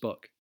pages in this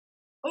book?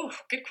 Oh,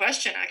 good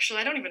question. Actually,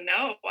 I don't even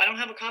know. I don't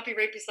have a copy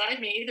right beside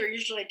me either.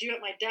 Usually I do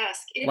at my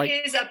desk.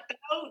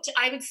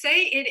 I would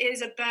say it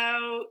is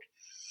about,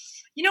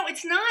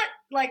 it's not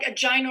like a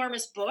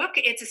ginormous book.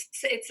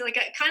 It's like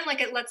a kind of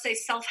like a, let's say,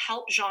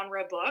 self-help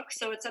genre book.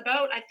 So it's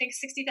about, I think,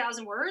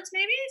 60,000 words,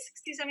 maybe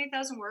 60,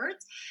 70,000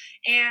 words.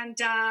 And,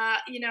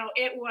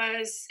 it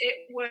was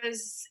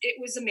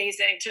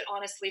amazing to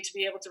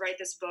be able to write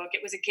this book.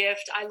 It was a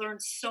gift. I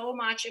learned so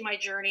much in my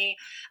journey,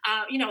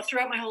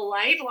 throughout my whole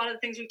life, a lot of the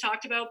things we've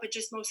talked about, but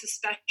just most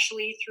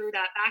especially through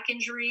that back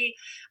injury.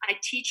 I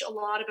teach a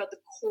lot about the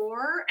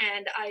core,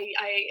 and I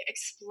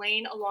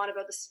explain a lot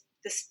about this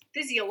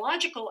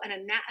physiological and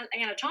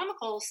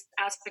anatomical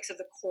aspects of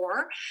the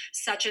core,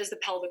 such as the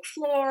pelvic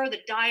floor,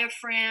 the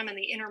diaphragm, and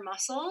the inner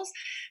muscles.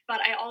 But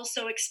I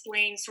also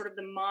explain sort of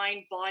the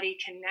mind body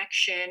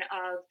connection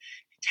of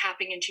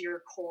tapping into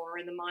your core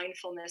and the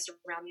mindfulness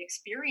around the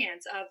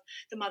experience of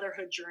the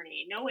motherhood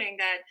journey, knowing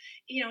that,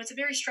 it's a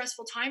very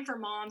stressful time for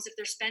moms if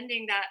they're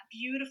spending that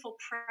beautiful,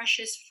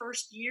 precious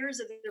first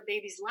years of their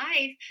baby's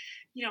life,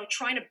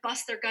 trying to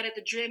bust their gut at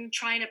the gym,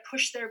 trying to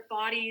push their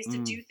bodies to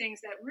do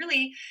things that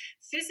really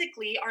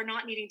physically are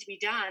not needing to be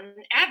done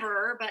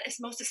ever, but it's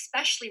most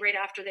especially right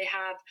after they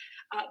have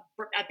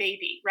a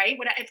baby, right?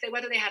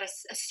 Whether they had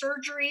a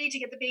surgery to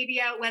get the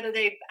baby out, whether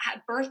they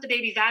birthed the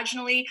baby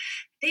vaginally,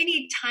 they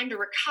need time to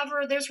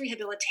recover. There's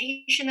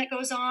rehabilitation that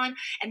goes on.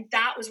 And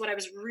that was what I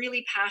was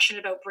really passionate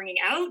about bringing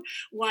out,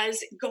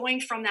 was going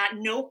from that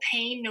no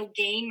pain, no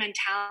gain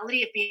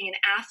mentality of being an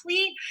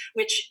athlete,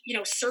 which,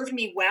 served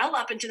me well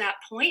up until that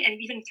point and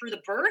even through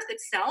the birth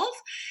itself.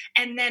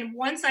 And then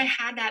once I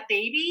had that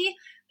baby,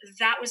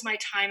 that was my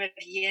time of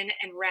yin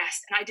and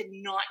rest. And I did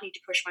not need to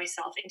push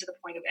myself into the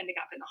point of ending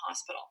up in the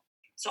hospital.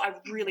 So I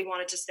really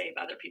wanted to save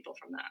other people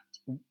from that.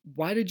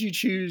 Why did you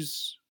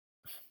choose?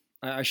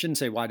 I shouldn't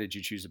say why did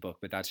you choose a book,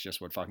 but that's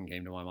just what fucking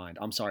came to my mind.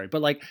 I'm sorry.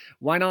 But like,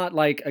 why not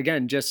like,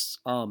 again, just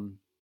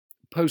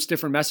post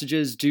different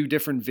messages, do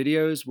different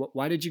videos?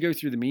 Why did you go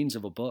through the means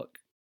of a book?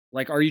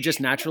 Like, are you just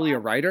naturally a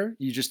writer?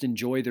 You just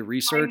enjoy the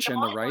research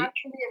and the write? I'm not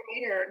naturally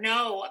a writer,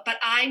 no, but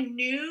I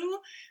knew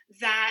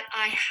that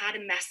I had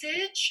a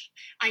message.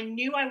 I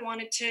knew I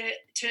wanted to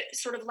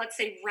sort of, let's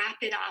say, wrap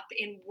it up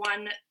in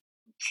one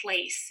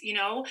place.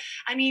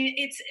 I mean,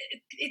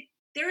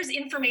 there is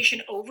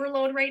information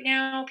overload right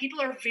now.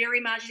 People are very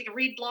much, they can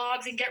read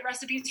blogs and get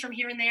recipes from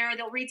here and there.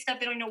 They'll read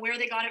stuff, they don't know where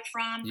they got it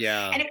from.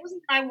 Yeah. And it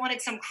wasn't that I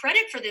wanted some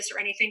credit for this or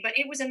anything, but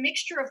it was a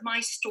mixture of my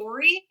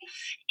story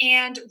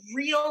and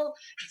real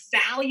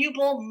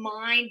valuable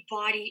mind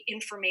body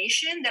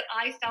information that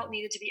I felt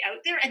needed to be out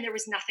there. And there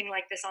was nothing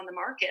like this on the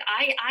market.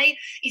 I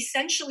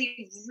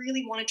essentially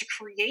really wanted to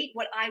create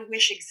what I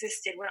wish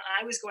existed when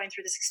I was going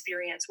through this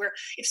experience, where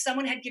if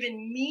someone had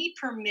given me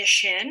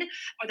permission,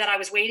 or that I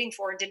was waiting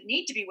for and didn't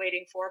need to be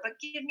waiting for, but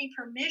give me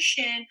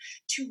permission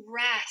to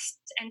rest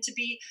and to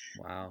be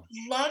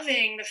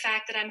loving the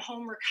fact that I'm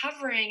home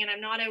recovering and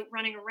I'm not out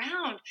running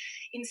around.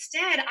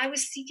 Instead, I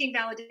was seeking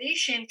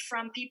validation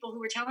from people who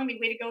were telling me,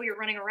 way to go, you're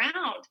running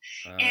around.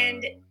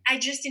 And I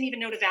just didn't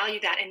even know to value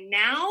that. And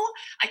now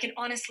I can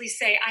honestly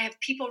say I have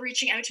people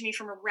reaching out to me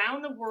from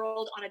around the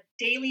world on a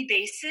daily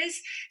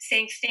basis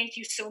saying, thank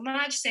you so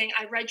much, saying,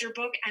 I read your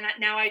book and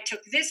now I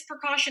took this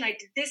precaution. I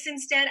did this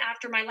instead.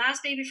 After my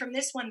last baby from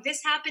this one,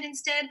 this happened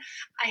instead.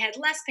 I had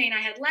less pain,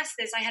 I had less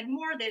this, I had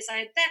more this, I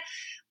had that,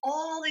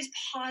 all these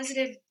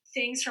positive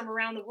things from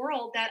around the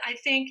world that I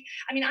think,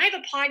 I mean, I have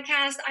a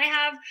podcast, I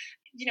have,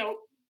 you know,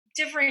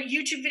 different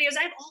YouTube videos,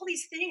 I have all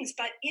these things,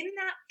 but in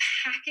that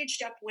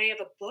packaged up way of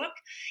a book,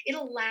 it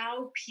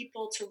allowed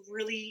people to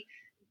really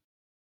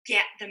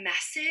get the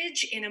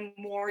message in a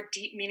more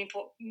deep,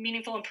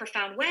 meaningful and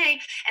profound way.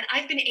 And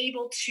I've been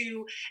able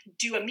to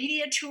do a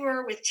media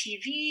tour with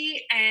TV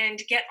and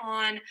get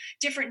on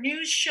different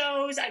news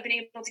shows. I've been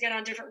able to get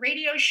on different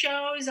radio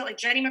shows, like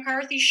Jenny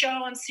McCarthy's show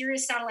on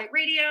Sirius Satellite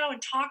Radio,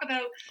 and talk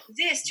about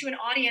this to an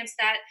audience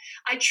that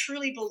I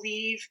truly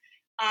believe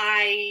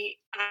I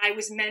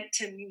was meant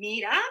to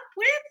meet up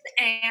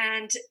with,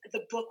 and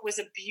the book was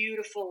a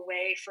beautiful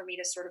way for me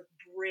to sort of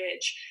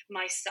bridge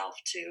myself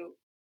to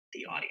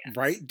the audience.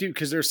 Right, dude,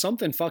 because there's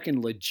something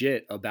fucking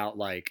legit about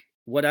like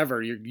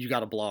whatever you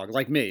got a blog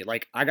like me,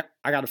 like I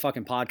got a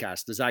fucking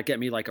podcast. Does that get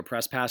me like a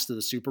press pass to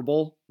the Super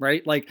Bowl?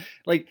 Right, like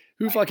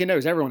who fucking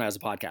knows? Everyone has a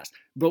podcast.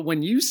 But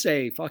when you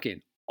say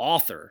fucking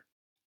author,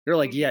 you're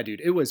like, yeah,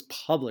 dude, it was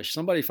published.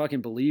 Somebody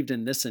fucking believed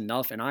in this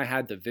enough, and I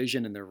had the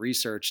vision and the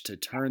research to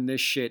turn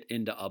this shit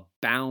into a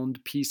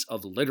bound piece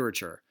of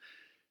literature.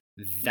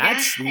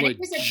 That's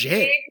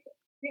legit.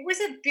 It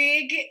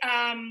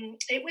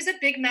was a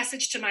big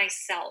message to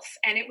myself,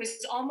 and it was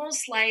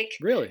almost like,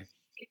 really,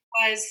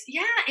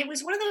 it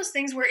was one of those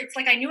things where it's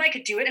like I knew I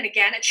could do it, and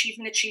again,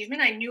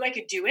 achievement. I knew I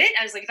could do it.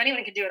 I was like, if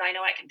anyone can do it, I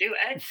know I can do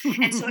it.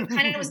 And so it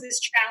kind of was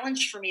this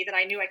challenge for me that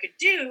I knew I could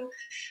do,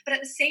 but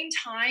at the same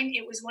time,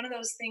 it was one of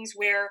those things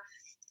where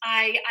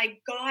I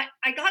got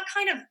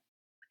kind of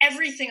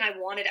everything I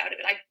wanted out of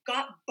it. I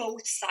got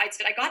both sides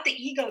of it. I got the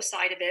ego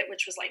side of it,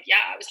 which was like,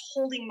 yeah, I was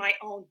holding my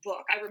own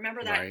book. I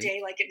remember that day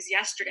like it was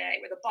yesterday,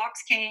 where the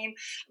box came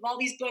of all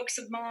these books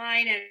of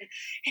mine, and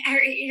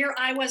here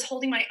I was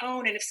holding my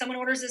own. And if someone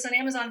orders this on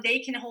Amazon, they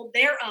can hold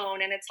their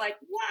own. And it's like,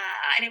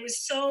 wow. And it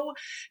was so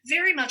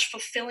very much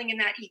fulfilling in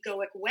that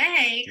egoic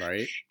way.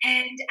 Right.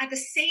 And at the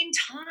same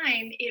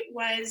time, it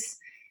was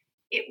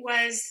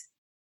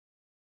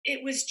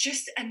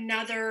just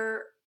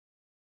another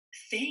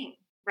thing.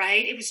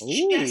 Right. It was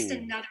just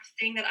another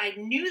thing that I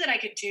knew that I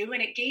could do.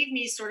 And it gave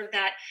me sort of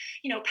that,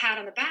 pat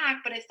on the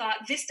back. But I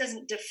thought, this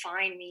doesn't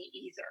define me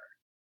either.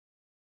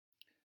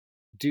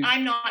 Dude,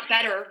 I'm not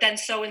better than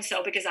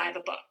so-and-so because I have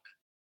a book.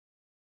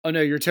 Oh no,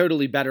 you're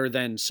totally better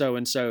than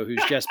so-and-so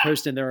who's just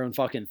posting their own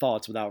fucking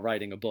thoughts without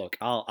writing a book.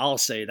 I'll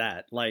say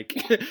that. Like,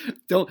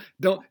 don't,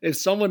 if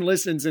someone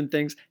listens and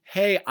thinks,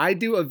 hey, I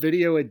do a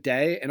video a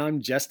day and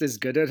I'm just as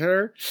good at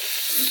her,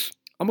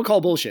 I'm gonna call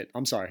bullshit.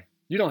 I'm sorry.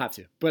 You don't have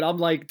to, but I'm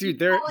like, dude,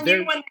 I'm calling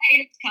you when the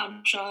haters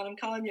come, Sean. I'm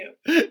calling you.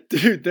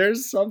 Dude,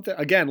 there's something,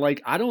 again,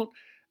 like I'm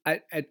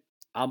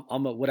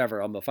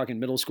a fucking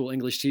middle school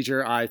English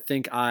teacher. I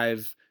think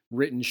I've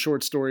written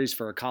short stories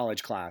for a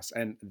college class,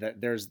 and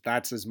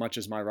that's as much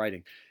as my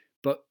writing.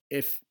 But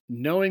if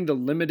knowing the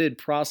limited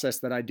process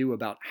that I do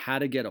about how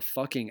to get a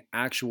fucking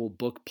actual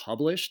book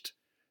published,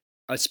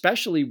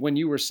 especially when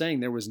you were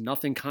saying there was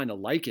nothing kind of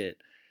like it,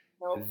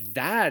 nope.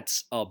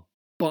 That's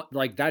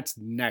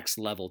next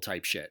level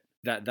type shit.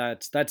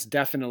 That's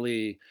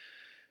definitely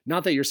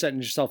not that you're setting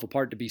yourself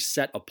apart to be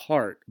set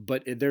apart,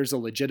 but there's a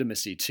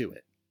legitimacy to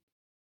it.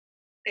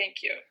 Thank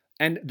you.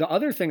 And the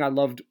other thing I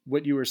loved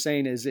what you were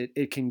saying is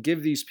it can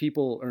give these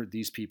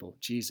people,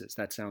 Jesus,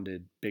 that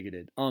sounded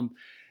bigoted.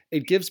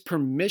 It gives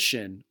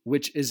permission,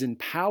 which is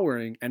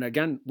empowering. And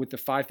again, with the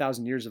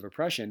 5,000 years of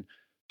oppression,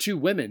 to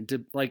women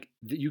to like,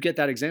 you get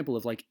that example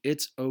of like,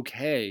 it's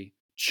okay,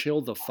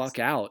 chill the fuck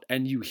out.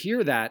 And you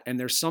hear that, and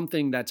there's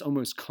something that's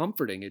almost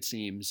comforting, it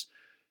seems,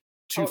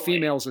 to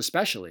females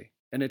especially,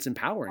 and it's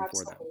empowering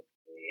for them.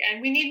 And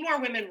we need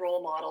more women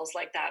role models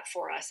like that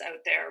for us out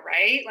there,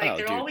 right? Like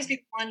there'll always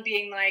be one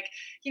being like,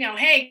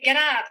 hey, get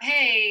up,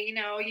 hey,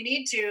 you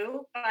need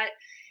to, but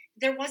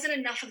there wasn't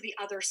enough of the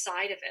other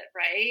side of it,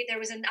 right? There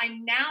was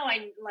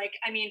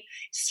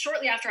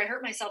shortly after I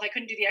hurt myself, I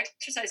couldn't do the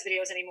exercise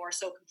videos anymore.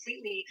 So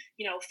completely,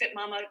 Fit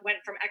Mama went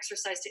from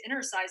exercise to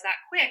inner size that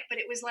quick, but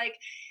it was like,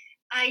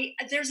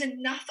 there's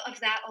enough of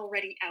that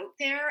already out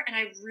there, and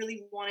I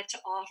really wanted to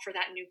offer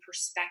that new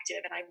perspective,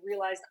 and I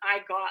realized I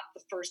got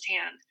the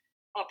firsthand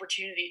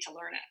opportunity to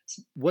learn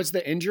it. Was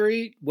the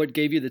injury what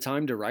gave you the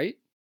time to write?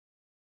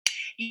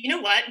 You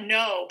know what?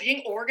 No,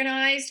 being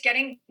organized,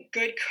 getting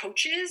good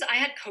coaches. I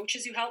had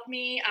coaches who helped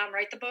me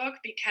write the book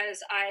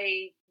because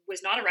I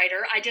was not a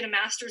writer. I did a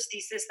master's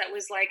thesis that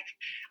was like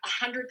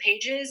 100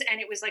 pages, and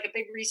it was like a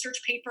big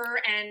research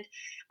paper. And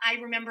I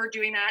remember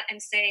doing that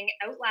and saying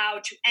out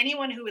loud to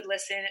anyone who would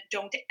listen,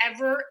 don't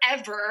ever,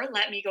 ever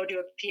let me go do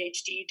a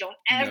PhD. Don't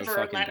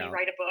ever let me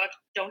write a book.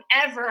 Don't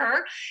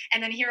ever.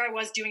 And then here I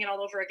was doing it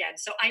all over again.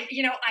 So I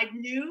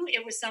knew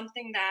it was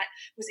something that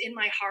was in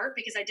my heart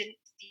because I didn't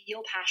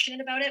feel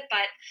passionate about it,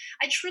 but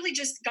I truly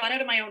just got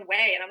out of my own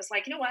way. And I was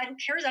like, you know what, who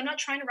cares? I'm not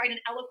trying to write an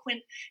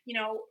eloquent,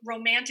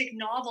 romantic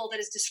novel that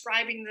is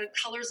describing the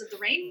colors of the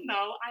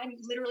rainbow. I'm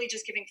literally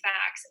just giving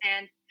facts,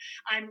 and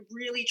I'm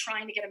really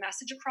trying to get a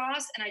message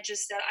across. And I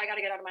just said, I got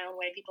to get out of my own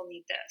way. People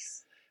need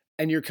this.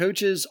 And your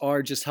coaches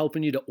are just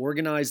helping you to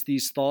organize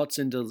these thoughts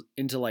into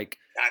like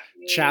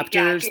Exactly.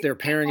 chapters. Yeah, They're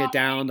paring it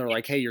down. They're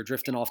like, hey, you're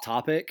drifting off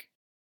topic.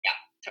 Yeah,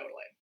 totally.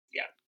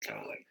 Yeah,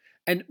 totally.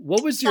 And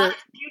what was your?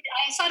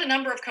 I sought a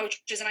number of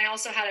coaches, and I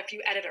also had a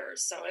few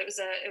editors, so it was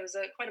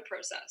quite a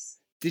process.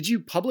 Did you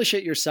publish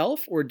it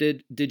yourself, or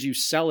did you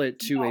sell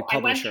it to a publisher? I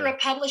went through a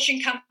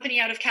publishing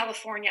company out of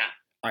California.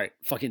 All right,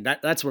 fucking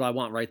that's what I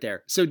want right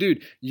there. So,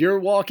 dude, you're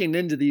walking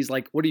into these,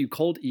 like, what are you,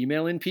 cold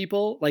emailing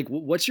people? Like,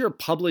 what's your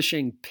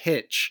publishing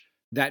pitch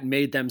that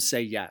made them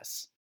say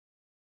yes?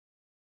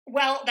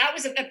 Well, that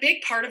was a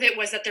big part of it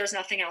was that there's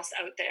nothing else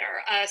out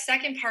there.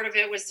 Second part of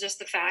it was just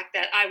the fact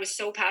that I was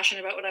so passionate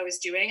about what I was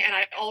doing, and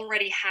I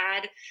already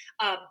had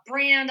a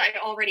brand. I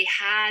already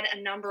had a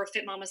number of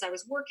fit mamas I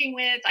was working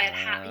with. I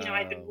had,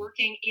 I'd been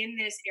working in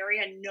this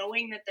area,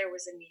 knowing that there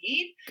was a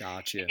need.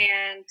 Gotcha.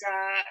 And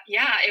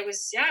it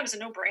was a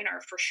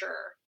no-brainer for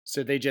sure.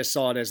 So they just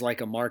saw it as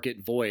like a market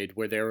void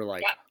where they were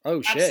like,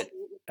 "Oh shit." Absolutely.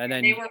 And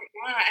then they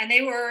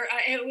were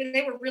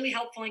really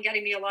helpful in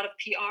getting me a lot of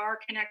PR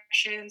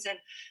connections and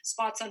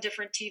spots on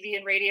different TV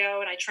and radio.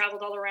 And I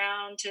traveled all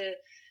around to,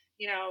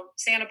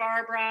 Santa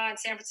Barbara and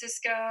San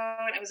Francisco,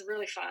 and it was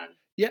really fun.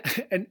 Yeah,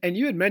 and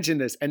you had mentioned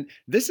this, and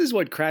this is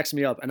what cracks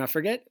me up. And I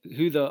forget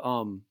who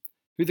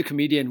the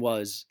comedian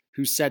was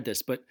who said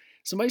this, but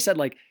somebody said,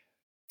 like,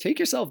 take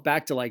yourself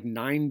back to like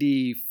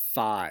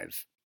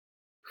 95.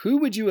 Who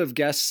would you have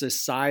guessed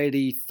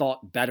society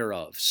thought better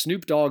of,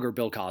 Snoop Dogg or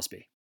Bill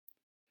Cosby?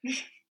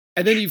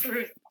 And then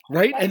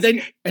right? And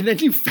then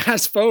you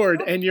fast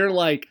forward and you're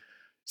like,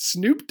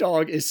 Snoop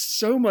Dogg is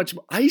so much.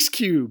 Ice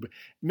Cube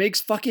makes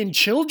fucking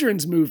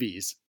children's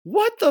movies.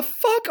 What the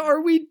fuck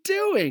are we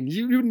doing?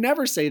 You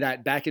never say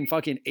that back in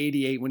fucking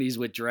 88 when he's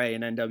with Dre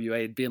and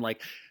NWA, being like,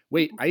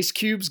 wait, Ice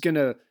Cube's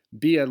gonna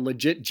be a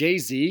legit,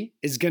 Jay-Z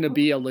is gonna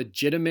be a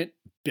legitimate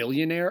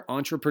billionaire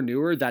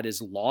entrepreneur that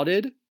is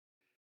lauded,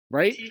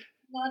 right?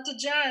 Not to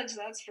judge,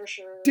 that's for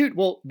sure. Dude,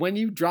 well, when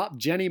you drop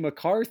Jenny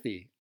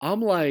McCarthy, I'm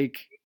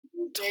like,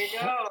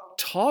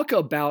 talk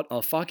about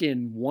a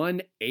fucking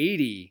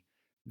 180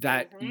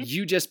 that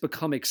you just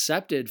become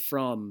accepted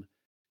from.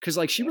 Because,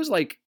 like, she was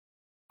like,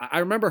 I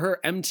remember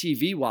her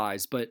MTV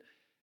wise, but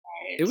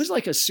it was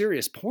like a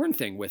serious porn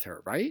thing with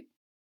her, right?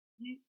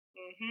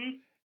 Mm-hmm.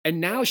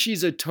 And now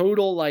she's a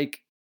total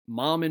like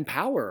mom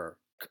empowerer.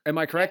 Am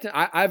I correct?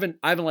 I haven't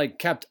like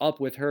kept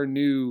up with her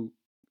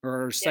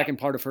second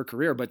part of her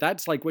career, but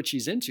that's like what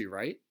she's into,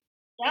 right?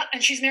 Yeah,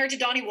 and she's married to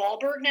Donnie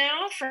Wahlberg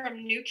now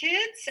from New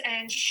Kids,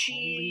 and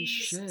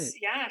she's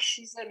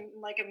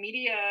like a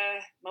media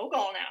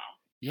mogul now.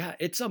 Yeah,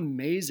 it's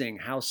amazing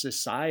how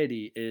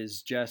society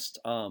is just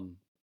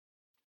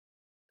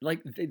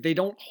like they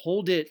don't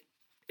hold it.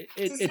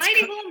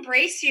 Society will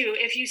embrace you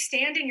if you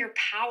stand in your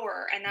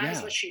power, and that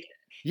is what she did.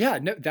 Yeah,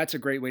 no, that's a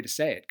great way to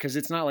say it, because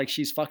it's not like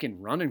she's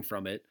fucking running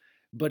from it,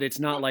 but it's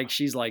not like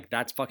she's like,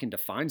 that's fucking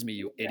defines me,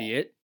 you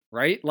idiot,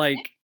 right?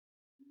 Like.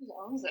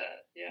 Owns it.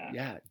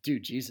 Yeah,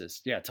 dude,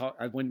 Jesus. Yeah,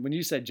 when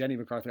you said Jenny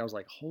McCarthy, I was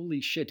like,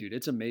 holy shit, dude,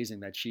 it's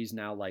amazing that she's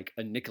now like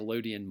a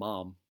Nickelodeon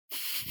mom.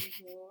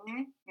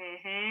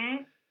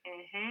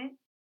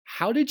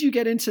 How did you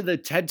get into the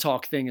TED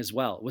Talk thing as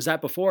well? Was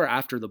that before or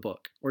after the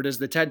book? Or does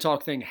the TED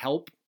Talk thing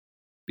help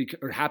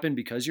or happen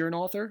because you're an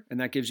author and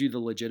that gives you the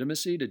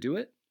legitimacy to do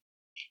it?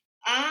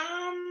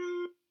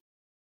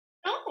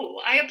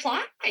 No, I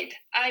applied.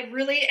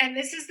 And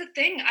this is the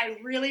thing I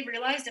really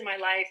realized in my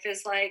life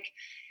is like,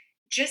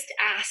 just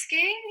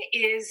asking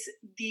is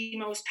the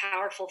most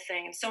powerful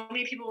thing. And so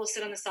many people will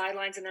sit on the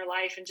sidelines in their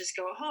life and just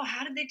go, oh,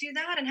 how did they do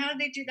that? And how did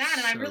they do that?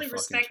 And I really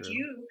respect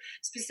you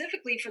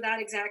specifically for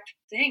that exact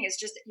thing. Is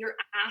just you're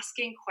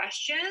asking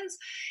questions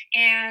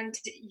and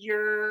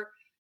you're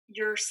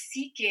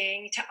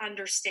seeking to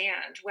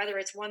understand, whether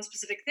it's one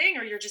specific thing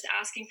or you're just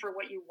asking for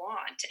what you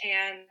want.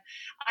 And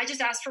I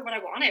just asked for what I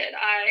wanted.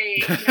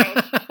 I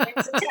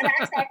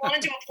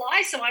wanted to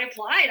apply, so I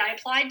applied. I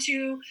applied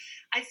to,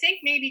 I think,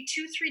 maybe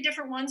 2-3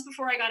 different ones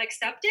before I got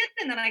accepted.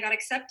 And then I got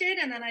accepted,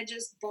 and then I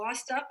just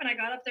bossed up and I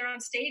got up there on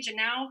stage. And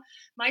now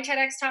my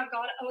TEDx talk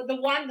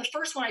the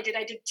first one I did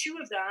 2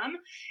 of them.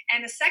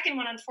 And the second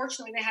one,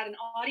 unfortunately, they had an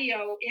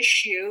audio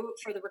issue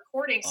for the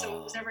recording, so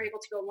it was never able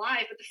to go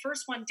live. But the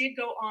first one did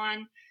go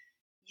on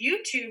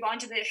YouTube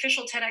onto the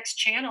official TEDx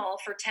channel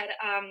for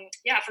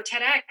for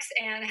TEDx,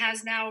 and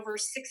has now over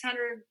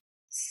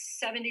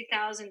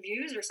 670,000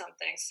 views or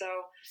something.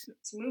 So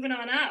it's moving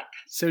on up.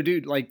 So,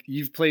 dude, like,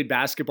 you've played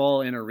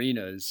basketball in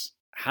arenas.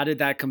 How did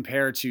that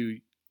compare to,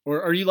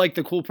 or are you like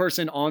the cool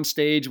person on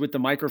stage with the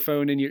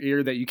microphone in your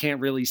ear that you can't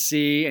really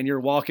see, and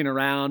you're walking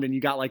around and you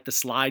got like the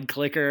slide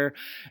clicker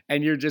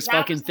and you're just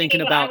fucking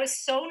thinking about. I was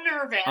so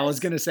nervous. I was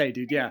going to say,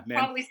 dude, yeah, man.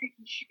 Probably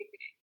thinking,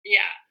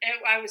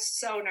 I was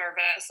so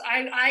nervous.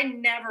 I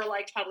never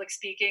liked public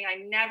speaking. I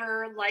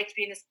never liked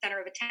being the center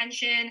of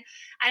attention.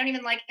 I don't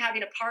even like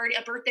having a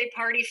birthday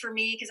party for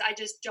me, because I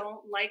just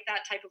don't like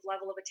that type of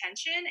level of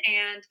attention.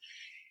 And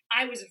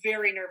I was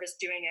very nervous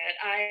doing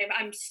it.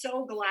 I'm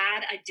so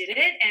glad I did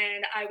it.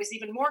 And I was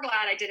even more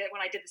glad I did it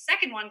when I did the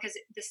second one, because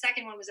the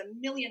second one was a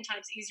million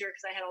times easier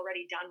because I had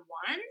already done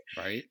one.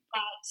 Right. But,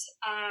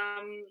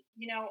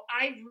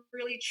 I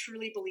really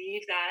truly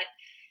believe that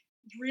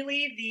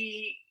really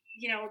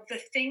the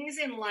things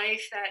in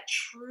life that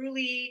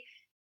truly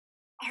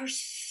are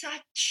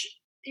such,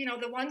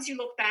 the ones you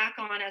look back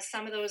on as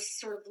some of those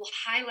sort of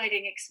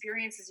highlighting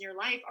experiences in your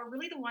life are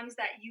really the ones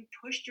that you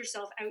pushed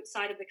yourself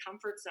outside of the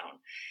comfort zone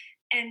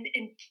and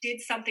did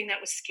something that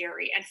was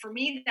scary. And for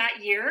me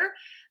that year,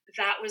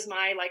 that was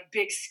my like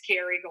big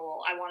scary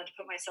goal. I wanted to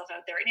put myself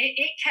out there. And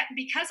it kept,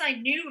 because I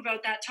knew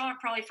about that talk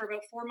probably for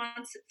about 4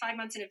 months, 5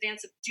 months in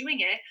advance of doing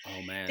it.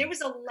 Oh man. There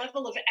was a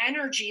level of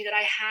energy that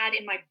I had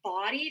in my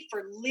body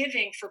for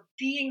living, for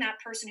being that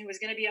person who was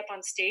going to be up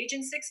on stage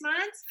in 6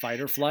 months. Fight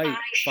or flight,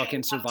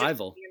 fucking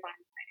survival.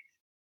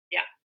 Yeah.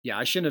 Yeah,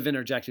 I shouldn't have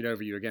interjected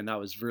over you again. That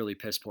was really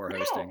piss poor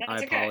hosting. No, I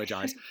okay.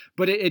 apologize.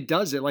 But it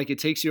does it. Like, it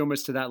takes you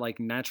almost to that like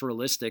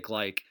naturalistic,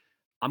 like,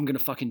 I'm going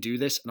to fucking do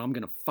this and I'm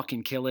going to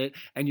fucking kill it.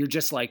 And you're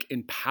just like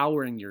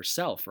empowering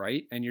yourself,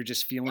 right? And you're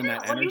just feeling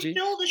that energy. You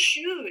fill the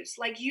shoes,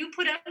 like you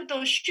put out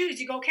those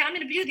shoes, you go, okay, I'm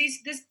going to do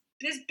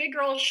this big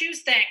girl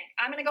shoes thing.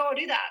 I'm going to go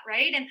do that.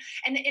 Right.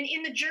 And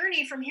in the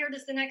journey from here to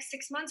the next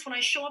 6 months, when I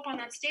show up on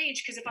that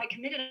stage, because if I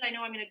committed, I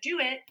know I'm going to do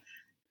it.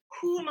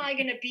 Who am I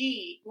going to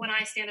be when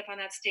I stand up on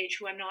that stage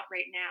who I'm not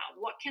right now?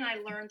 What can I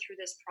learn through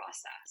this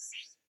process?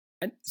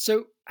 And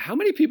so how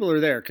many people are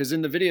there? Because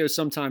in the video,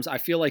 sometimes I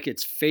feel like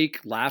it's fake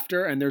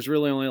laughter and there's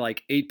really only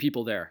like 8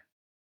 people there.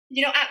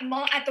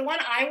 At the one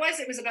I was,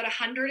 it was about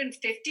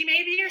 150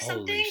 maybe or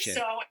something. Shit.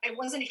 So it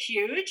wasn't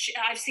huge.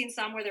 I've seen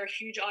some where there are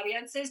huge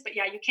audiences, but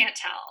yeah, you can't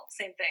tell.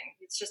 Same thing.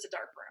 It's just a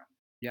dark room.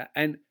 Yeah.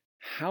 And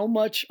how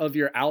much of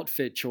your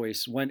outfit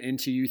choice went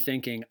into you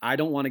thinking, I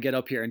don't want to get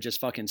up here and just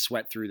fucking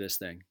sweat through this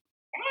thing?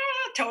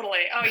 Totally.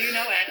 Oh, you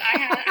know it.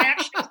 I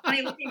actually was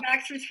funny looking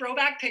back through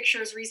throwback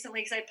pictures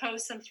recently, because I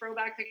post some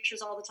throwback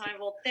pictures all the time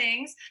of old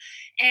things.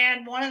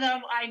 And one of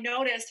them I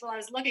noticed while I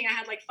was looking, I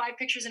had like 5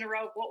 pictures in a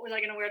row of what was I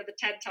going to wear to the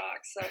TED Talk.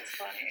 So it's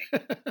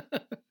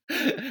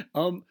funny.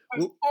 I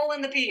was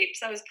pulling the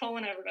peeps. I was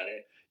pulling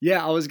everybody.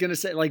 Yeah, I was going to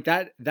say like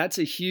that's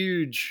a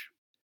huge,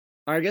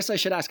 or I guess I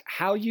should ask,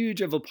 how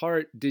huge of a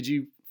part did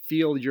you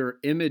feel your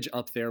image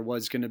up there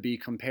was going to be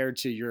compared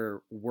to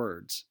your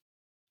words?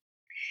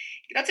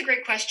 That's a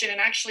great question. And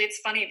actually, it's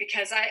funny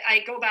because I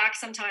go back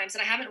sometimes,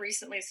 and I haven't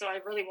recently, so I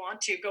really want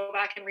to go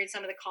back and read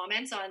some of the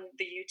comments on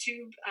the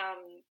YouTube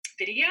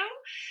video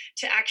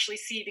to actually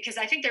see, because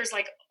I think there's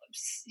like,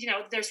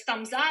 there's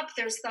thumbs up,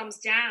 there's thumbs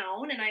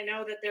down, and I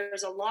know that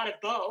there's a lot of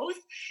both.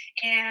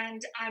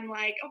 And I'm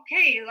like,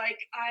 okay, like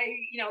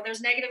there's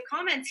negative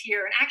comments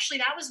here. And actually,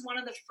 that was one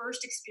of the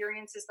first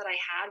experiences that I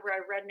had where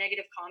I read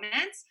negative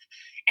comments,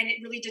 and it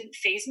really didn't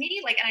faze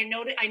me. Like, and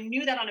I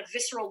knew that on a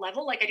visceral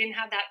level. Like, I didn't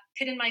have that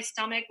pit in my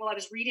stomach while I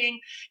was reading,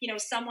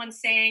 someone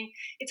saying,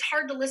 it's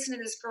hard to listen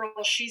to this girl.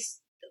 She's,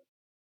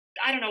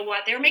 I don't know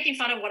what, they were making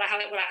fun of how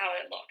it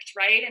looked.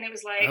 Right. And it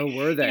was like, oh,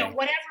 were they?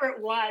 Whatever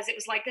it was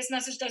like, this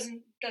message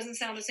doesn't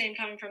sound the same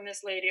coming from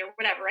this lady or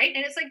whatever. Right.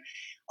 And it's like,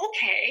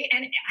 okay.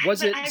 And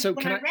was it, so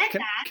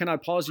can I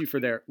pause you for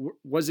there?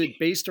 Was it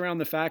based around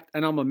the fact,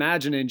 and I'm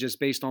imagining just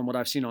based on what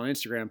I've seen on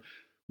Instagram,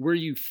 were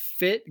you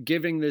fit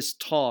giving this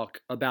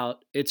talk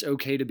about it's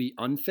okay to be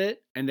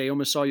unfit, and they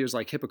almost saw you as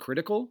like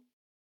hypocritical?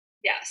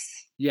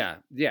 Yes. Yeah.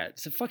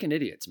 It's a fucking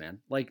idiots, man.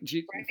 Like,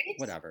 right?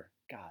 Whatever.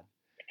 God.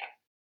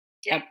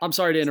 Yeah. I'm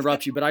sorry to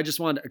interrupt you, but I just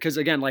wanted, because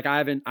again, like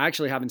I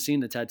actually haven't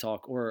seen the TED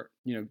Talk or,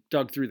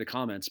 dug through the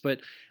comments,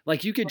 but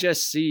like you could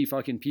just see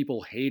fucking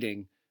people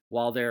hating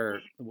while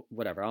they're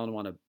whatever. I don't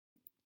want to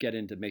get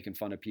into making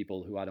fun of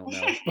people who I don't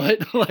know,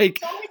 but like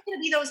it's always going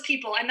to be those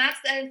people.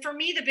 And for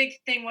me, the big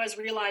thing was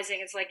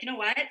realizing it's like, you know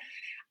what?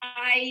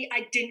 I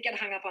didn't get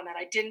hung up on that.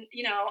 I didn't,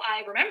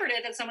 I remembered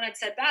it that someone had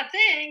said bad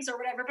things or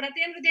whatever, but at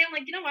the end of the day, I'm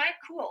like, you know what?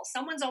 Cool.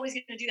 Someone's always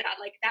going to do that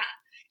like that.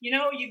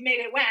 You've made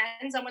it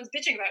when someone's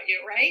bitching about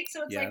you, right?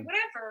 So it's like,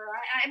 whatever.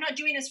 I'm not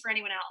doing this for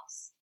anyone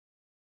else.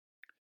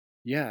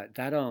 Yeah,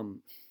 that,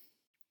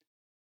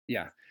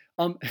 yeah.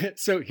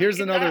 So here's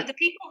another. The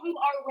people who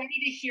are ready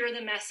to hear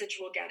the message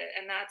will get it.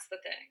 And that's the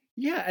thing.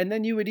 Yeah. And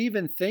then you would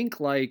even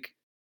think like,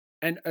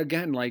 and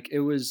again, like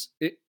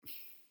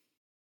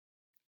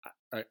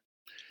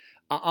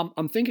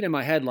I'm thinking in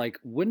my head, like,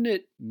 wouldn't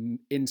it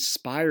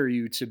inspire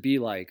you to be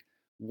like,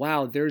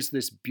 wow, there's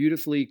this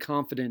beautifully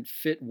confident,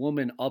 fit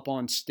woman up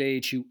on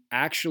stage who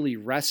actually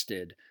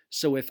rested.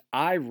 So if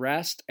I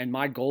rest and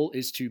my goal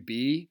is to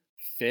be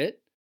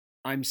fit,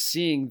 I'm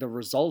seeing the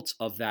results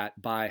of that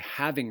by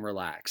having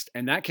relaxed.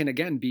 And that can,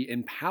 again, be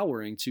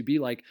empowering to be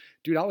like,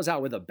 dude, I was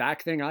out with a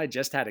back thing. I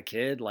just had a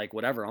kid, like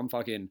whatever. I'm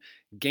fucking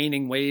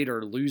gaining weight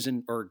or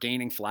losing or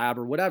gaining flab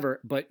or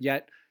whatever. But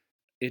yet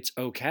it's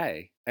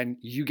okay. And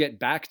you get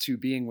back to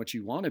being what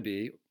you want to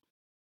be,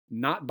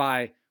 not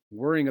by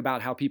worrying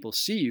about how people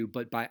see you,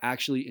 but by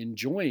actually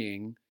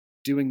enjoying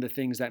doing the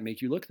things that make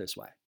you look this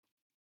way.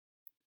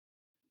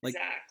 Like,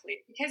 exactly.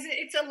 Because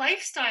it's a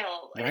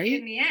lifestyle, right?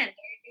 In the end.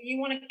 you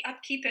want to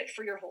upkeep it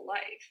for your whole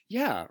life.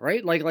 Yeah,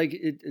 right.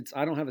 It's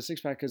I don't have a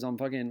six pack because I'm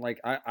fucking like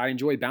I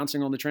enjoy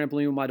bouncing on the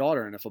trampoline with my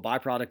daughter, and if a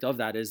byproduct of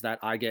that is that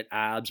I get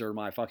abs or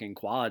my fucking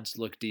quads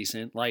look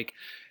decent, like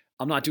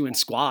I'm not doing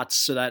squats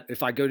so that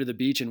if I go to the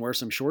beach and wear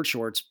some short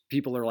shorts,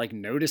 people are like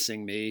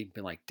noticing me,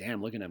 being like,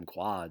 "Damn, look at them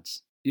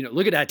quads."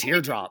 Look at that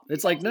teardrop.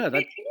 It's like, That's no,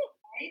 okay that too,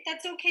 right?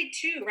 That's okay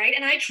too, right?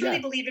 And I truly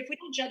yeah, believe if we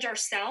don't judge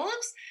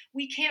ourselves,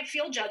 we can't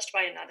feel judged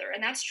by another,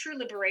 and that's true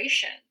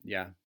liberation.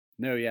 yeah,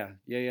 no, yeah,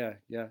 yeah, yeah,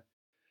 yeah.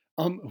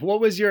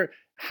 What was your?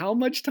 How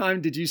much time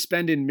did you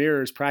spend in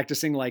mirrors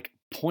practicing like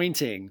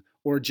pointing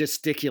or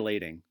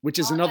gesticulating, which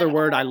is Not another at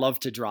word I all. love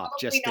to drop,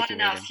 Probably not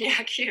enough. gesticulating.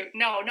 Yeah, cute.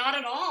 No, not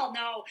at all.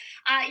 No.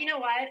 You know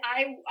what?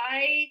 I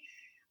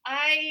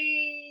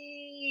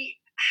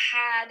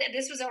had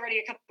this was already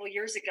a couple of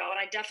years ago, and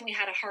I definitely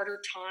had a harder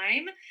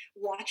time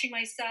watching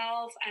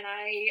myself, and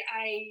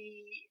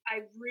I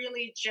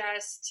really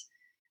just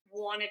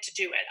wanted to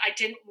do it. I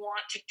didn't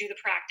want to do the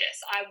practice.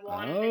 I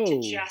wanted to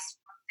Oh, just sit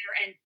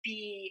there and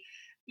be,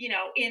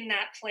 in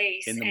that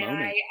place. in the And I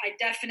moment. I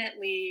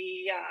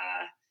definitely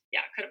yeah,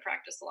 could have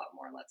practiced a lot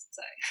more, let's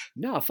say.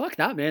 No, fuck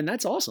that, man.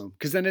 That's awesome.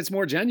 Because then it's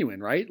more genuine,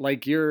 right?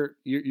 Like your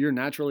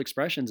natural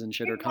expressions and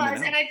shit It are coming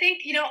was, out. and I think,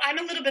 I'm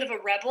a little bit of a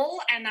rebel,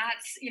 and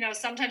that's,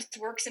 sometimes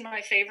works in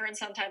my favor and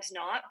sometimes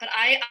not. But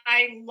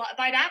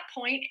by that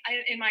point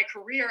in my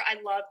career, I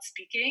loved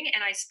speaking,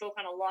 and I spoke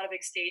on a lot of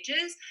big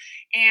stages,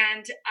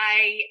 and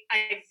I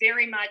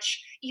very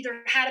much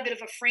either had a bit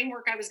of a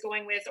framework I was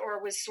going with,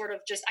 or was sort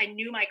of just I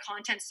knew my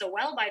content so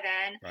well by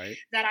then Right.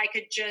 that I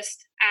could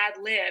just ad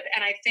lib,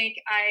 and I think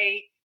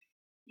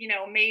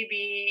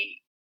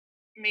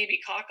maybe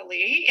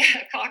cockily,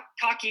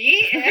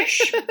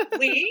 cocky-ish,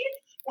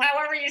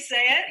 however you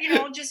say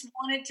it, just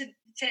wanted to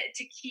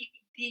keep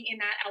being in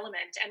that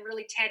element. And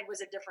really, Ted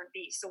was a different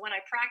beast. So when I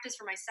practiced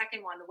for my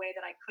second one, the way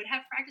that I could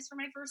have practiced for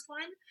my first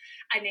one,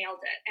 I nailed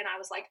it. And I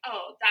was like,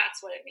 oh,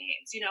 that's what it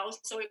means.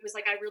 So it was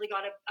like I really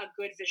got a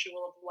good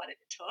visual of what it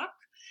took.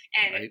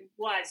 And Right. it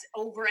was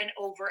over and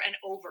over and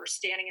over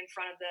standing in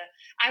front of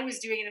I was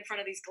doing it in front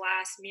of these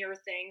glass mirror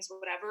things,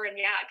 whatever. And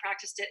yeah, I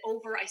practiced it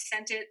over. I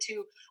sent it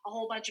to a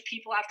whole bunch of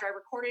people after I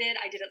recorded it.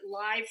 I did it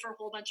live for a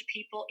whole bunch of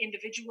people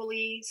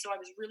individually. So I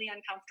was really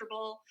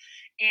uncomfortable.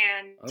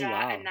 And, Oh uh,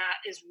 wow. and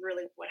that is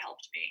really what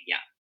helped me.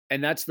 Yeah.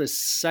 And that's the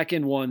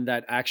second one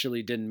that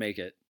actually didn't make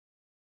it.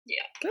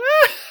 Yeah.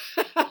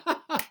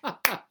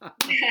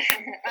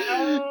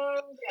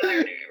 Oh, yeah,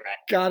 right.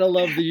 Gotta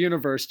love the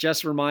universe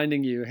just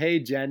reminding you, hey,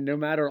 Jen, no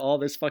matter all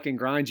this fucking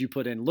grind you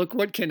put in, look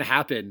what can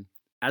happen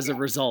as a Yeah.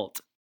 result.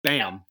 Yeah.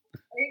 Bam.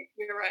 Right?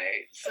 You're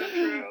right. So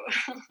true.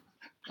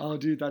 Oh,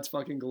 dude, that's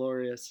fucking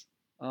glorious.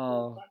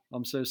 Oh,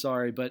 I'm so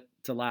sorry, but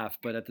to laugh,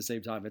 but at the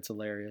same time, it's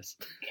hilarious.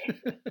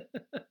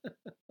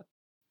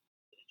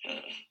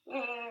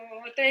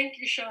 Oh, thank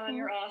you, Sean.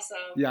 You're awesome.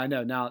 Yeah, I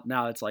know.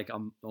 Now it's like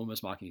I'm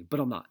almost mocking you, but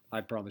I'm not.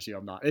 I promise you,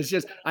 I'm not. It's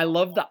just I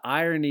love the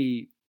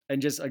irony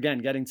and just again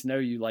getting to know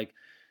you, like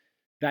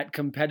that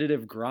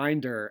competitive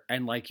grinder,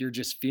 and like you're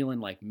just feeling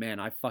like, man,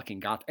 I fucking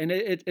got. And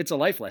it's a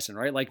life lesson,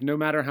 right? Like no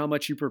matter how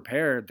much you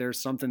prepare,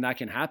 there's something that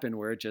can happen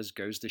where it just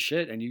goes to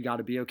shit, and you got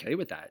to be okay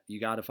with that. You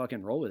got to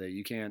fucking roll with it.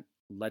 You can't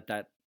let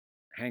that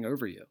hang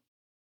over you.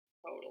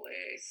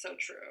 Totally. So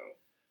true.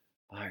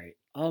 All right.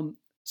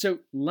 So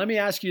let me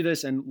ask you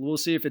this, and we'll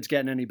see if it's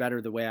getting any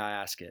better the way I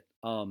ask it.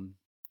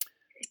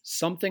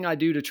 Something I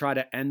do to try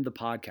to end the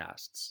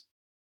podcasts.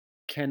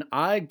 Can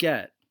I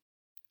get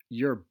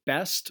your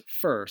best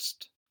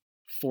first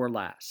for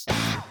last?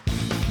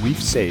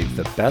 We've saved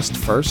the best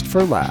first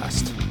for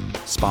last.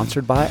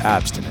 Sponsored by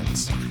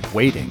Abstinence.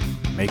 Waiting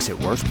makes it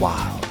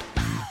worthwhile.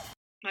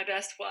 My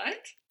best what?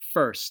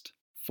 First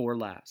for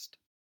last.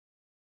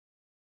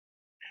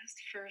 Best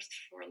first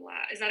for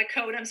last. Is that a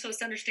code I'm supposed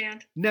to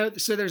understand? No,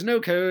 so there's no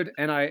code,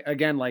 and I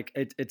again like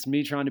it's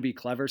me trying to be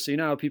clever. So you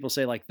know how people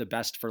say like the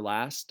best for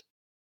last.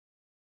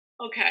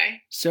 Okay.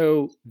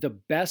 So the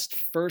best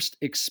first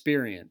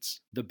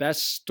experience, the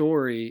best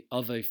story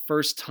of a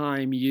first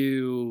time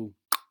you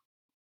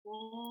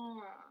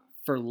Oh.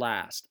 for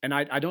last. And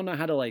I don't know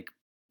how to like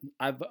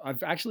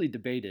I've actually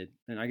debated,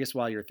 and I guess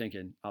while you're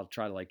thinking, I'll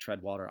try to like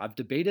tread water. I've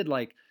debated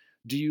like,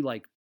 do you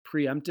like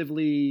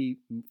preemptively,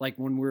 like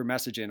when we were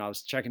messaging, I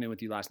was checking in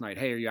with you last night.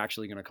 Hey, are you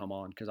actually going to come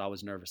on? Because I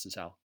was nervous as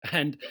hell.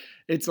 And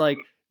it's like,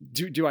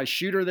 do I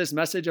shoot her this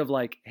message of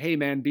like, hey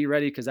man, be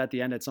ready because at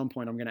the end at some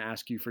point I'm going to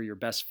ask you for your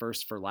best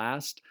first for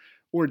last,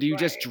 or do you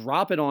just Right.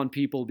 drop it on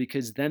people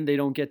because then they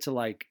don't get to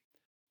like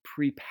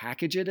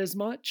pre-package it as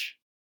much?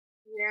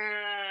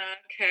 Yeah.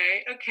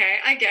 Okay. Okay.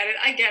 I get it.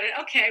 I get it.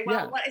 Okay.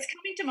 Well, Yeah. what is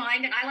coming to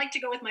mind, and I like to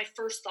go with my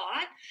first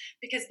thought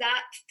because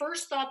that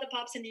first thought that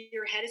pops into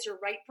your head is your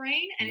right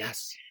brain, and it's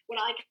Yes. what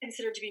I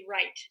consider to be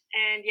right.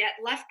 And yet,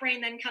 left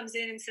brain then comes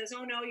in and says,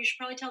 "Oh no, you should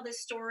probably tell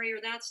this story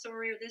or that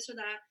story or this or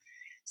that."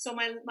 So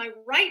my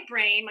right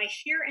brain, my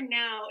here and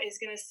now, is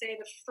going to say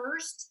the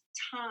first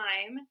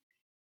time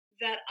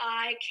that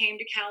I came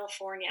to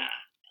California.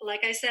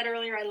 Like I said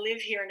earlier, I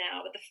live here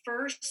now, but the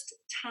first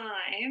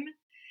time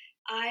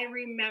I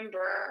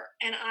remember,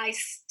 and I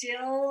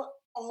still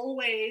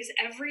always,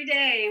 every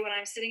day when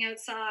I'm sitting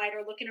outside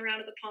or looking around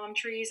at the palm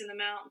trees and the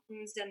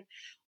mountains and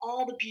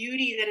all the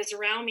beauty that is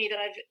around me that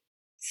I've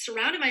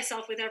surrounded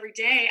myself with every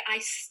day, I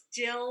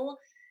still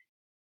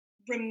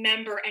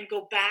remember and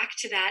go back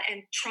to that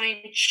and try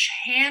and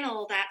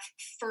channel that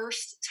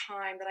first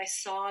time that I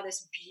saw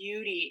this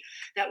beauty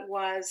that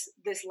was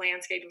this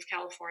landscape of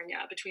California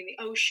between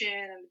the ocean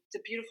and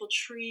the beautiful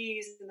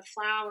trees and the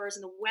flowers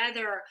and the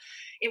weather.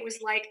 It was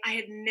like I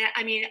had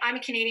I mean, I'm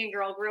a Canadian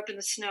girl, grew up in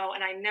the snow,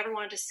 and I never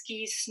wanted to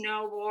ski,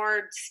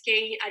 snowboard,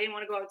 skate. I didn't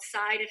want to go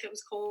outside if it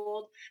was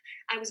cold.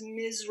 I was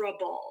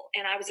miserable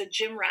and I was a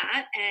gym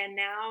rat. And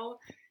now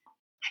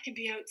I can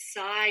be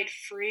outside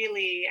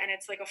freely, and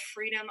it's like a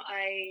freedom.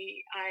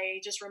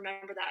 I just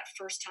remember that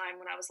first time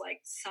when I was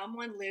like,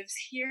 someone lives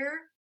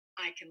here,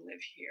 I can live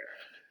here.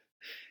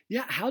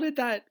 Yeah, how did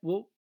that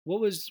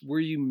were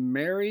you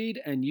married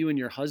and you and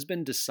your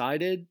husband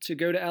decided to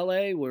go to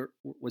LA?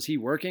 Was he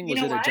working? You Was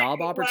know it a what? job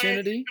It was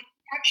opportunity?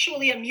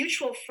 actually a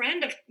mutual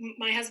friend of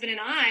my husband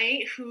and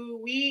I, who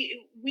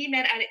we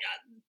met at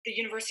the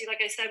university,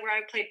 like I said, where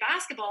I played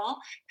basketball,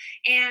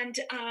 and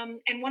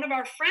one of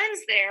our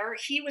friends there,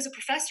 he was a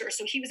professor,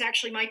 so he was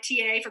actually my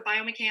TA for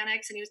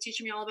biomechanics, and he was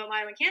teaching me all about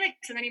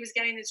biomechanics, and then he was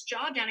getting this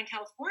job down in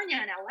California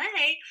in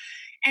LA,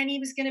 and he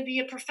was going to be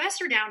a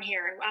professor down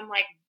here, and I'm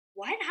like,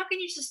 what? How can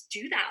you just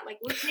do that? Like,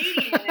 we're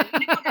Canadian, and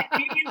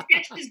Canadians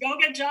can't just go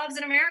get jobs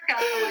in America.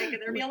 Like,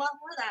 there'd be a lot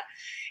more of that.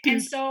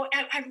 And Dude, so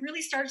I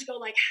really started to go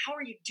like, how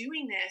are you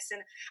doing this?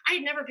 And I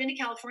had never been to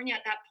California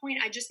at that point.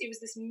 It was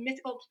this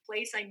mythical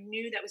place I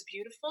knew that was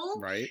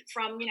beautiful right?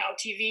 from,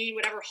 TV,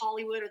 whatever,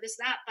 Hollywood or this,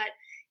 that. But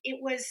it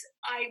was,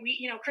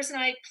 Chris and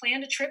I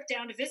planned a trip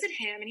down to visit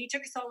him, and he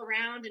took us all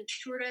around and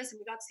toured us, and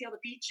we got to see all the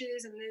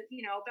beaches and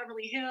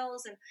Beverly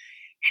Hills. And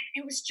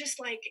it was just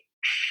like,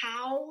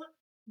 how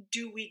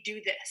do we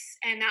do this?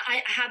 And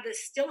I have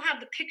this, still have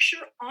the picture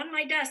on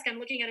my desk. I'm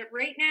looking at it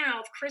right now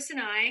of Chris and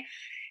I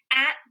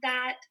at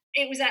that.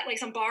 It was at like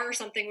some bar or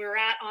something we were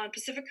at on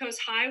Pacific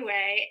Coast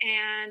Highway,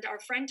 and our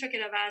friend took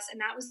it of us,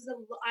 and that was the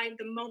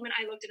moment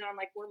I looked at it. I'm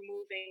like, we're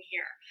moving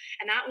here.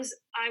 And that was,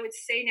 I would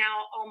say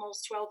now,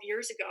 almost 12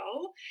 years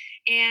ago.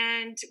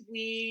 And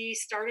we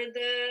started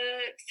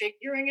the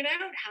figuring it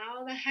out.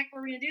 How the heck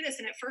were we gonna do this?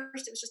 And at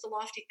first it was just a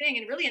lofty thing,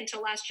 and really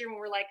until last year when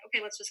we're like,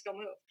 okay, let's just go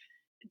move,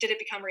 did it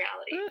become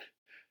reality.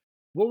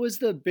 What was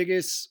the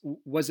biggest?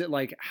 Was it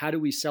like, how do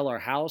we sell our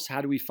house? How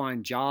do we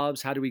find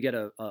jobs? How do we get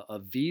a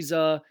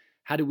visa?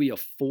 How do we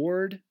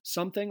afford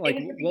something? It Like,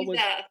 was the what was?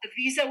 visa. The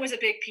visa was a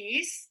big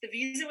piece. The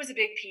visa was a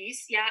big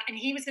piece. Yeah. And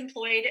he was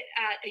employed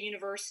at a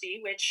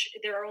university, which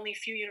there are only a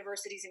few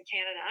universities in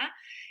Canada.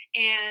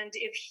 And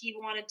if he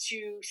wanted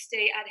to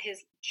stay at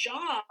his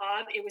job,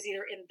 it was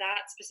either in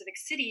that specific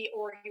city,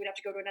 or he would have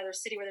to go to another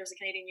city where there's a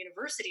Canadian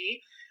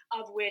university,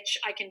 of which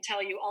I can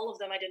tell you all of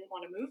them I didn't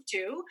want to move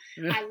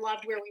to. I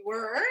loved where we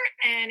were,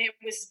 and it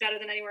was better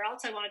than anywhere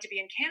else I wanted to be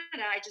in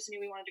Canada. I just knew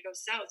we wanted to go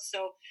south.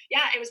 So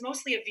yeah, it was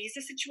mostly a visa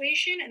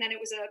situation, and then it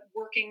was a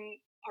working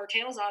our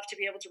tails off to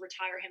be able to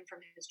retire him from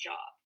his job,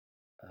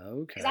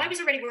 because I Okay. was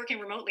already working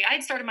remotely. I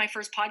had started my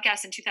first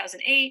podcast in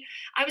 2008.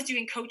 I was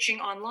doing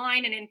coaching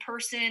online and in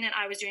person, and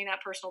I was doing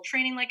that personal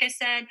training, like I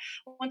said.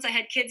 Once I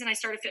had kids and I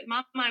started Fit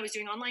Mama, I was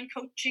doing online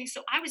coaching.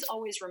 So I was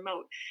always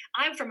remote.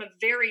 I'm from a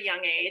very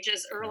young age,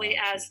 as early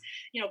Gotcha. as,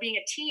 being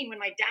a teen. When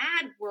my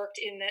dad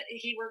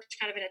he worked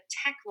kind of in a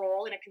tech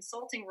role, in a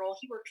consulting role.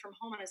 He worked from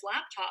home on his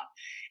laptop.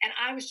 And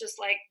I was just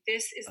like,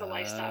 this is the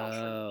lifestyle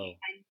for me.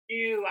 Oh, I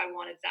knew I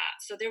wanted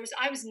that. So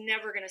I was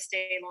never going to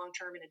stay long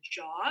term in a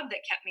job that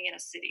kept me in a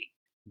city.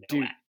 No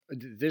way.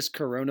 dude, this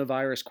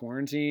coronavirus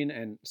quarantine,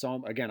 and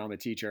so again, I'm a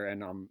teacher,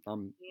 and I'm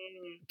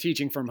Mm.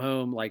 teaching from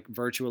home, like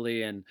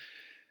virtually, and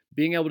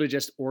being able to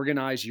just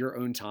organize your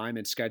own time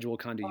and schedule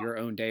kind of Oh, your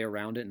own day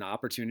around it and the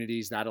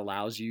opportunities that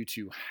allows you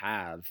to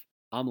have.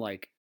 I'm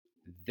like,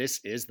 this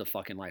is the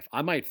fucking life.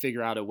 I might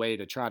figure out a way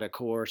to try to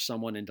coerce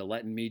someone into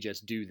letting me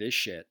just do this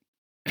shit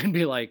and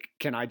be like,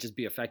 can I just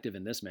be effective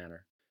in this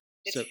manner?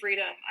 it's So,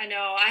 freedom. I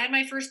know. I had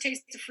my first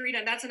taste of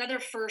freedom. That's another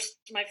first,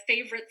 my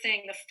favorite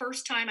thing. The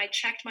first time I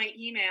checked my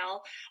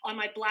email on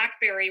my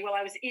Blackberry while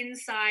I was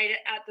inside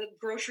at the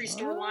grocery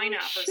store oh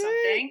lineup or shit.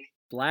 something. And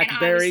I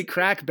Blackberry, was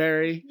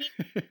crackberry.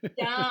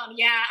 dumb.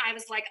 Yeah, I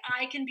was like,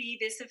 I can be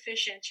this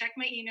efficient. Check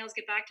my emails,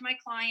 get back to my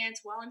clients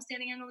while I'm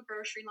standing in the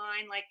grocery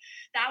line. Like,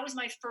 that was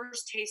my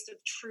first taste of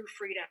true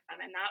freedom,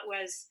 and that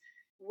was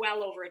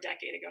well over a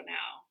decade ago now.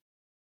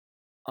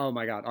 Oh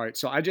my God. All right.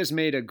 So I just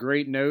made a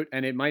great note,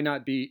 and it might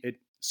not be it.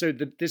 So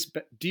do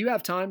you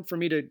have time for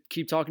me to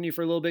keep talking to you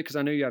for a little bit? Cause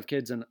I know you have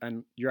kids, and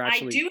you're I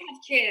actually, do have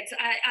kids.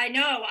 I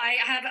know. I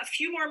have a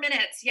few more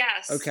minutes.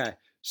 Yes. okay.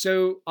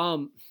 So,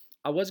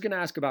 I was going to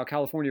ask about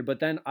California, but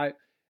then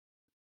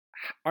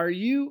are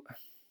you,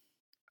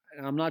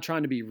 and I'm not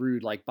trying to be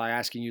rude, like by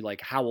asking you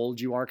like how old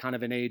you are, kind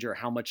of an age, or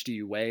how much do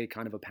you weigh,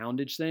 kind of a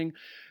poundage thing.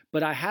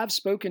 But I have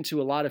spoken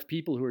to a lot of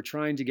people who are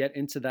trying to get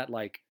into that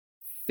like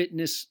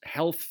fitness,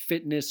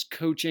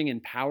 coaching,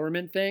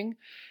 empowerment thing.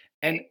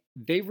 And Okay.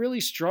 they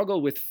really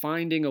struggle with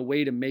finding a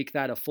way to make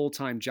that a full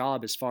time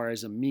job as far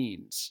as a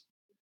means.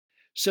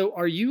 So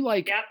are you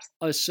like Yep.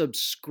 a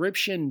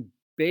subscription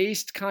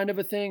based kind of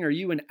a thing? Are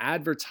you an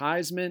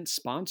advertisement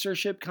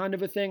sponsorship kind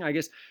of a thing? I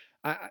guess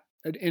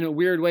in a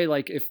weird way,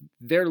 like if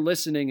they're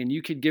listening and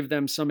you could give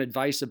them some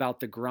advice about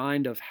the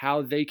grind of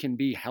how they can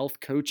be health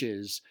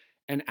coaches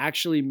and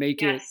actually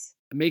Yes.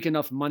 make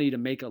enough money to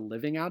make a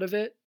living out of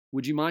it,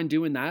 would you mind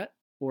doing that?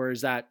 Or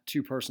is that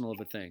too personal of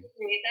a thing?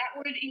 That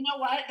would, you know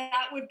what?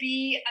 That would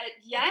be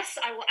yes,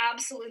 I will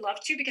absolutely love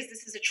to, because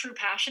this is a true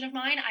passion of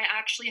mine. I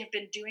actually have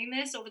been doing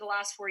this over the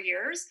last 4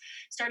 years.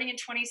 Starting in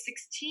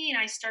 2016,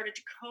 I started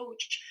to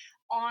coach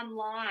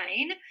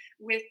online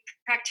with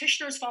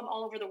practitioners from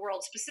all over the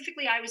world.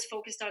 Specifically, I was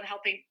focused on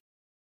helping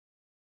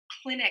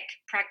clinic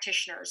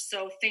practitioners,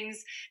 so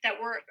things that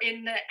were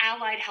in the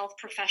allied health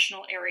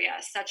professional area,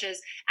 such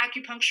as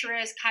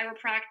acupuncturists,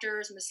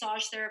 chiropractors,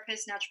 massage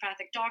therapists,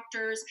 naturopathic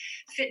doctors,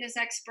 fitness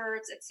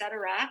experts,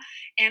 etc.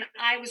 And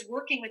I was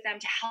working with them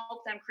to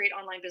help them create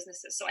online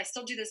businesses. So I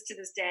still do this to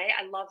this day.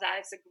 I love that.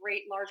 It's a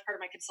great large part of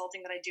my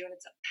consulting that I do, and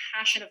it's a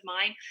passion of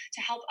mine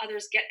to help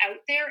others get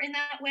out there in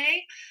that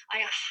way.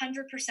 I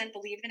 100%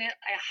 believe in it.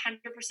 I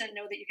 100%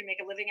 know that you can make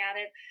a living at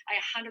it. I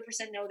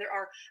 100% know there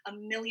are a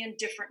million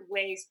different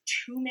ways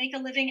to make a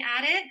living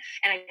at it.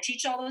 And I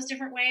teach all those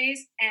different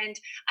ways. And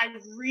I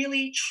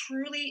really,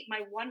 truly, my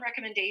one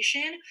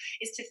recommendation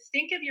is to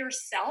think of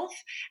yourself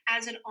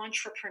as an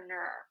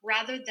entrepreneur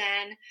rather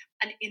than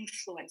an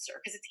influencer.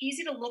 Because it's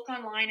easy to look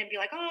online and be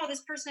like, oh,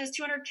 this person has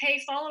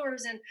 200K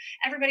followers and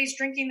everybody's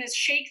drinking this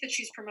shake that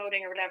she's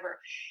promoting or whatever.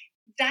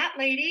 That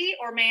lady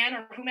or man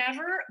or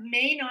whomever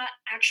may not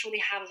actually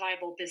have a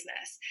viable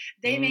business.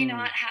 They may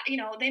not Mm,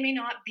 have, they may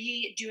not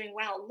be doing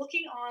well.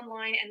 Looking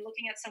online and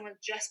looking at someone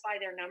just by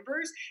their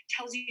numbers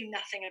tells you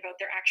nothing about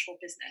their actual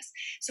business.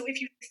 So if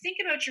you think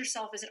about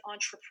yourself as an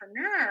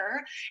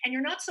entrepreneur and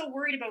you're not so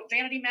worried about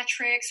vanity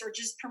metrics or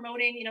just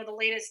promoting, the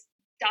latest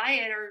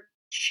diet or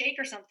shake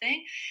or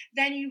something,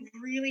 then you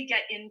really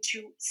get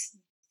into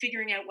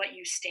figuring out what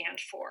you stand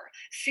for,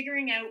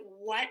 figuring out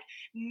what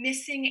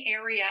missing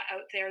area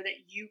out there that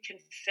you can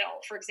fill.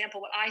 For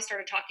example, what I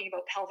started talking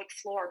about pelvic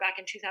floor back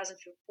in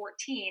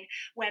 2014,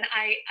 when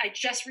I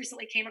just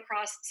recently came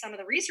across some of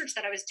the research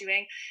that I was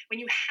doing. When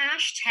you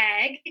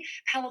hashtag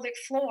pelvic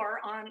floor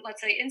on,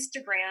 let's say,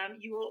 Instagram,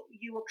 you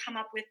will come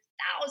up with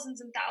thousands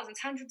and thousands,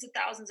 hundreds of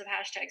thousands of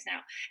hashtags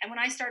now. And when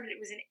I started, it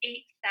was in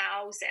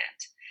 8,000.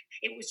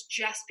 It was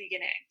just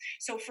beginning.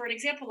 So for an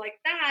example like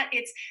that,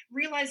 it's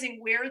realizing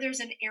where there's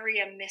an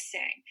area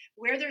missing,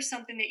 where there's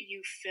something that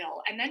you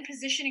fill, and then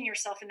positioning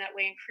yourself in that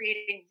way and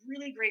creating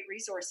really great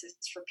resources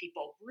for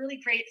people, really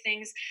great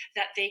things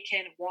that they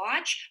can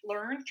watch,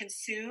 learn,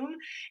 consume,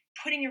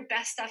 putting your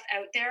best stuff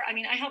out there. I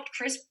mean, I helped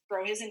Chris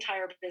grow his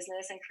entire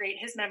business and create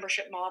his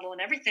membership model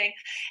and everything.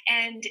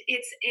 And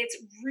it's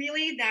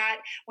really that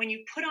when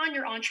you put on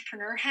your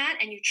entrepreneur hat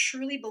and you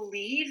truly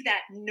believe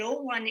that no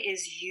one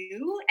is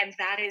you and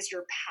that is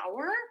your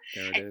power,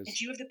 there it and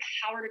is. you have the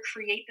power to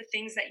create the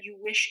things that you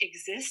wish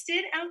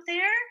existed out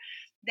there,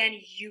 then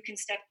you can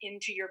step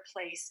into your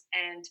place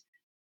and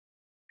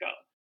go.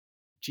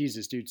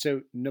 Jesus, dude.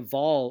 So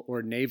Naval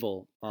or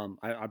Naval,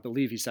 I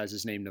believe he says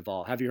his name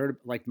Naval. Have you heard of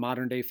like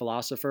modern day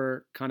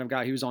philosopher kind of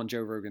guy? He was on Joe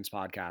Rogan's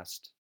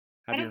podcast.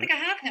 I Have you don't heard? think I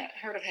have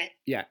heard of it.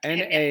 Yeah, Him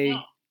yet.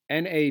 No.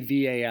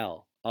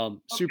 Naval.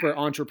 Super Okay.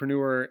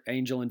 entrepreneur,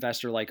 angel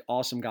investor, like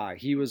awesome guy.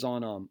 He was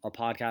on a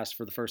podcast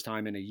for the first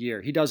time in a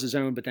year. He does his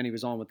own, but then he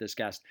was on with this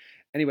guest.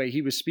 Anyway,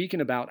 he was speaking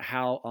about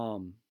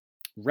how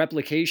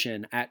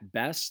replication at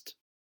best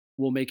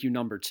will make you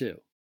number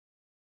two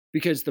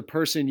because the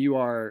person you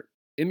are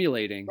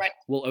emulating Right.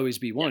 will always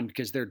be Yeah. one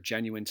because they're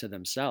genuine to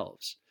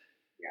themselves.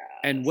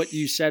 And what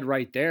you Yes. said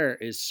right there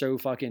is so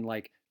fucking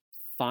like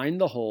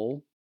find the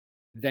hole,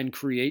 then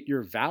create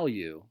your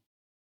value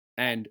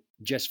and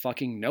just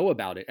fucking know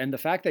about it. And the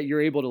fact that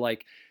you're able to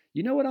like,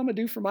 you know what I'm gonna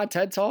do for my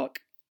TED talk?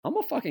 I'm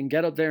gonna fucking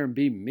get up there and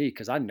be me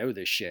because I know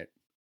this shit.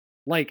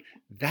 Like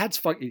that's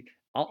fucking.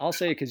 I'll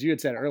say it because you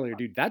had said earlier,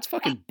 dude. That's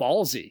fucking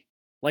ballsy.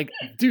 Like,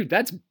 dude,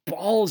 that's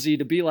ballsy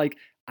to be like,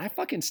 I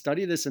fucking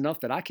study this enough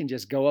that I can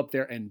just go up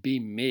there and be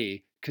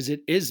me because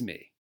it is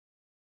me.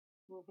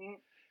 Hmm.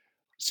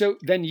 So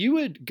then you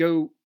would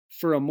go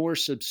for a more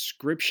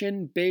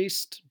subscription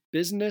based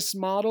business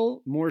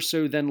model, more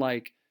so than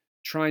like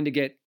trying to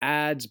get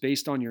ads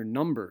based on your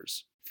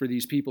numbers for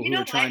these people You who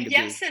know are trying what? to be.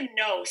 Yes and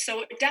no.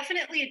 So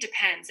definitely it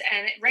depends.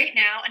 And right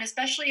now, and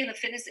especially in the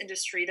fitness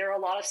industry, there are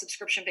a lot of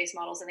subscription based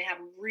models and they have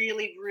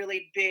really,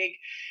 really big,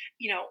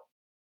 you know,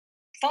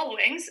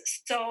 followings.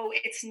 So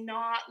it's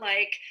not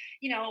like,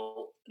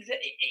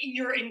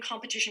 you're in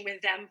competition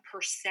with them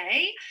per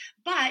se,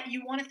 but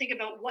you want to think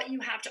about what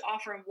you have to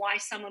offer and why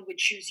someone would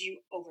choose you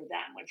over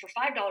them. When for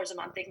 $5 a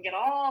month, they can get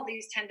all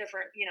these 10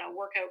 different,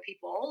 workout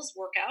people's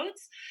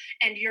workouts,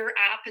 and your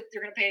app,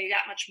 they're going to pay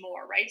that much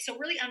more, right? So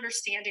really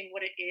understanding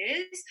what it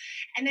is.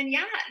 And then,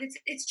 yeah,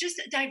 it's just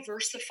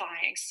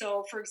diversifying.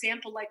 So for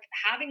example, like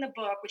having the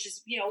book, which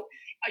is,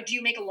 do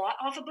you make a lot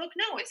off a book?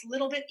 No, it's a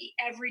little bit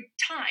every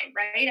time,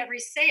 right? Every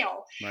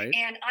sale. Right.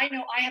 And I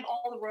know I have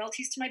all the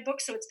royalties to my book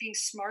books. So it's being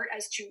smart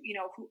as to,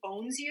 who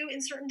owns you in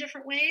certain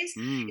different ways.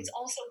 It's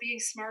also being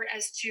smart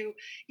as to,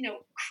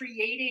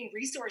 creating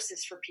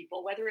resources for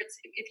people, whether it's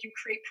if you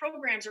create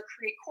programs or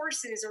create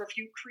courses, or if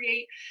you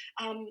create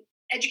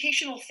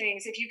educational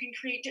things, if you can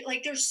create,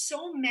 like, there's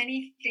so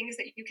many things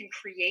that you can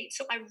create.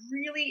 So I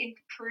really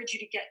encourage you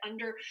to get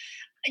under,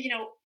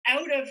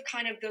 out of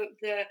kind of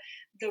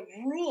the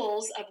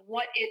rules of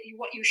what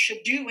you should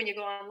do when you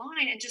go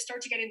online, and just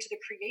start to get into the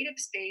creative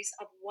space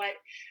of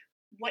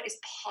what is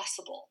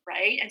possible,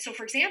 right? And so,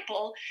 for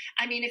example,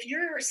 I mean, if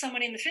you're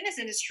someone in the fitness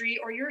industry,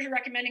 or you're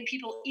recommending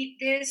people eat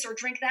this or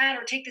drink that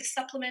or take this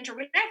supplement or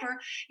whatever,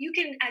 you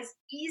can, as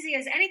easy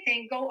as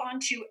anything, go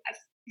onto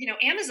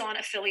Amazon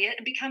affiliate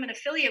and become an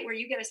affiliate, where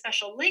you get a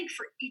special link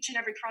for each and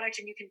every product,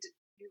 and you can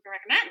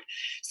recommend.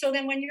 So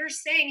then when you're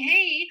saying,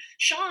 hey,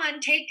 Sean,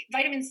 take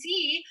vitamin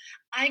C,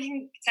 I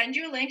can send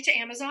you a link to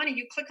Amazon, and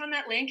you click on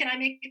that link, and I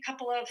make a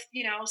couple of,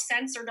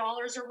 cents or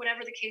dollars or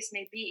whatever the case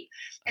may be.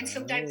 And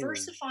so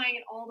diversifying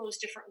in all those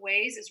different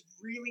ways is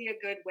really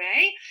a good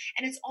way.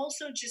 And it's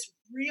also just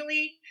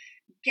really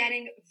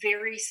getting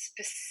very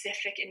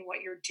specific in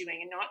what you're doing,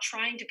 and not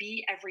trying to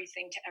be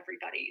everything to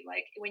everybody.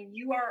 Like, when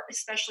you are,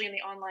 especially in the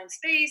online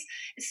space,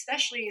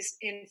 especially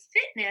in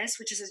fitness,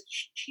 which is a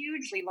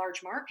hugely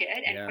large market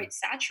and quite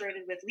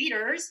saturated with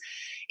leaders,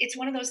 it's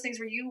one of those things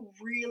where you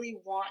really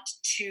want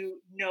to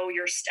know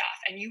your stuff,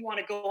 and you want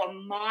to go a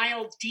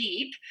mile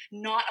deep,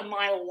 not a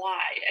mile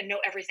wide, and know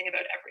everything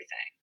about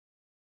everything.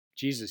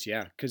 Jesus,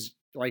 yeah, because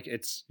like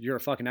you're a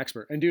fucking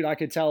expert. And dude, I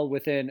could tell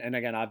within, and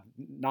again, I've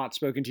not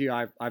spoken to you.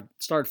 I've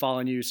started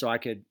following you, so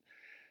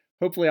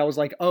hopefully I was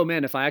like, oh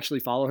man, if I actually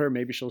follow her,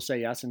 maybe she'll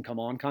say yes and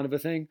come on, kind of a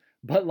thing.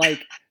 But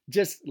like,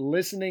 just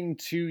listening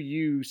to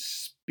you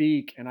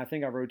speak, and I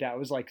think I wrote down, it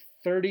was like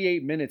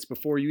 38 minutes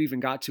before you even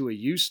got to a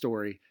you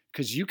story,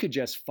 because you could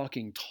just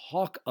fucking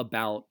talk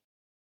about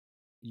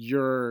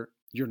your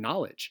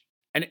knowledge.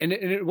 And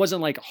it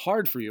wasn't like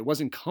hard for you. It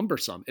wasn't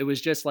cumbersome. It was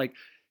just like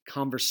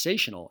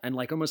conversational and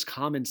like almost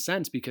common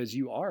sense, because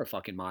you are a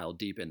fucking mile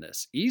deep in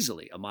this,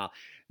 easily a mile.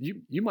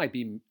 You might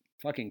be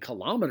fucking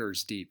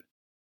kilometers deep,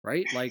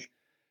 right? Like,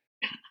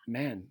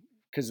 man,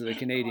 because of the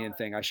Canadian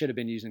thing, I should have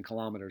been using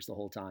kilometers the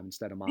whole time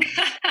instead of miles.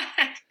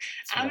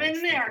 I'm in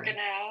America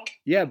now.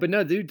 Yeah, but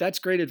no, dude, that's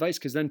great advice,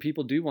 because then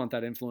people do want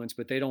that influence,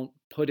 but they don't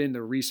put in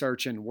the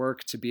research and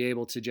work to be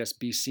able to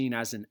just be seen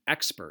as an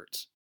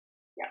expert.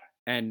 Yeah.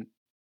 And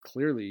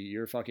clearly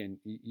you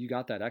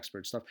got that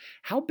expert stuff.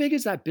 How big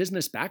is that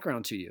business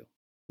background to you?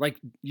 Like,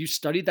 you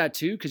studied that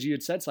too? Because you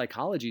had said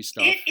psychology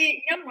stuff. You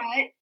know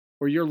what?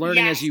 Or you're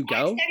learning as you go?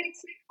 I studied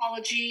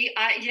psychology.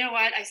 You know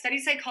what? I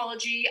studied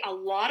psychology. A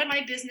lot of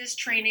my business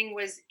training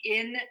was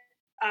in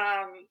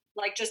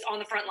like just on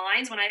the front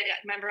lines. When I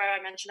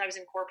mentioned I was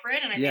in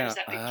corporate, and I managed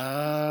that big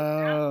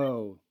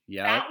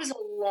that was a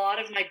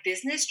lot of my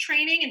business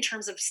training in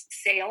terms of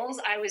sales.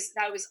 That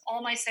was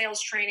all my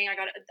sales training.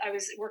 I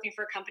was working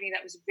for a company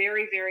that was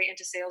very, very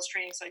into sales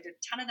training. So I did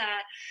a ton of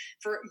that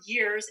for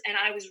years, and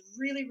I was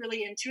really,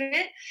 really into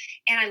it.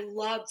 And I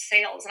loved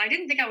sales, and I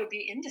didn't think I would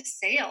be into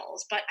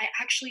sales, but I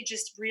actually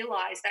just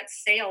realized that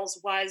sales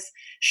was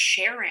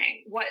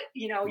sharing what,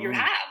 you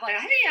have. Like,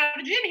 hey, I have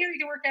a gym here you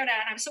can work out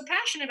at. And I was so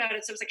passionate about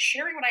it. So it was like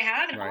sharing what I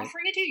have and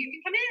offering it to you. You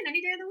can come in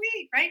any day of the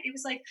week, right? It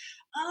was like,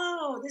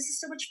 oh, this is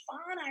so much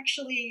fun,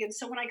 actually. And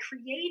so when I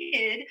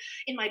created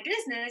in my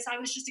business, I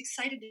was just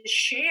excited to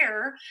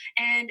share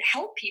and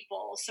help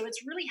people. So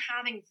it's really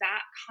having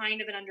that kind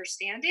of an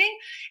understanding.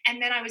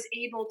 And then I was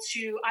able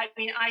to,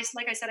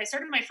 like I said, I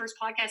started my first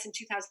podcast in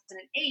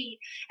 2008,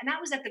 and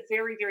that was at the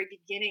very, very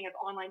beginning of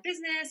online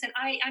business. And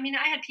I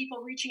had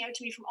people reaching out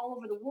to me from all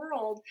over the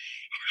world,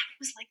 and I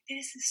was like,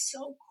 this is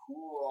so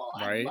cool.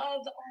 Right. I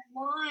love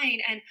online.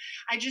 And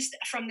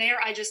from there,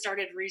 I just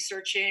started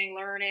researching,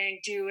 learning,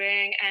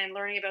 doing, and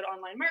learning about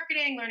online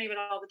marketing, learning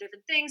about all the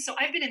different things. So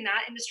I've been in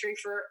that industry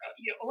for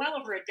well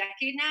over a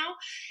decade now,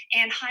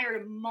 and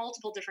hired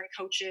multiple different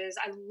coaches.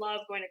 I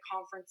love going to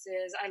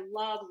conferences. I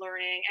love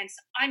learning, and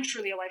I'm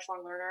truly a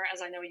lifelong learner,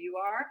 as I know you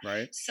are.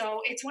 Right.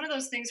 So it's one of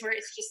those things where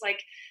it's just like,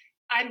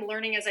 I'm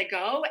learning as I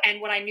go.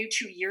 And what I knew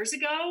 2 years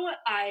ago,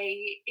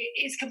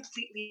 is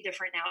completely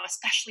different now,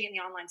 especially in the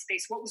online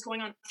space. What was going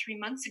on 3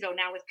 months ago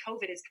now with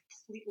COVID is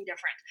completely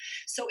different.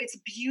 So it's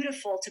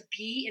beautiful to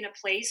be in a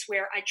place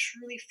where I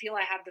truly feel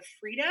I have the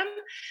freedom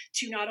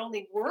to not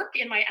only work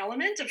in my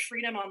element of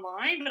freedom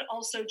online, but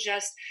also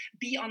just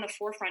be on the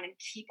forefront and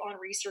keep on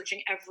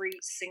researching every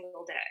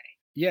single day.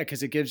 Yeah,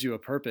 because it gives you a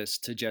purpose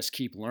to just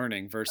keep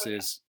learning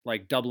versus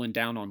like doubling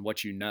down on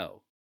what you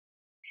know.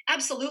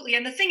 Absolutely.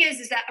 And the thing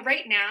is that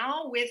right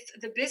now with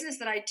the business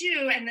that I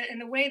do, and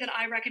the way that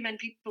I recommend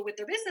people with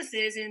their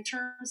businesses in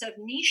terms of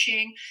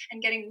niching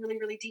and getting really,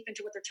 really deep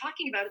into what they're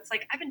talking about, it's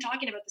like, I've been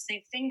talking about the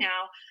same thing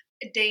now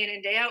day in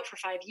and day out for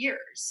 5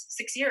 years,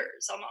 6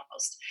 years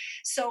almost.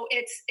 So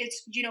it's,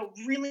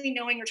 really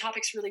knowing your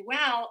topics really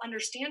well,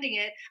 understanding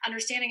it,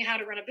 understanding how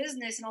to run a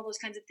business and all those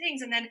kinds of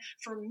things. And then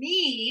for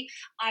me,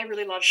 I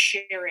really love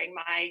sharing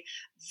my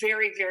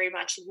very, very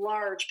much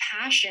large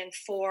passion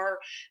for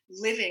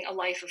living a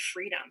life of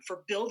freedom,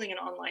 for building an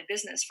online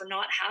business, for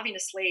not having to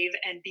slave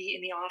and be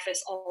in the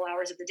office all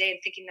hours of the day and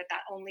thinking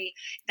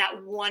that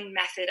one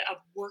method of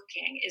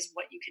working is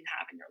what you can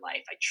have in your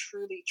life. I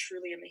truly,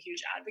 truly am a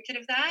huge advocate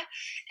of that.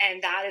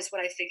 And that is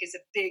what I think is a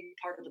big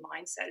part of the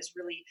mindset, is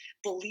really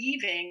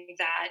believing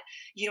that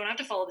you don't have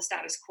to follow the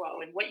status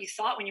quo. And what you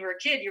thought when you were a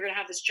kid, you're going to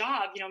have this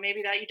job,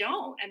 maybe that you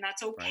don't. And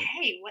that's okay.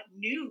 Right. What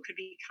new could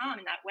become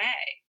in that way?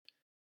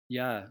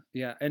 Yeah.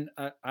 Yeah. And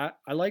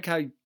I like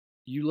how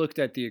you looked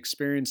at the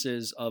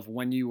experiences of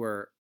when you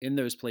were in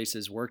those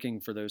places working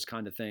for those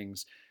kind of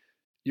things.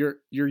 You're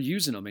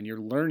using them and you're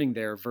learning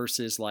there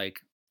versus like,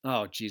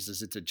 oh,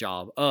 Jesus, it's a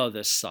job. Oh,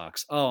 this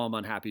sucks. Oh, I'm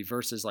unhappy.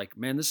 Versus like,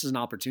 man, this is an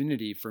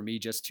opportunity for me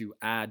just to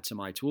add to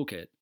my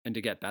toolkit and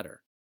to get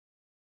better.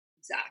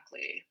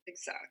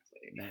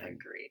 Exactly. Man. I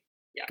agree.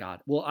 Yeah.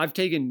 God. Well, I've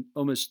taken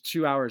almost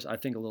 2 hours, I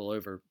think a little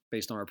over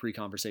based on our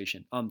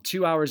pre-conversation,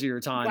 2 hours of your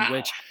time, wow.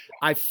 Which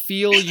I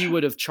feel you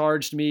would have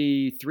charged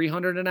me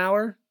 $300 an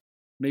hour,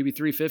 maybe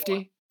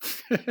 $350.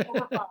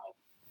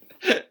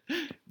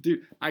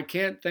 Dude, I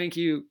can't thank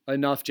you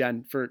enough,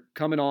 Jen, for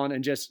coming on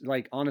and just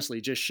like, honestly,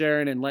 just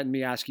sharing and letting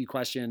me ask you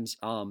questions.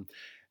 And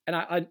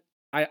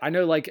I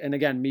know, like, and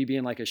again, me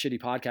being like a shitty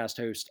podcast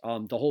host,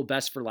 the whole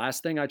best for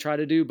last thing I try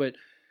to do, but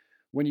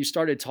when you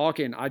started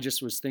talking, I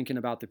just was thinking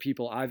about the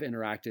people I've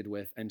interacted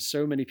with, and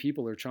so many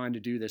people are trying to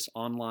do this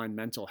online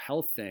mental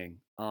health thing.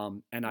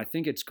 And I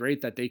think it's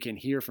great that they can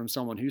hear from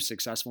someone who's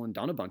successful and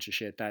done a bunch of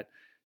shit, that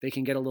they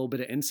can get a little bit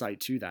of insight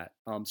to that.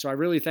 So I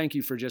really thank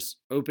you for just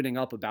opening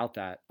up about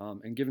that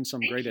and giving some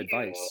great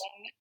advice.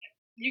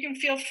 You can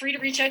feel free to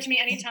reach out to me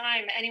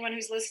anytime, anyone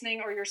who's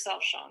listening, or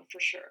yourself, Sean, for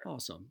sure.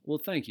 Awesome. Well,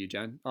 thank you,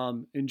 Jen.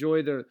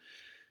 Enjoy the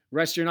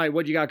rest of your night.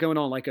 What you got going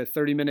on? Like a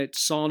 30-minute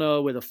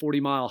sauna with a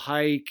 40-mile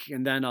hike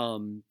and then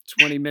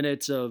 20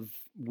 minutes of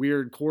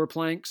weird core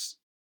planks?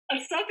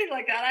 Something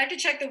like that. I have to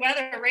check the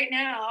weather right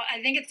now. I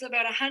think it's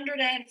about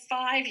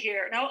 105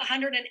 here. No,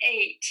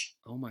 108.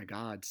 Oh my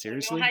God.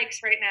 Seriously? No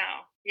hikes right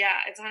now. Yeah,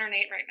 it's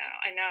 108 right now.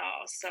 I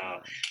know. So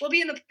we'll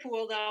be in the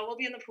pool though. We'll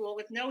be in the pool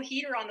with no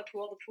heater on the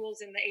pool. The pool's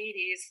in the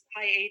 80s,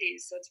 high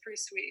 80s. So it's pretty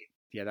sweet.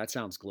 Yeah, that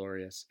sounds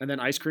glorious. And then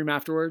ice cream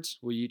afterwards?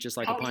 Will you eat just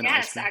like a pint of ice cream?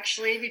 Yes,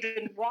 actually. We've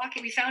been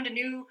walking. We found a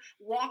new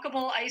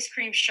walkable ice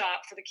cream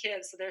shop for the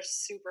kids, so they're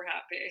super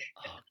happy.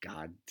 Oh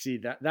God.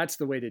 See, that's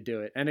the way to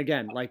do it. And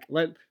again, like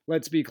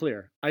let's be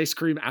clear. Ice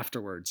cream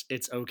afterwards.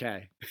 It's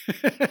okay.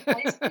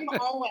 Ice cream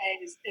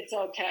always. It's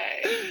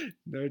okay.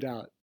 No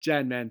doubt.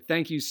 Jen, man,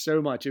 thank you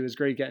so much. It was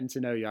great getting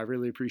to know you. I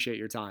really appreciate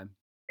your time.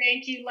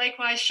 Thank you.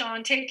 Likewise,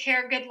 Sean. Take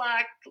care. Good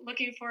luck.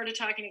 Looking forward to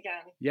talking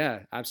again. Yeah,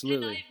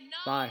 absolutely.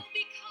 Bye.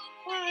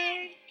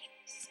 Bye.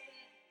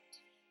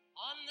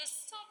 On the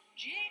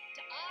subject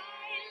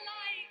I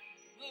like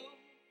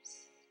most,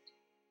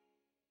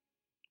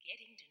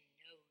 getting to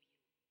know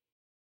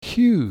you.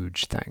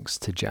 Huge thanks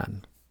to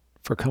Jen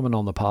for coming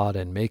on the pod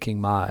and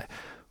making my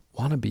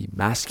wannabe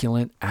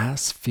masculine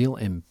ass feel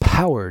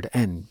empowered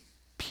and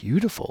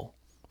beautiful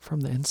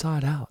from the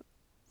inside out.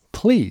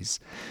 Please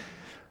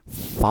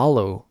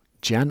follow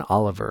Jen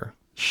Oliver.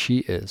 She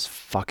is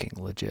fucking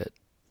legit.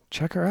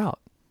 Check her out.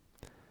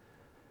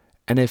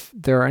 And if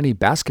there are any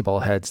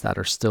basketball heads that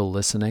are still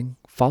listening,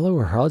 follow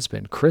her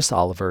husband, Chris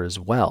Oliver, as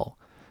well,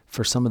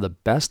 for some of the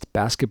best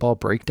basketball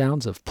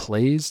breakdowns of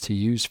plays to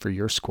use for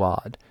your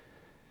squad.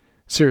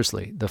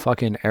 Seriously, the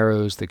fucking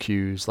arrows, the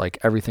cues, like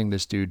everything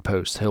this dude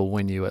posts, he'll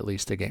win you at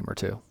least a game or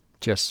two.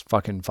 Just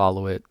fucking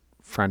follow it,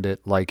 friend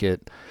it, like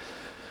it.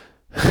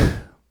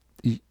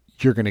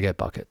 You're going to get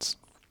buckets.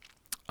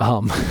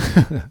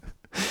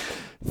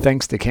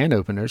 Thanks to Can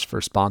Openers for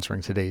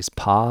sponsoring today's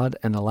pod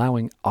and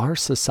allowing our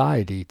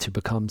society to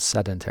become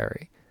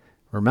sedentary.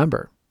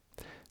 Remember,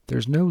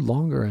 there's no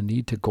longer a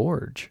need to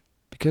gorge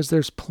because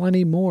there's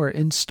plenty more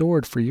in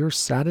store for your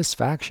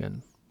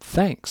satisfaction.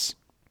 Thanks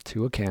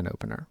to a can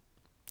opener.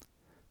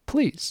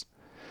 Please,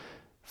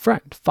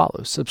 friend,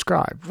 follow,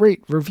 subscribe,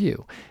 rate,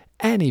 review.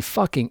 Any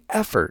fucking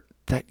effort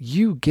that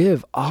you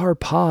give our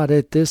pod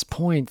at this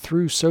point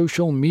through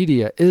social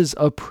media is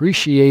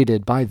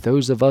appreciated by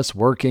those of us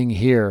working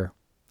here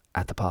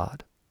at the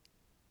pod.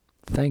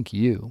 Thank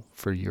you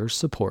for your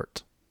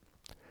support.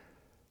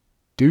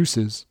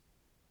 Deuces.